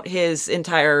throughout his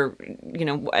entire,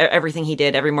 everything he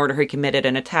did, every murder he committed,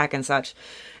 an attack and such.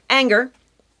 Anger.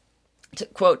 To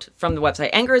quote from the website,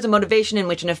 anger is a motivation in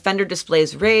which an offender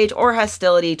displays rage or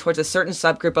hostility towards a certain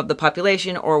subgroup of the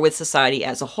population or with society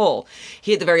as a whole.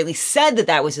 He at the very least said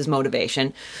that was his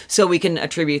motivation, so we can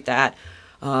attribute that.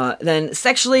 Then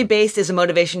sexually based is a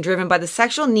motivation driven by the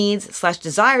sexual needs /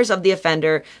 desires of the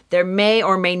offender. There may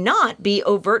or may not be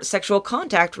overt sexual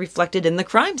contact reflected in the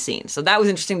crime scene. So that was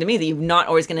interesting to me, that you're not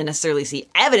always going to necessarily see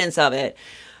evidence of it.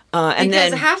 And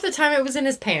because then half the time it was in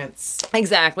his pants.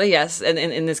 Exactly, yes,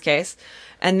 in this case.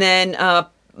 And then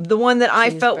the one that I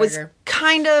felt was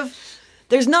kind of,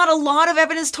 there's not a lot of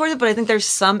evidence towards it, but I think there's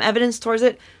some evidence towards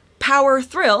it. Power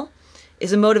thrill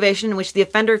is a motivation in which the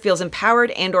offender feels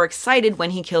empowered and or excited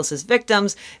when he kills his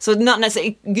victims. So not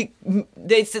necessarily,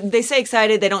 they say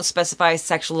excited, they don't specify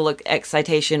sexual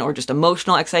excitation or just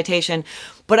emotional excitation.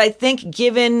 But I think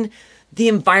given the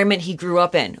environment he grew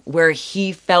up in, where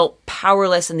he felt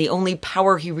powerless and the only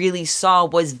power he really saw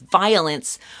was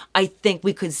violence, I think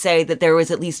we could say that there was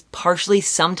at least partially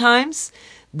sometimes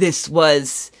this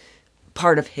was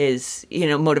part of his,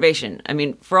 motivation. I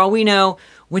mean, for all we know,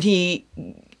 when he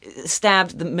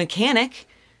stabbed the mechanic,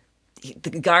 the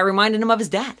guy reminded him of his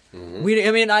dad.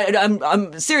 Mm-hmm.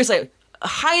 I'm seriously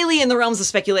highly in the realms of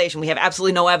speculation. We have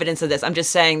absolutely no evidence of this. I'm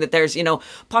just saying that there's,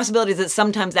 possibilities that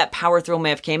sometimes that power thrill may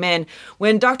have came in.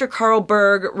 When Dr. Carl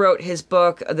Berg wrote his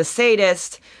book, The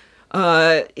Sadist,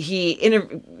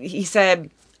 he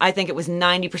said, I think it was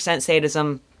 90%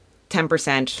 sadism,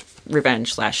 10%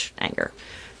 revenge / anger.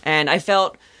 And I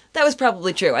felt that was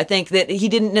probably true. I think that he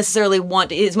didn't necessarily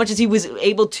want, as much as he was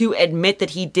able to admit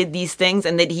that he did these things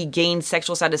and that he gained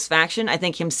sexual satisfaction, I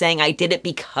think him saying, I did it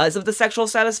because of the sexual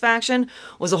satisfaction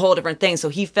was a whole different thing. So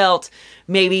he felt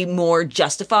maybe more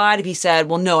justified if he said,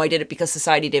 well, no, I did it because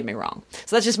society did me wrong.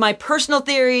 So that's just my personal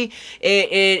theory.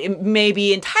 It may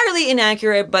be entirely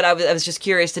inaccurate, but I was just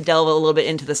curious to delve a little bit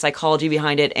into the psychology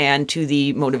behind it and to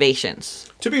the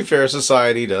motivations. To be fair,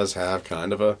 society does have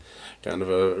kind of a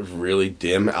really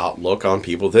dim outlook on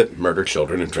people that murder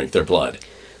children and drink their blood.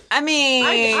 I mean,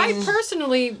 I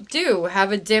personally do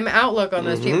have a dim outlook on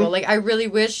those people. Like, I really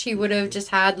wish he would have just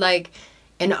had, like,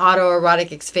 an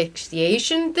autoerotic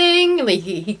asphyxiation thing. Like,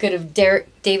 he could have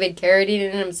David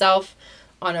Carradine himself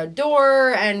on a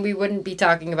door, and we wouldn't be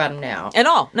talking about him now. At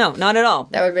all. No, not at all.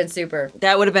 That would have been super.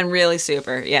 That would have been really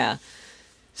super, yeah.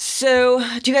 So,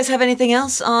 do you guys have anything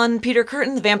else on Peter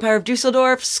Kürten, the Vampire of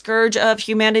Dusseldorf, scourge of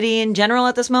humanity in general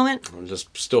at this moment? I'm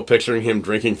just still picturing him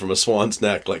drinking from a swan's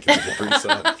neck like it's a Capri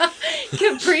Sun.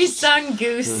 Capri Sun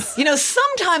goose.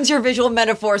 Sometimes your visual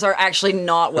metaphors are actually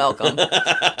not welcome.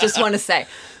 Just want to say.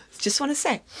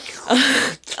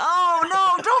 Oh,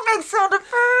 no, don't make sound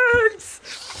effects.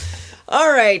 All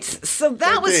right, so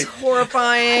that was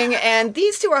horrifying, and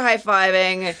these two are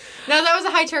high-fiving. No, that was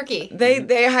a high turkey.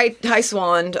 They high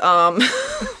swanned. Now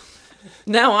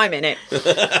I'm in it.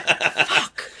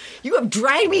 Fuck. You have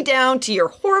dragged me down to your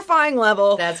horrifying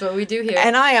level. That's what we do here.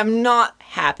 And I am not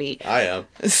happy. I am.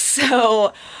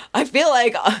 So I feel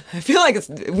like it's,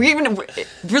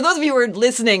 for those of you who are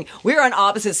listening, we're on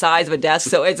opposite sides of a desk.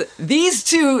 So it's these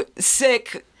two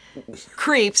sick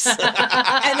creeps and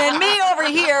then me over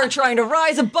here trying to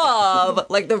rise above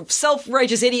like the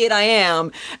self-righteous idiot I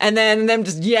am, and then them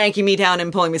just yanking me down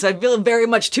and pulling me. So I feel very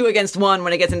much 2 against 1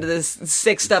 when it gets into this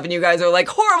sick stuff and you guys are like,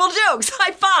 horrible jokes,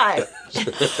 high five.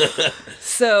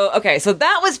 So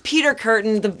that was Peter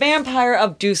Kürten, the Vampire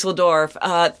of Dusseldorf.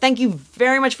 Thank you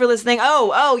very much for listening.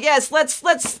 Oh yes, let's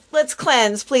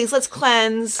cleanse, please. Let's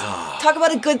cleanse. Talk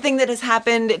about a good thing that has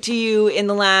happened to you in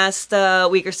the last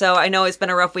week or so. I know it's been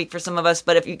a rough week for some of us,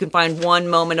 but if you can find one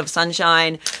moment of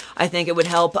sunshine, I think it would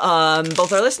help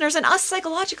both our listeners and us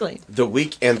psychologically. The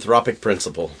weak anthropic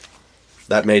principle.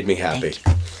 That made me happy.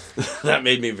 That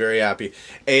made me very happy.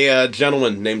 A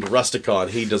gentleman named Rusticon.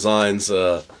 He designs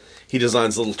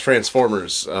little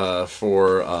transformers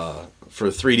for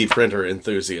 3D printer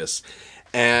enthusiasts,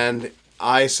 and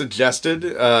I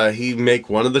suggested he make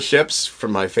one of the ships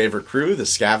from my favorite crew, the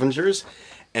Scavengers,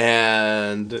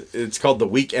 and it's called the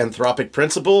Weak Anthropic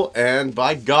Principle, and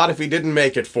by God if he didn't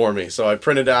make it for me. So I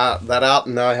printed that out,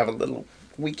 and now I have a little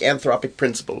Weak Anthropic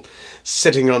Principle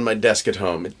sitting on my desk at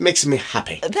home. It makes me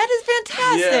happy. That is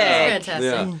fantastic. Yeah. Fantastic.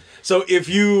 Yeah. So if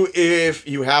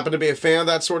you happen to be a fan of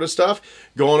that sort of stuff,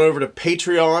 go on over to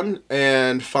Patreon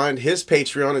and find his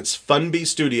Patreon. It's Funbie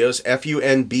Studios,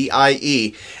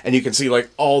 Funbie, and you can see like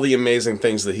all the amazing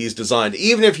things that he's designed.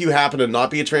 Even if you happen to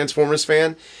not be a Transformers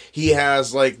fan, he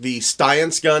has like the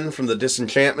Stience gun from the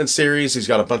Disenchantment series. He's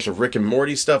got a bunch of Rick and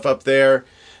Morty stuff up there.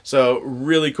 So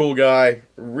really cool guy,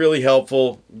 really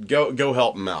helpful. Go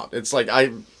help him out. It's like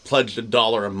I pledged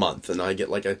 $1 a month, and I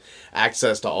get like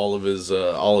access to all of his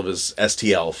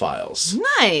STL files.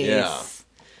 Nice. Yeah.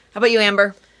 How about you,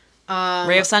 Amber?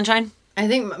 Ray of Sunshine? I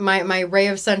think my ray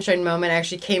of sunshine moment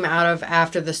actually came out of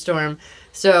after the storm.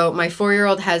 So my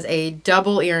 4-year-old has a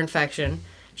double ear infection.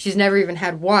 She's never even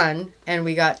had one, and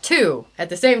we got 2 at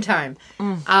the same time.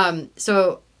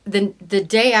 So the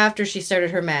day after she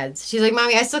started her meds, she's like,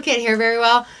 "Mommy, I still can't hear very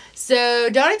well, so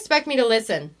don't expect me to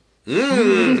listen."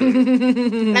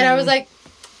 And I was like,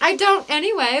 "I don't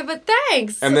anyway, but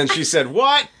thanks." And then she said,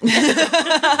 "What?"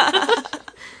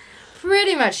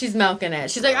 Pretty much, she's milking it.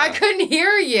 She's like, "I couldn't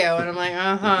hear you," and I'm like,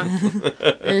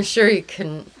 "Uh-huh." And sure you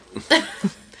couldn't.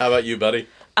 How about you, buddy?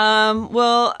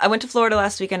 Well, I went to Florida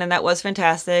last weekend, and that was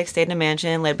fantastic. Stayed in a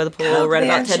mansion, laid by the pool, read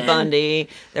about Ted Bundy.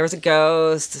 There was a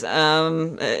ghost.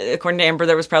 According to Amber,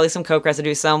 there was probably some coke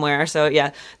residue somewhere. So,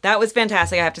 yeah, that was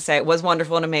fantastic, I have to say. It was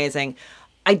wonderful and amazing.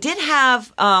 I did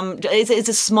have, it's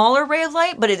a smaller ray of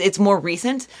light, but it's more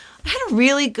recent. I had a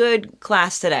really good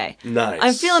class today. Nice.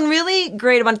 I'm feeling really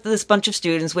great about this bunch of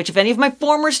students, which if any of my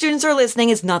former students are listening,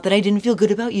 it's not that I didn't feel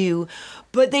good about you,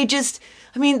 but they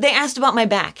asked about my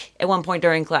back at one point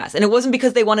during class. And it wasn't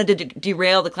because they wanted to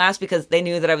derail the class, because they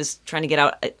knew that I was trying to get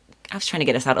out. I was trying to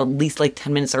get us out at least like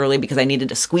 10 minutes early because I needed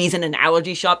to squeeze in an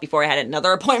allergy shot before I had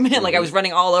another appointment. Like I was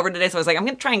running all over today. So I was like, I'm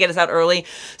going to try and get us out early.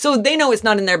 So they know it's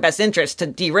not in their best interest to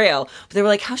derail. But they were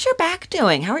like, how's your back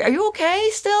doing? Are you okay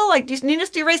still? Like, do you need us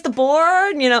to erase the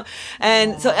board? You know?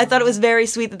 And so I thought it was very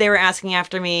sweet that they were asking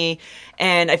after me.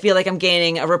 And I feel like I'm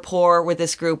gaining a rapport with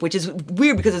this group, which is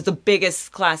weird because it's the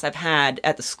biggest class I've had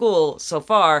at the school so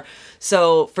far.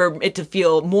 So for it to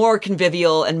feel more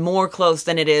convivial and more close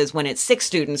than it is when it's 6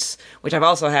 students, which I've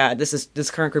also had,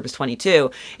 this current group is 22,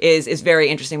 is very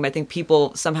interesting. But I think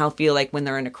people somehow feel like when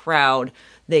they're in a crowd,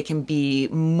 they can be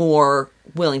more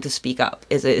willing to speak up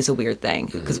is a weird thing.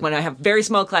 Because when I have very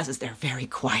small classes, they're very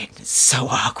quiet. It's so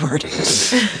awkward.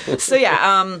 So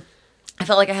yeah, I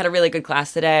felt like I had a really good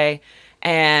class today.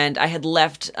 And I had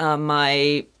left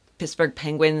my Pittsburgh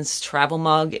Penguins travel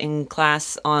mug in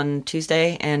class on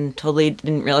Tuesday and totally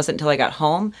didn't realize it until I got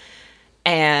home.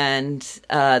 And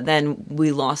then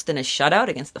we lost in a shutout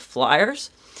against the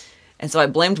Flyers. And so I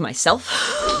blamed myself.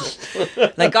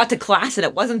 And I got to class and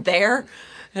it wasn't there.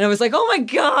 And I was like, oh my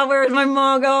God, where's my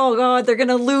mug? Oh God, they're going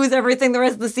to lose everything the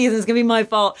rest of the season. It's going to be my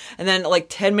fault. And then like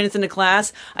 10 minutes into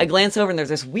class, I glance over and there's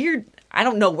this weird, I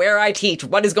don't know where I teach,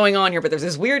 what is going on here, but there's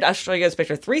this weird, I'll show you guys a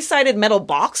picture, 3-sided metal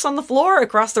box on the floor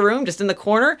across the room, just in the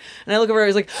corner. And I look over, I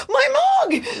was like, my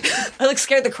mug! I like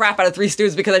scared the crap out of 3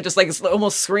 students because I just like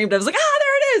almost screamed. I was like, there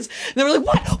it is! And they were like,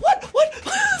 what?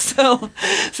 So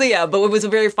yeah, but it was a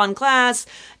very fun class,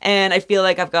 and I feel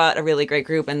like I've got a really great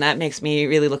group, and that makes me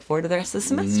really look forward to the rest of the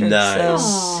semester.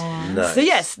 Nice. So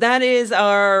yes, that is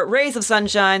our rays of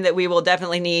sunshine that we will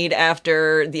definitely need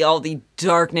after all the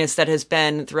darkness that has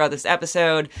been throughout this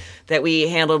episode, that we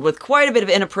handled with quite a bit of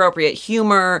inappropriate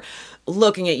humor,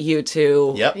 looking at you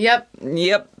two. Yep.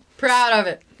 Proud of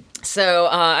it. So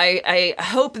I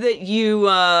hope that you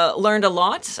learned a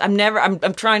lot.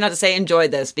 I'm trying not to say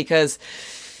enjoyed this because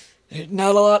there's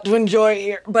not a lot to enjoy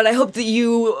here. But I hope that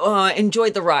you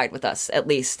enjoyed the ride with us at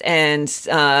least and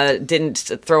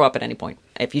didn't throw up at any point.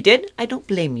 If you did, I don't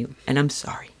blame you, and I'm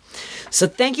sorry. So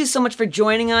thank you so much for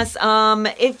joining us.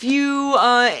 If you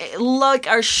like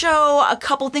our show, a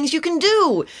couple things you can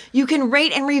do. You can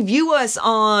rate and review us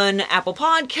on Apple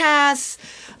Podcasts.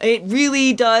 It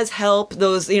really does help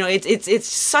those, it's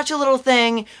such a little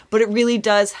thing, but it really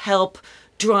does help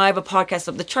drive a podcast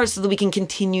up the charts so that we can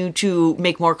continue to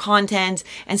make more content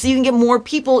and so you can get more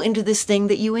people into this thing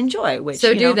that you enjoy, which,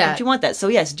 so do that. If you want that. So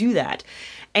yes, do that.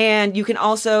 And you can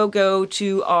also go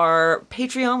to our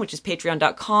Patreon, which is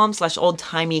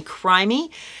patreon.com/oldtimeycrimey.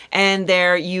 And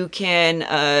there you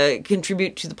can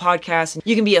contribute to the podcast.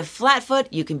 You can be a flatfoot,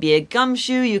 you can be a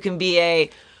gumshoe, you can be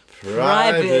a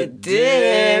private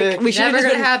dick. Never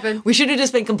gonna happen. We should have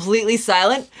just been completely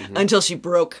silent until she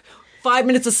broke. 5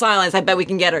 minutes of silence. I bet we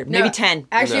can get her. Maybe 10.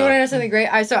 Actually, you want to know something great?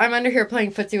 So I'm under here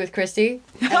playing footsie with Christy.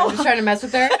 And I'm just trying to mess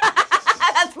with her.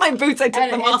 That's my boots. I took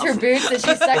them off. It's her boots that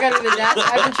she's stuck under the desk.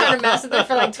 I've been trying to mess with her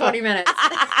for like 20 minutes.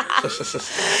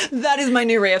 That is my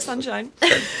new ray of sunshine.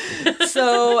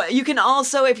 So you can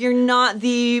also, if you're not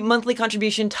the monthly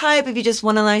contribution type, if you just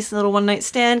want a nice little one-night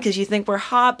stand because you think we're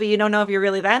hot, but you don't know if you're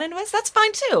really that into us, that's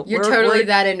fine too. You're totally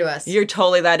that into us. You're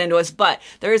totally that into us. But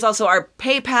there is also our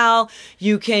PayPal.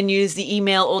 You can use the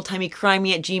email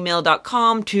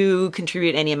oldtimeycrimey@gmail.com to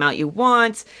contribute any amount you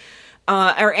want.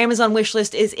 Our Amazon wish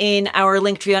list is in our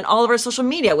link tree on all of our social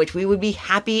media, which we would be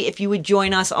happy if you would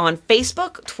join us on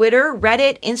Facebook, Twitter,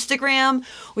 Reddit, Instagram.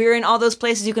 We are in all those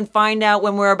places. You can find out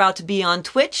when we're about to be on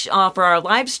Twitch for our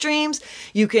live streams.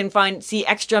 You can see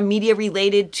extra media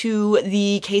related to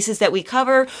the cases that we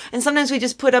cover. And sometimes we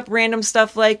just put up random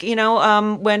stuff like,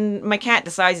 when my cat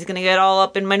decides he's going to get all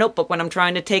up in my notebook when I'm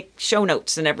trying to take show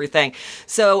notes and everything.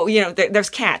 So, there's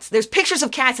cats. There's pictures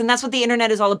of cats, and that's what the internet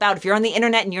is all about. If you're on the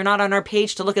internet and you're not on our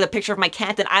page to look at a picture of my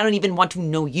cat, then I don't even want to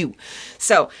know you.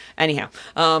 So anyhow,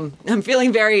 I'm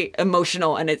feeling very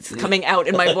emotional and it's coming out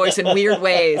in my voice in weird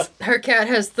ways. Her cat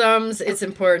has thumbs. It's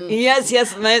important. Yes,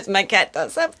 my cat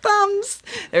does have thumbs.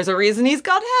 There's a reason he's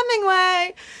called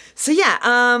Hemingway. So yeah,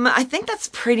 I think that's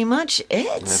pretty much it.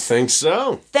 I think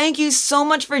so. Thank you so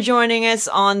much for joining us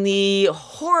on the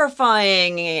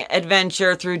horrifying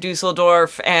adventure through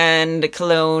Dusseldorf and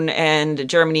Cologne and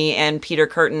Germany and Peter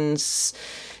Curtin's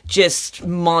just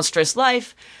monstrous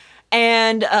life.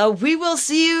 And we will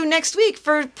see you next week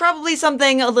for probably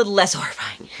something a little less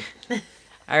horrifying.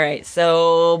 All right,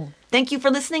 so thank you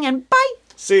for listening and bye.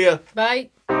 See ya. Bye.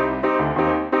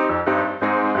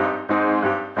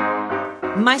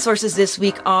 My sources this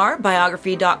week are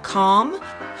biography.com,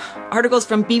 articles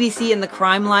from BBC and the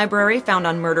Crime Library found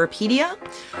on Murderpedia,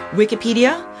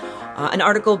 Wikipedia, an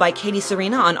article by Katie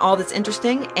Serena on All That's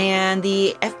Interesting, and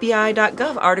the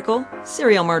FBI.gov article,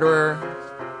 Serial Murderer.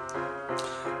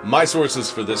 My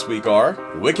sources for this week are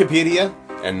Wikipedia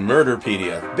and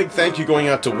Murderpedia. Big thank you going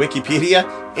out to Wikipedia.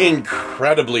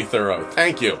 Incredibly thorough.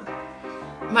 Thank you.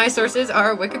 My sources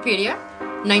are Wikipedia,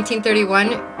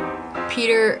 1931,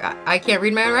 I can't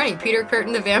read my own writing, Peter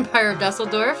Curtin, the Vampire of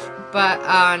Dusseldorf, but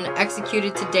on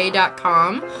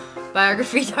executedtoday.com,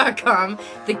 biography.com,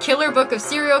 The Killer Book of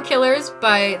Serial Killers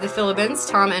by the Philippines,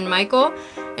 Tom and Michael,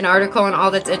 an article on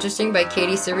All That's Interesting by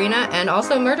Katie Serena, and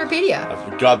also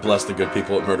Murderpedia. God bless the good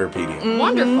people at Murderpedia.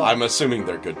 Wonderful. I'm assuming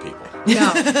they're good people.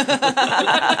 No.